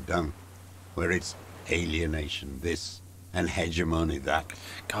Le Jardin, where it's alienation this and hegemony that.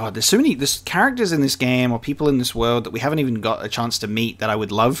 God, there's so many characters in this game or people in this world that we haven't even got a chance to meet that I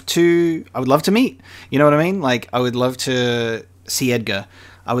would love to meet. You know what I mean? Like, I would love to see Edgar.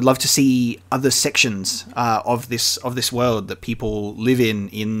 I would love to see other sections of this world that people live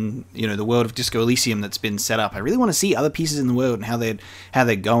in you know, the world of Disco Elysium that's been set up. I really want to see other pieces in the world and how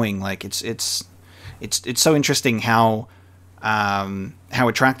they're going. Like, it's so interesting how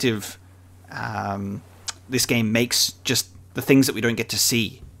attractive this game makes just the things that we don't get to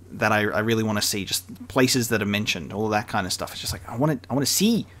see that I really want to see. Just places that are mentioned, all that kind of stuff. It's just like I want to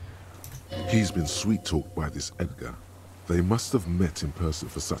see. He's been sweet-talked by this Edgar. They must have met in person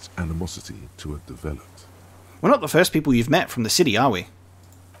for such animosity to have developed. We're not the first people you've met from the city, are we?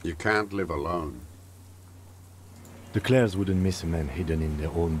 You can't live alone. The Clares wouldn't miss a man hidden in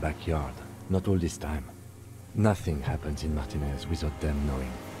their own backyard. Not all this time. Nothing happens in Martinez without them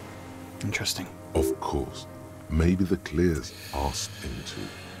knowing. Interesting. Of course. Maybe the Clears asked him to.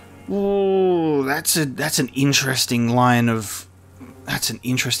 Oh, that's an interesting line of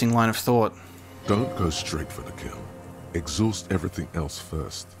thought. Don't go straight for the kill. Exhaust everything else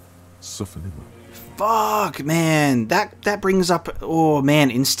first. Soften him up. Fuck, man. That brings up... Oh, man.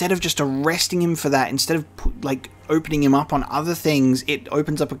 Instead of just arresting him for that, instead of, opening him up on other things, it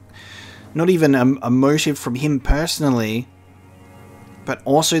opens up not even a motive from him personally, but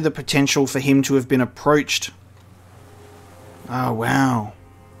also the potential for him to have been approached. Oh, wow.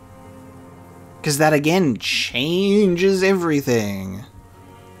 Because that, again, changes everything.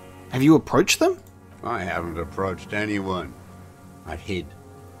 Have you approached them? I haven't approached anyone. I hid.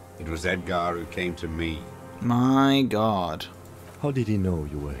 It was Edgar who came to me. My God. How did he know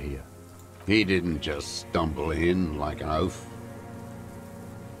you were here? He didn't just stumble in like an oaf.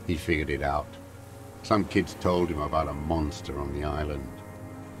 He figured it out. Some kids told him about a monster on the island.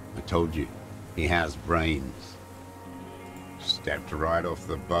 I told you, he has brains. Stepped right off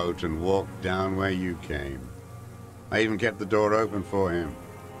the boat and walked down where you came. I even kept the door open for him.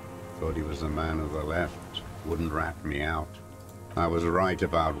 Thought he was a man of the left. Wouldn't rat me out. I was right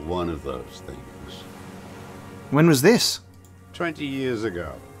about one of those things. When was this? 20 years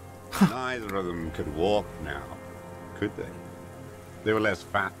ago. Neither of them could walk now, could they? They were less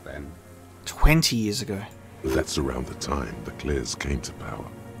fat then. 20 years ago. That's around the time the Clares came to power.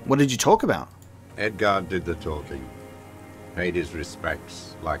 What did you talk about? Edgar did the talking. Paid his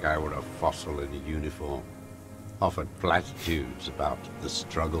respects like I were a fossil in a uniform. Offered platitudes about the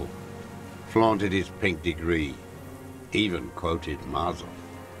struggle. Flaunted his pink degree. Even quoted Marzov.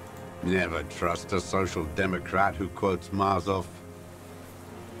 Never trust a social democrat who quotes Marzov.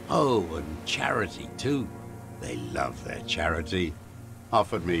 Oh, and charity too. They love their charity.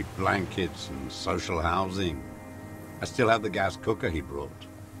 Offered me blankets and social housing. I still have the gas cooker he brought.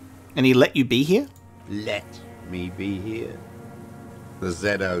 And he let you be here? Let me be here. The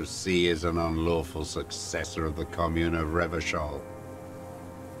ZOC is an unlawful successor of the Commune of Revachol.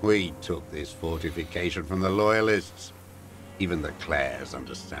 We took this fortification from the Loyalists. Even the Clares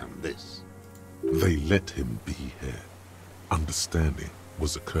understand this. They let him be here. Understanding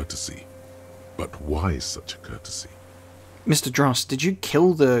was a courtesy. But why such a courtesy? Mr. Dross, did you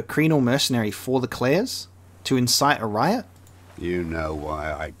kill the Creanor mercenary for the Clares? To incite a riot? You know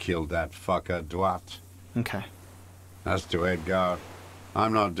why I killed that fucker, Dwat. Okay. As to Edgar,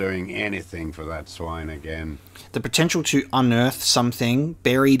 I'm not doing anything for that swine again. The potential to unearth something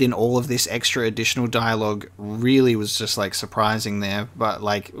buried in all of this extra additional dialogue really was just, like, surprising there. But,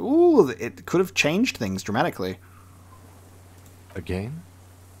 like, ooh, it could have changed things dramatically. Again?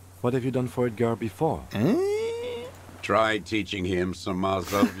 What have you done for Edgar before? Tried teaching him some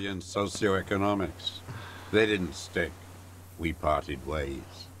Marzovian socioeconomics. They didn't stick. We parted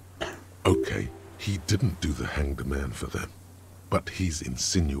ways. Okay, he didn't do the hanged man for them. But he's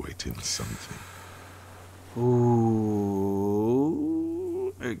insinuating something. Ooh,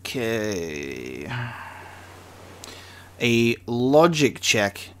 okay. A logic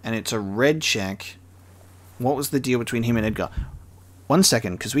check, and it's a red check. What was the deal between him and Edgar? 1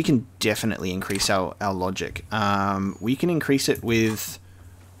 second, because we can definitely increase our logic. We can increase it with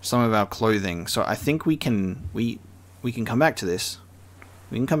some of our clothing. So I think we can come back to this.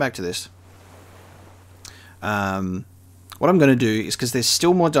 We can come back to this. What I'm going to do is, because there's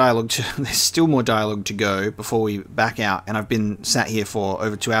still more dialogue to go before we back out, and I've been sat here for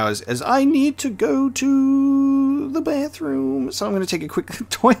over 2 hours as I need to go to the bathroom. So I'm going to take a quick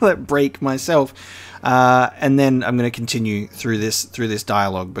toilet break myself, and then I'm going to continue through this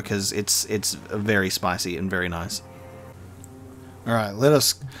dialogue because it's very spicy and very nice. All right, let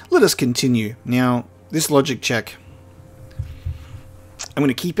us continue now. This logic check, I'm going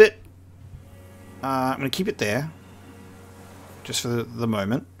to keep it. I'm going to keep it there. Just for the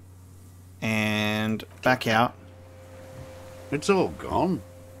moment. And back out. It's all gone.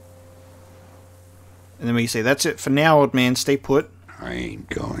 And then we say, that's it for now, old man. Stay put. I ain't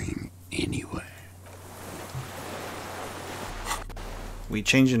going anywhere. We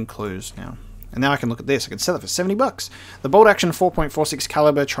change in clothes now. And now I can look at this. I can sell it for $70. The bolt action 4.46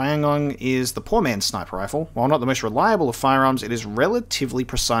 caliber Triangong is the poor man's sniper rifle. While not the most reliable of firearms, it is relatively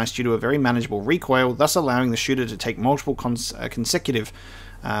precise due to a very manageable recoil, thus allowing the shooter to take multiple consecutive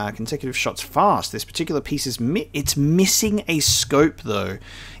shots fast. This particular piece is it's missing a scope though.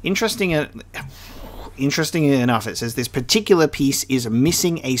 Interesting enough, it says this particular piece is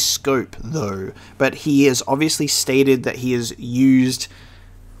missing a scope though, but he has obviously stated that he has used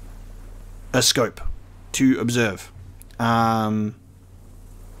a scope to observe.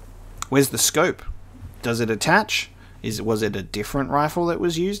 Where's the scope? Does it attach? Was it a different rifle that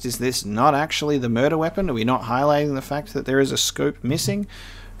was used? Is this not actually the murder weapon? Are we not highlighting the fact that there is a scope missing?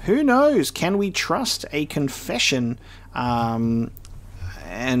 Who knows? Can we trust a confession and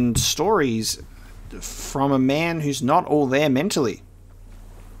stories from a man who's not all there mentally?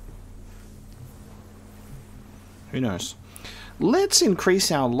 Who knows? Let's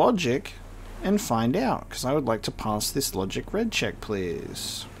increase our logic and find out, because I would like to pass this logic red check,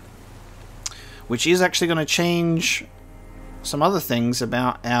 please. Which is actually going to change some other things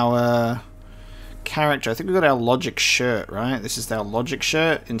about our character. I think we've got our logic shirt, right? This is our logic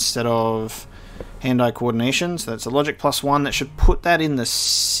shirt instead of hand-eye coordination. So that's a logic +1. That should put that in the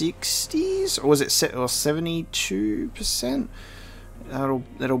 60s, or was it 72%?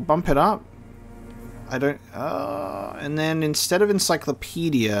 That'll bump it up. I don't... and then instead of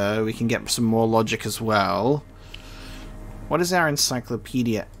encyclopedia, we can get some more logic as well. What is our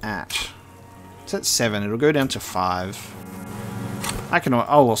encyclopedia at? It's at 7. It'll go down to 5.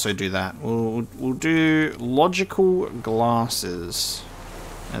 I'll also do that. We'll do logical glasses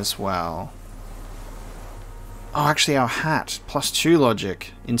as well. Oh, actually, our hat +2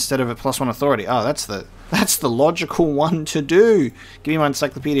 logic instead of a +1 authority. Oh, that's the logical one to do. Give me my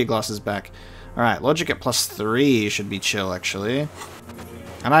encyclopedia glasses back. All right, logic at +3 should be chill, actually.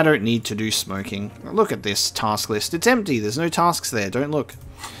 And I don't need to do smoking. Look at this task list. It's empty. There's no tasks there. Don't look.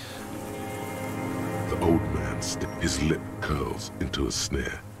 The old man, his lip curls into a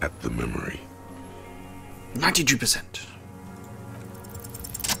sneer at the memory. 92%.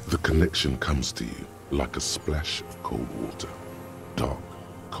 The connection comes to you like a splash of cold water. Dark,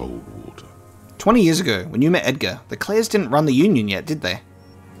 cold water. 20 years ago, when you met Edgar, the Clares didn't run the Union yet, did they?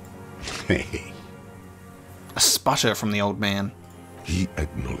 Hey. A sputter from the old man. He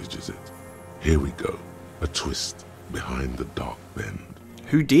acknowledges it. Here we go. A twist behind the dark bend.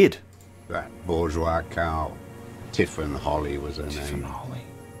 Who did? That bourgeois cow. Tiffin Holly was her Tiffin name. Holly.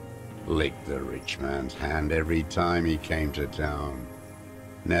 Licked the rich man's hand every time he came to town.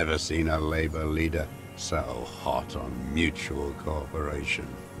 Never seen a labor leader so hot on mutual cooperation.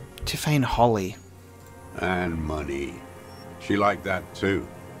 Tiffin Holly. And money. She liked that too.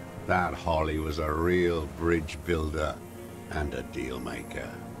 That Holly was a real bridge builder and a deal maker.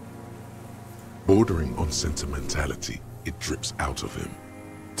 Bordering on sentimentality, it drips out of him,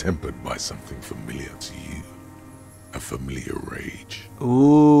 tempered by something familiar to you. A familiar rage.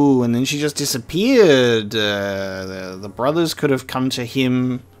 Ooh, and then she just disappeared. The brothers could have come to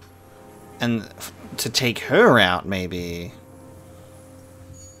him and to take her out, maybe.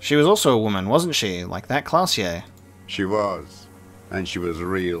 She was also a woman, wasn't she? Like that Classier. She was. And she was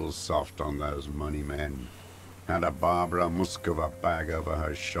real soft on those money men. Had a Barbara Muscova bag over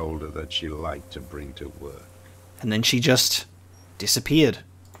her shoulder that she liked to bring to work. And then she just disappeared.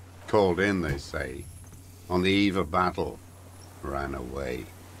 Called in, they say. On the eve of battle. Ran away.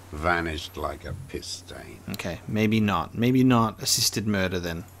 Vanished like a piss stain. Okay, maybe not. Maybe not assisted murder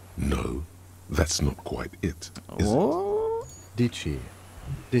then. No, that's not quite it, is Oh? Did she?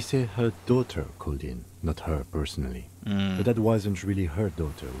 They say her daughter called in, not her personally. But that wasn't really her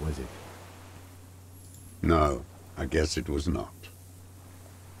daughter, was it? No, I guess it was not.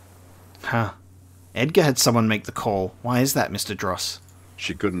 Huh. Edgar had someone make the call. Why is that, Mr. Dross?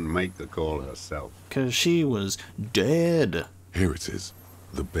 She couldn't make the call herself. Because she was dead. it? Here it is.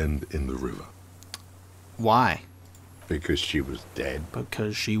 The bend in the river. Why? Because she was dead.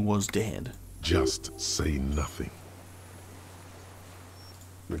 Because she was dead. Just say nothing.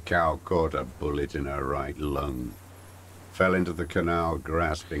 The cow caught a bullet in her right lung. Fell into the canal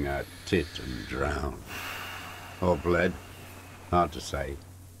grasping her tit and drowned. Or bled. Hard to say.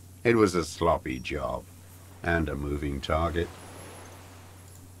 It was a sloppy job. And a moving target.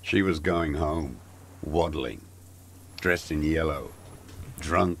 She was going home. Waddling. Dressed in yellow.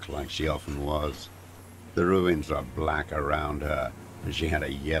 Drunk like she often was. The ruins were black around her. And she had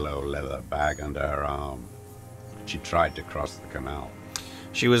a yellow leather bag under her arm. She tried to cross the canal.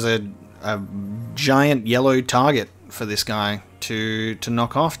 She was a giant yellow target for this guy to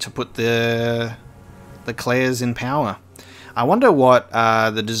knock off, to put the Clares in power. I wonder what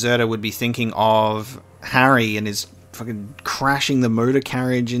the deserter would be thinking of Harry and his fucking crashing the motor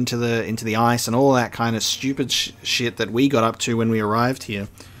carriage into the ice and all that kind of stupid shit that we got up to when we arrived here.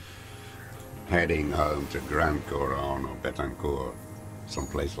 Heading home to Grand Couronne or Betancourt,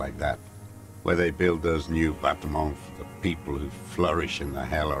 someplace like that, where they build those new bâtiments for the people who flourish in the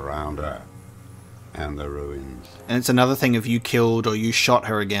hell around her, and the ruins. And it's another thing if you killed or you shot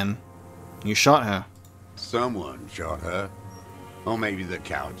her again. You shot her. Someone shot her, or maybe the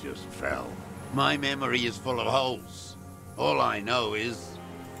cow just fell. My memory is full of holes. All I know is...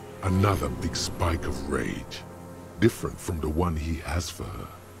 Another big spike of rage. Different from the one he has for her.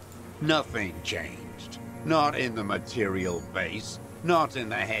 nothing changed. Not in the material base, not in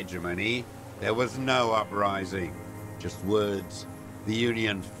the hegemony. There was no uprising. Just words. The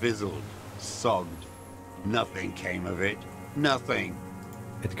Union fizzled, sogged. Nothing came of it. Nothing.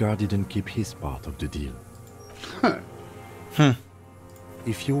 Edgar didn't keep his part of the deal. Huh.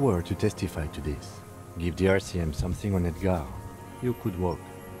 If you were to testify to this, give the RCM something on Edgar, you could walk.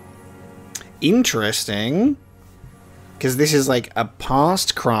 Interesting. Because this is like a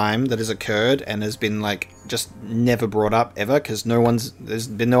past crime that has occurred and has been like just never brought up ever because there's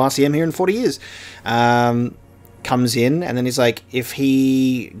been no RCM here in 40 years. Comes in and then he's like, if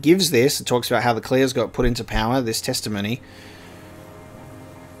he gives this, it talks about how the Clares got put into power, this testimony.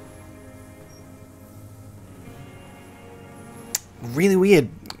 really weird.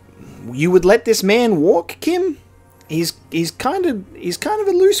 You would let this man walk, Kim? He's kind of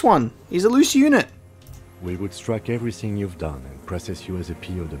a loose one. He's a loose unit. We would strike everything you've done and process you as a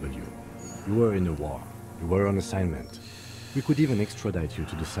POW. You were in a war. You were on assignment. We could even extradite you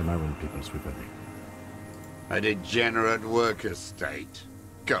to the Samaran People's Republic. A degenerate worker state.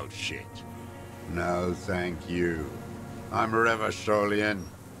 Goat shit. No, thank you. I'm Revacholian.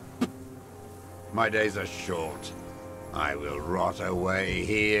 My days are short. I will rot away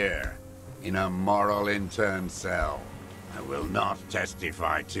here, in a moral intern cell. I will not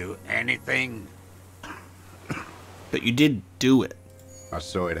testify to anything. But you did do it. I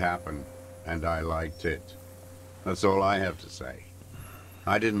saw it happen, and I liked it. That's all I have to say.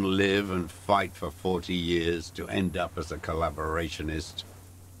 I didn't live and fight for 40 years to end up as a collaborationist.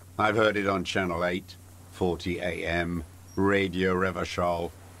 I've heard it on Channel 8, 40 AM, Radio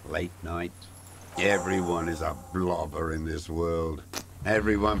Revachol, late night. Everyone is a blobber in this world.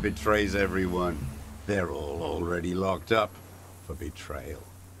 Everyone betrays everyone. They're all already locked up for betrayal.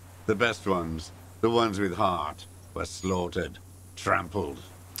 The best ones, the ones with heart, were slaughtered, trampled.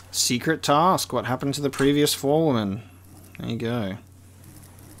 Secret task. What happened to the previous forewoman? There you go.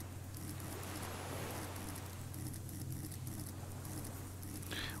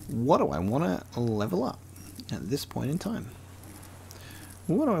 What do I want to level up at this point in time?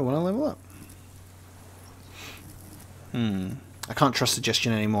 What do I want to level up? I can't trust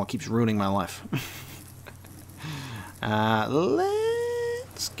suggestion anymore. It keeps ruining my life.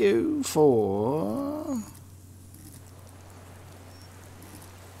 Let's go for...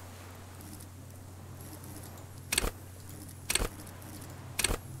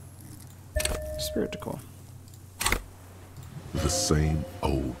 Spirit Decor. The same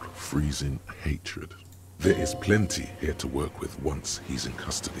old freezing hatred. There is plenty here to work with once he's in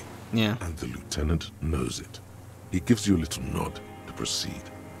custody. Yeah. And the lieutenant knows it. He gives you a little nod to proceed.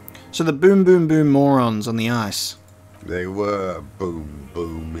 So the boom boom boom morons on the ice. They were boom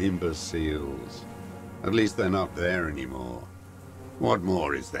boom imbeciles. At least they're not there anymore. What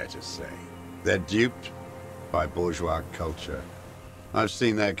more is there to say? They're duped by bourgeois culture. I've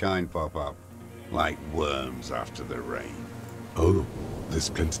seen their kind pop up, like worms after the rain. Oh, there's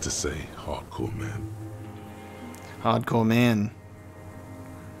plenty to say, hardcore man. Hardcore man.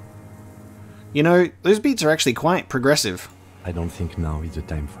 You know, those beats are actually quite progressive. I don't think now is the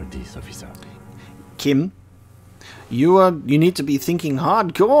time for this, officer. Kim, you need to be thinking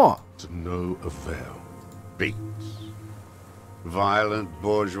hardcore. To no avail. Beats. Violent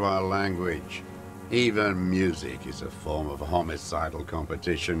bourgeois language. Even music is a form of homicidal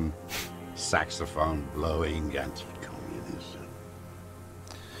competition. Saxophone blowing anti-communism.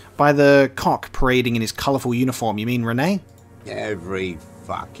 By the cock parading in his colourful uniform, you mean Renee? Every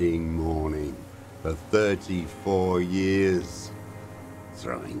fucking morning for 34 years.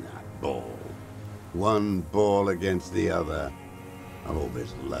 Throwing that ball. One ball against the other. I've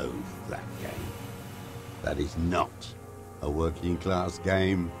always loathed that game. That is not a working class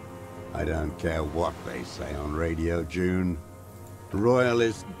game. I don't care what they say on Radio June.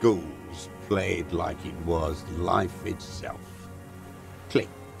 Royalist ghouls played like it was life itself. Click,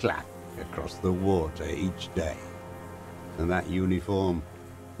 clack across the water each day. And that uniform,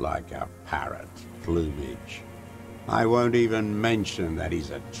 like a parrot's plumage. I won't even mention that he's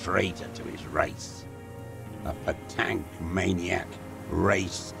a traitor to his race. A Patank maniac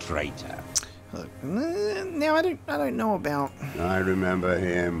race traitor. Now I don't know about... I remember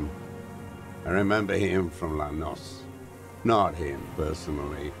him. I remember him from La Noce. Not him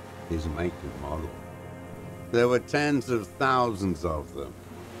personally, his make and model. There were tens of thousands of them.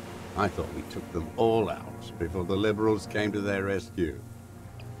 I thought we took them all out before the liberals came to their rescue.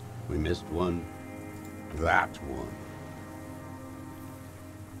 We missed one. That one.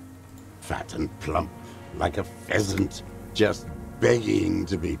 Fat and plump, like a pheasant, just begging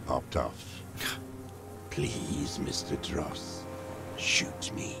to be popped off. Please, Mr. Dross,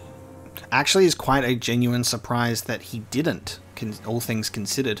 shoot me. Actually, it's quite a genuine surprise that he didn't, all things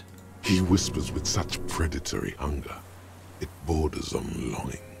considered. He whispers with such predatory hunger. It borders on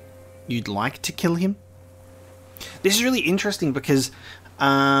longing. You'd like to kill him? This is really interesting because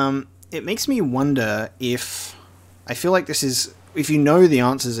it makes me wonder if... I feel like this is... If you know the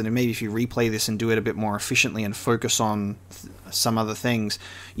answers and maybe if you replay this and do it a bit more efficiently and focus on some other things,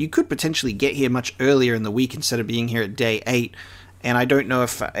 you could potentially get here much earlier in the week instead of being here at day 8. And I don't know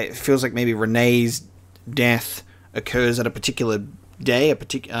if it feels like maybe Renee's death occurs at a particular day,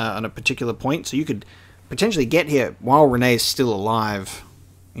 on a particular point. So you could potentially get here while Renee is still alive,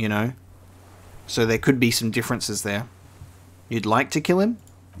 you know? So there could be some differences there. You'd like to kill him?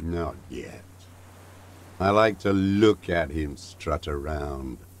 Not yet. I like to look at him strut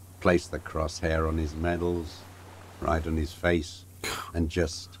around, place the crosshair on his medals, right on his face, and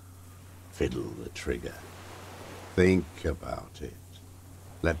just fiddle the trigger. Think about it.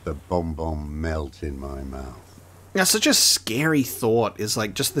 Let the bomb melt in my mouth. Now, such a scary thought is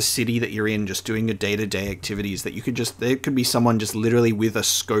like just the city that you're in, just doing your day-to-day activities, that you could just, there could be someone just literally with a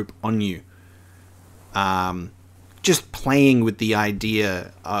scope on you. Just playing with the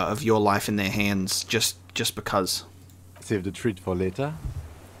idea of your life in their hands, just because. Save the treat for later.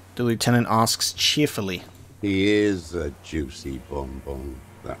 The lieutenant asks cheerfully. He is a juicy bonbon,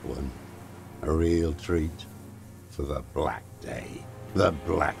 that one. A real treat for the black day. The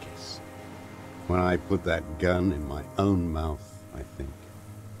blackest. When I put that gun in my own mouth, I think.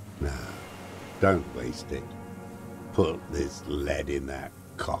 No, don't waste it. Put this lead in that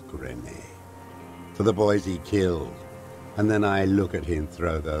cock, René. For the boys he killed. And then I look at him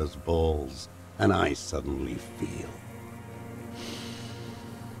throw those balls, and I suddenly feel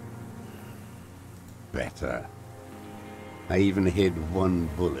better. I even hid one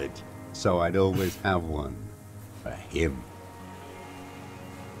bullet, so I'd always have one for him.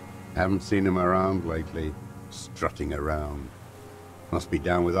 Haven't seen him around lately, strutting around. Must be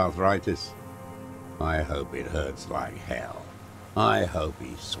down with arthritis. I hope it hurts like hell. I hope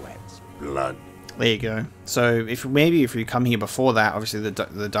he sweats blood. There you go. So if you come here before that, obviously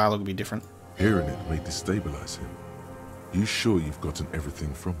the dialogue will be different. Hearing it may destabilize him. You sure you've gotten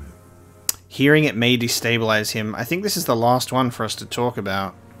everything from him? Hearing it may destabilize him. I think this is the last one for us to talk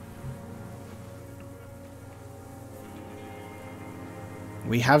about.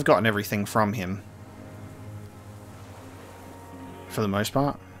 We have gotten everything from him. For the most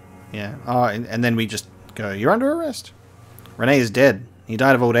part. Yeah. Oh, and then we just go, you're under arrest. René is dead. He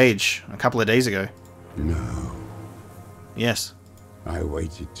died of old age a couple of days ago. No. Yes. I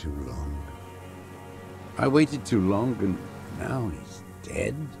waited too long. I waited too long and now he's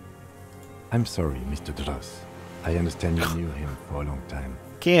dead? I'm sorry, Mr. Dross. I understand you knew him for a long time.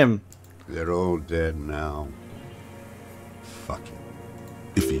 Kim. They're all dead now. Fuck him.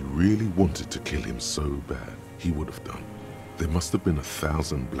 If he really wanted to kill him so bad, he would have done. There must have been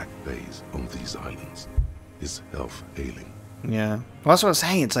 1,000 black days on these islands. His health ailing. Yeah. Well, that's what I was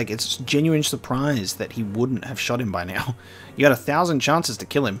saying. It's like, it's genuine surprise that he wouldn't have shot him by now. You had 1,000 chances to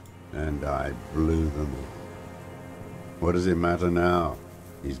kill him. And I blew them all. What does it matter now?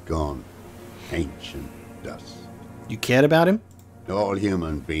 He's gone. Ancient dust. You cared about him? All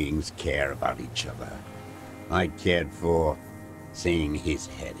human beings care about each other. I cared for seeing his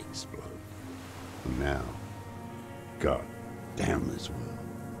head explode. And now, God damn this world.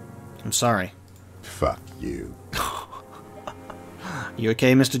 I'm sorry. Fuck you. You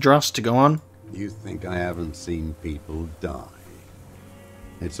okay, Mr. Dross, to go on? You think I haven't seen people die?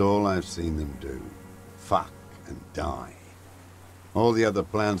 It's all I've seen them do. Fuck and die. All the other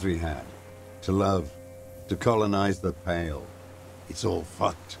plans we had. To love. To colonize the Pale. It's all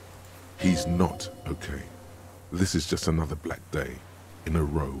fucked. He's not okay. This is just another black day in a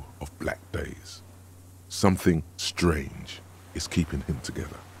row of black days. Something strange is keeping him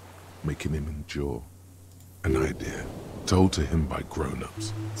together, making him endure. An idea told to him by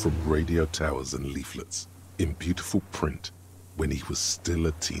grown-ups from radio towers and leaflets in beautiful print when he was still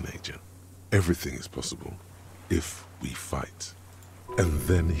a teenager. Everything is possible if we fight. And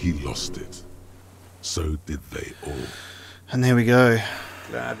then he lost it. So did they all. And there we go.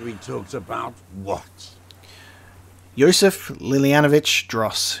 Glad we talked about what? Josef Lilianovich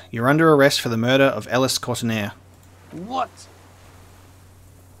Dross, you're under arrest for the murder of Ellis Courtenaire. What?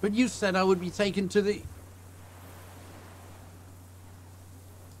 But you said I would be taken to the...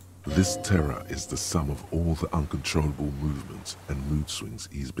 This terror is the sum of all the uncontrollable movements and mood swings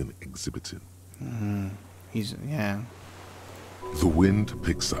he's been exhibiting. Yeah. The wind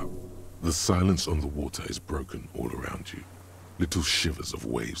picks up. The silence on the water is broken all around you. Little shivers of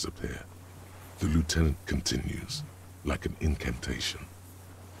waves appear. The lieutenant continues, like an incantation.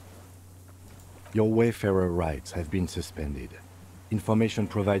 Your wayfarer rights have been suspended. Information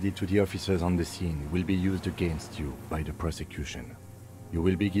provided to the officers on the scene will be used against you by the prosecution. You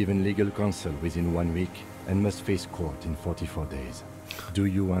will be given legal counsel within 1 week and must face court in 44 days. Do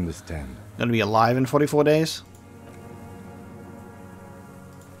you understand? Gonna be alive in 44 days?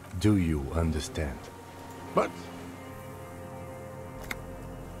 Do you understand? But...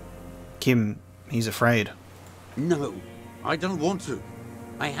 Kim, he's afraid. No, I don't want to.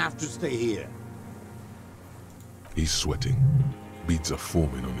 I have to stay here. He's sweating. Beads are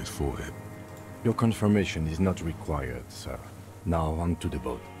forming on his forehead. Your confirmation is not required, sir. Now on to the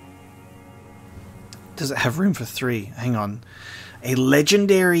boat. Does it have room for 3? Hang on. A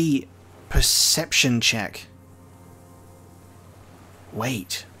legendary Perception check.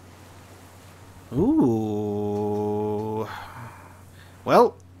 Wait. Ooh.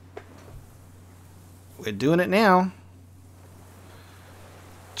 Well, we're doing it now.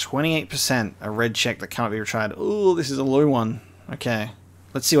 28%. A red check that cannot be retried. Ooh, this is a low one. Okay.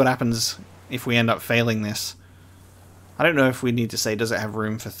 Let's see what happens if we end up failing this. I don't know if we need to say, does it have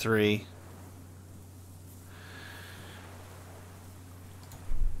room for 3?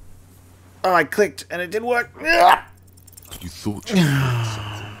 Oh, I clicked and it did work. You thought you found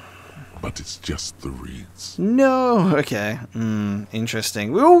something, but it's just the reeds. No. Okay.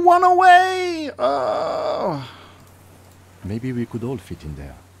 Interesting. We were 1 away. Oh. Maybe we could all fit in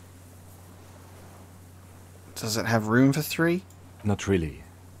there. Does it have room for 3? Not really.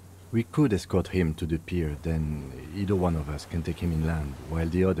 We could escort him to the pier, then either one of us can take him inland while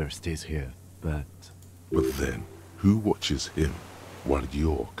the other stays here, but... But then, who watches him while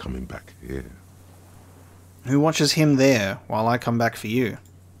you're coming back here? Who watches him there while I come back for you?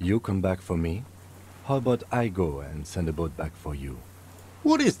 You come back for me? How about I go and send a boat back for you?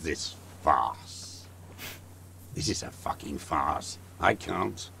 What is this farce? This is a fucking farce. I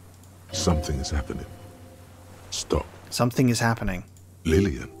can't. Something is happening. Stop. Something is happening.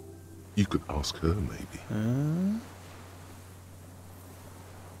 Lillian. You could ask her, maybe.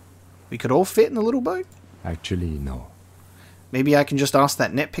 We could all fit in the little boat? Actually, no. Maybe I can just ask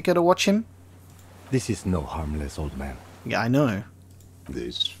that net picker to watch him? This is no harmless old man. Yeah, I know.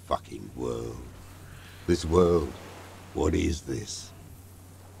 This fucking world. This world. What is this?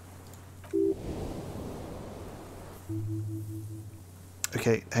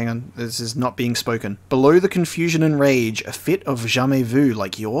 Okay, hang on. This is not being spoken. Below the confusion and rage, a fit of jamais vu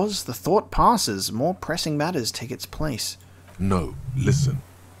like yours, the thought passes, more pressing matters take its place. No, listen.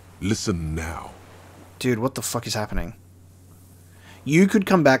 Listen now. Dude, what the fuck is happening? You could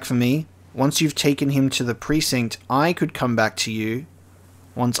come back for me. Once you've taken him to the precinct, I could come back to you.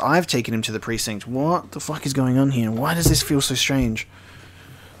 Once I've taken him to the precinct. What the fuck is going on here? Why does this feel so strange?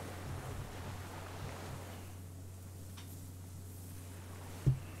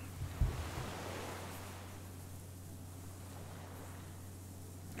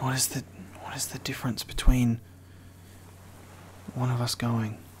 What is the difference between one of us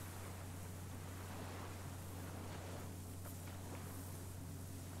going?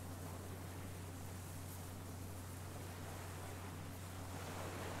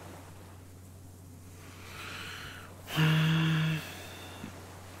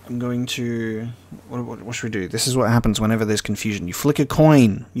 I'm going to... What should we do? This is what happens whenever there's confusion. You flick a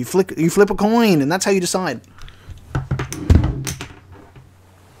coin. You flip a coin, and that's how you decide.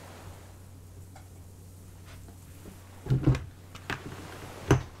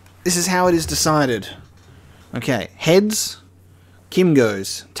 This is how it is decided. Okay, heads, Kim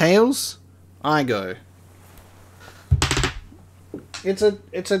goes. Tails, I go. It's a...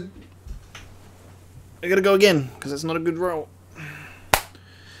 I gotta go again, because it's not a good roll.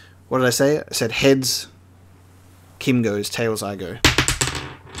 What did I say? I said heads, Kim goes, tails, I go.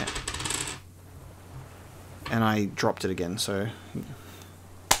 And I dropped it again, so...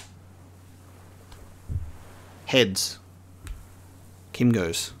 Heads, Kim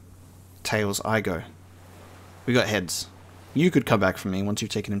goes, tails, I go. We got heads. You could come back for me once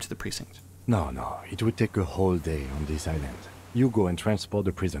you've taken him to the precinct. No, it would take a whole day on this island. You go and transport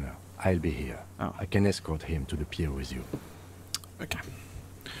the prisoner. I'll be here. Oh. I can escort him to the pier with you. Okay.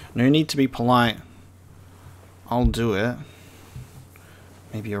 No need to be polite. I'll do it.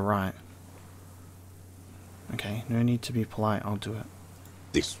 Maybe you're right. Okay, no need to be polite. I'll do it.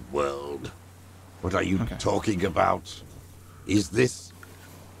 This world. What are you talking about? Is this...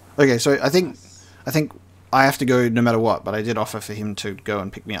 Okay, so I think I have to go no matter what, but I did offer for him to go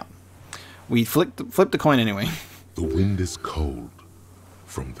and pick me up. We flipped the coin anyway. The wind is cold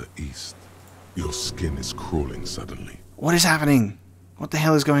from the east. Your skin is crawling suddenly. What is happening? What the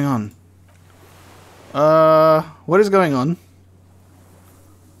hell is going on? What is going on?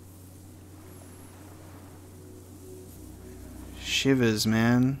 Shivers,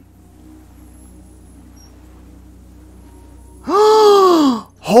 man.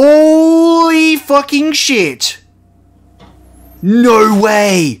 Holy fucking shit! No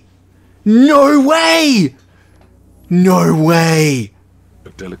way! No way! No way! A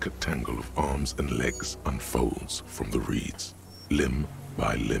delicate tangle of arms and legs unfolds from the reeds, limb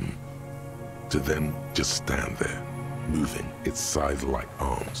by limb, to then just stand there, moving its scythe-like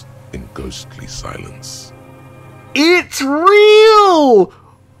arms in ghostly silence. It's real!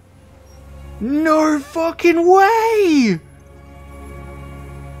 No fucking way!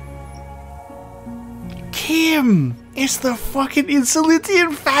 Kim! It's the fucking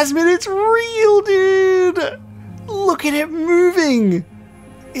Elysium phasmid. It's real, dude. Look at it moving.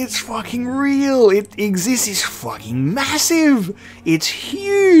 It's fucking real. It exists. It's fucking massive. It's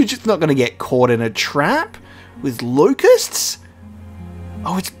huge. It's not going to get caught in a trap with locusts.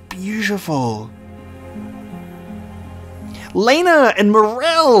 Oh, it's beautiful. Lena and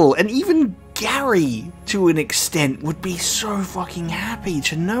Morel and even Gary, to an extent, would be so fucking happy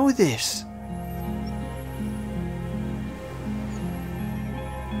to know this.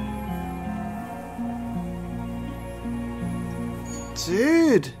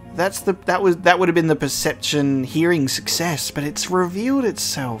 Dude, that would have been the perception hearing success, but it's revealed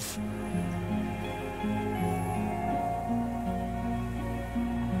itself.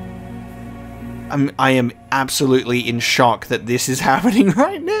 I am absolutely in shock that this is happening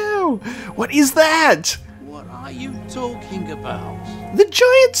right now. What is that? What are you talking about? The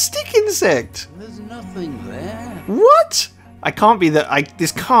giant stick insect. There's nothing there. What?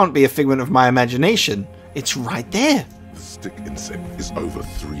 This can't be a figment of my imagination. It's right there. The stick insect is over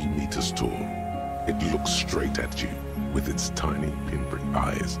 3 meters tall. It looks straight at you with its tiny pinprick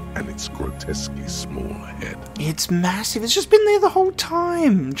eyes and its grotesquely small head. It's massive. It's just been there the whole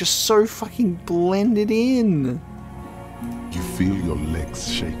time. Just so fucking blended in. You feel your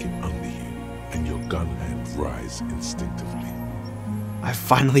legs shaking under you and your gun hand rise instinctively. I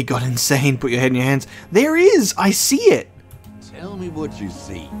finally got insane. Put your head in your hands. There is. I see it. Tell me what you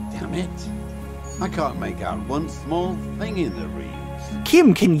see, damn it. I can't make out one small thing in the reeds.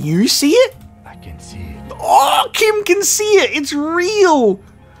 Kim, can you see it? I can see it. Oh, Kim can see it. It's real.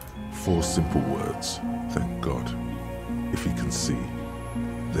 4 simple words. Thank God. If he can see,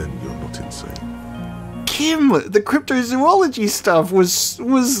 then you're not insane. Kim, the cryptozoology stuff was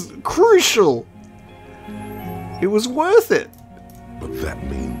crucial. It was worth it. But that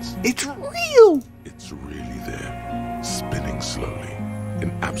means It's real. it's really there, spinning slowly,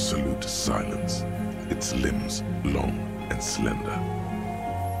 in absolute silence. Its limbs long and slender.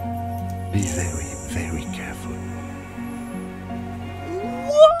 Be very, very careful.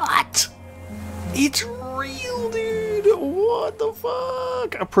 What? It's real, dude. What the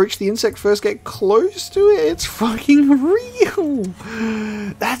fuck? Approach the insect first, get close to it. It's fucking real.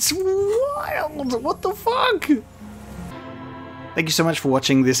 That's wild. What the fuck? Thank you so much for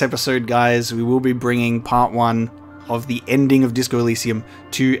watching this episode, guys. We will be bringing part 1 of the ending of Disco Elysium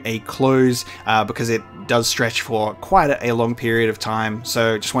to a close because it does stretch for quite a long period of time.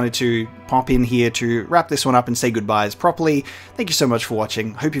 So just wanted to pop in here to wrap this one up and say goodbyes properly. Thank you so much for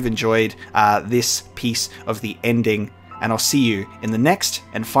watching. Hope you've enjoyed this piece of the ending, and I'll see you in the next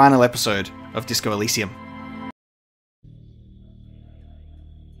and final episode of Disco Elysium.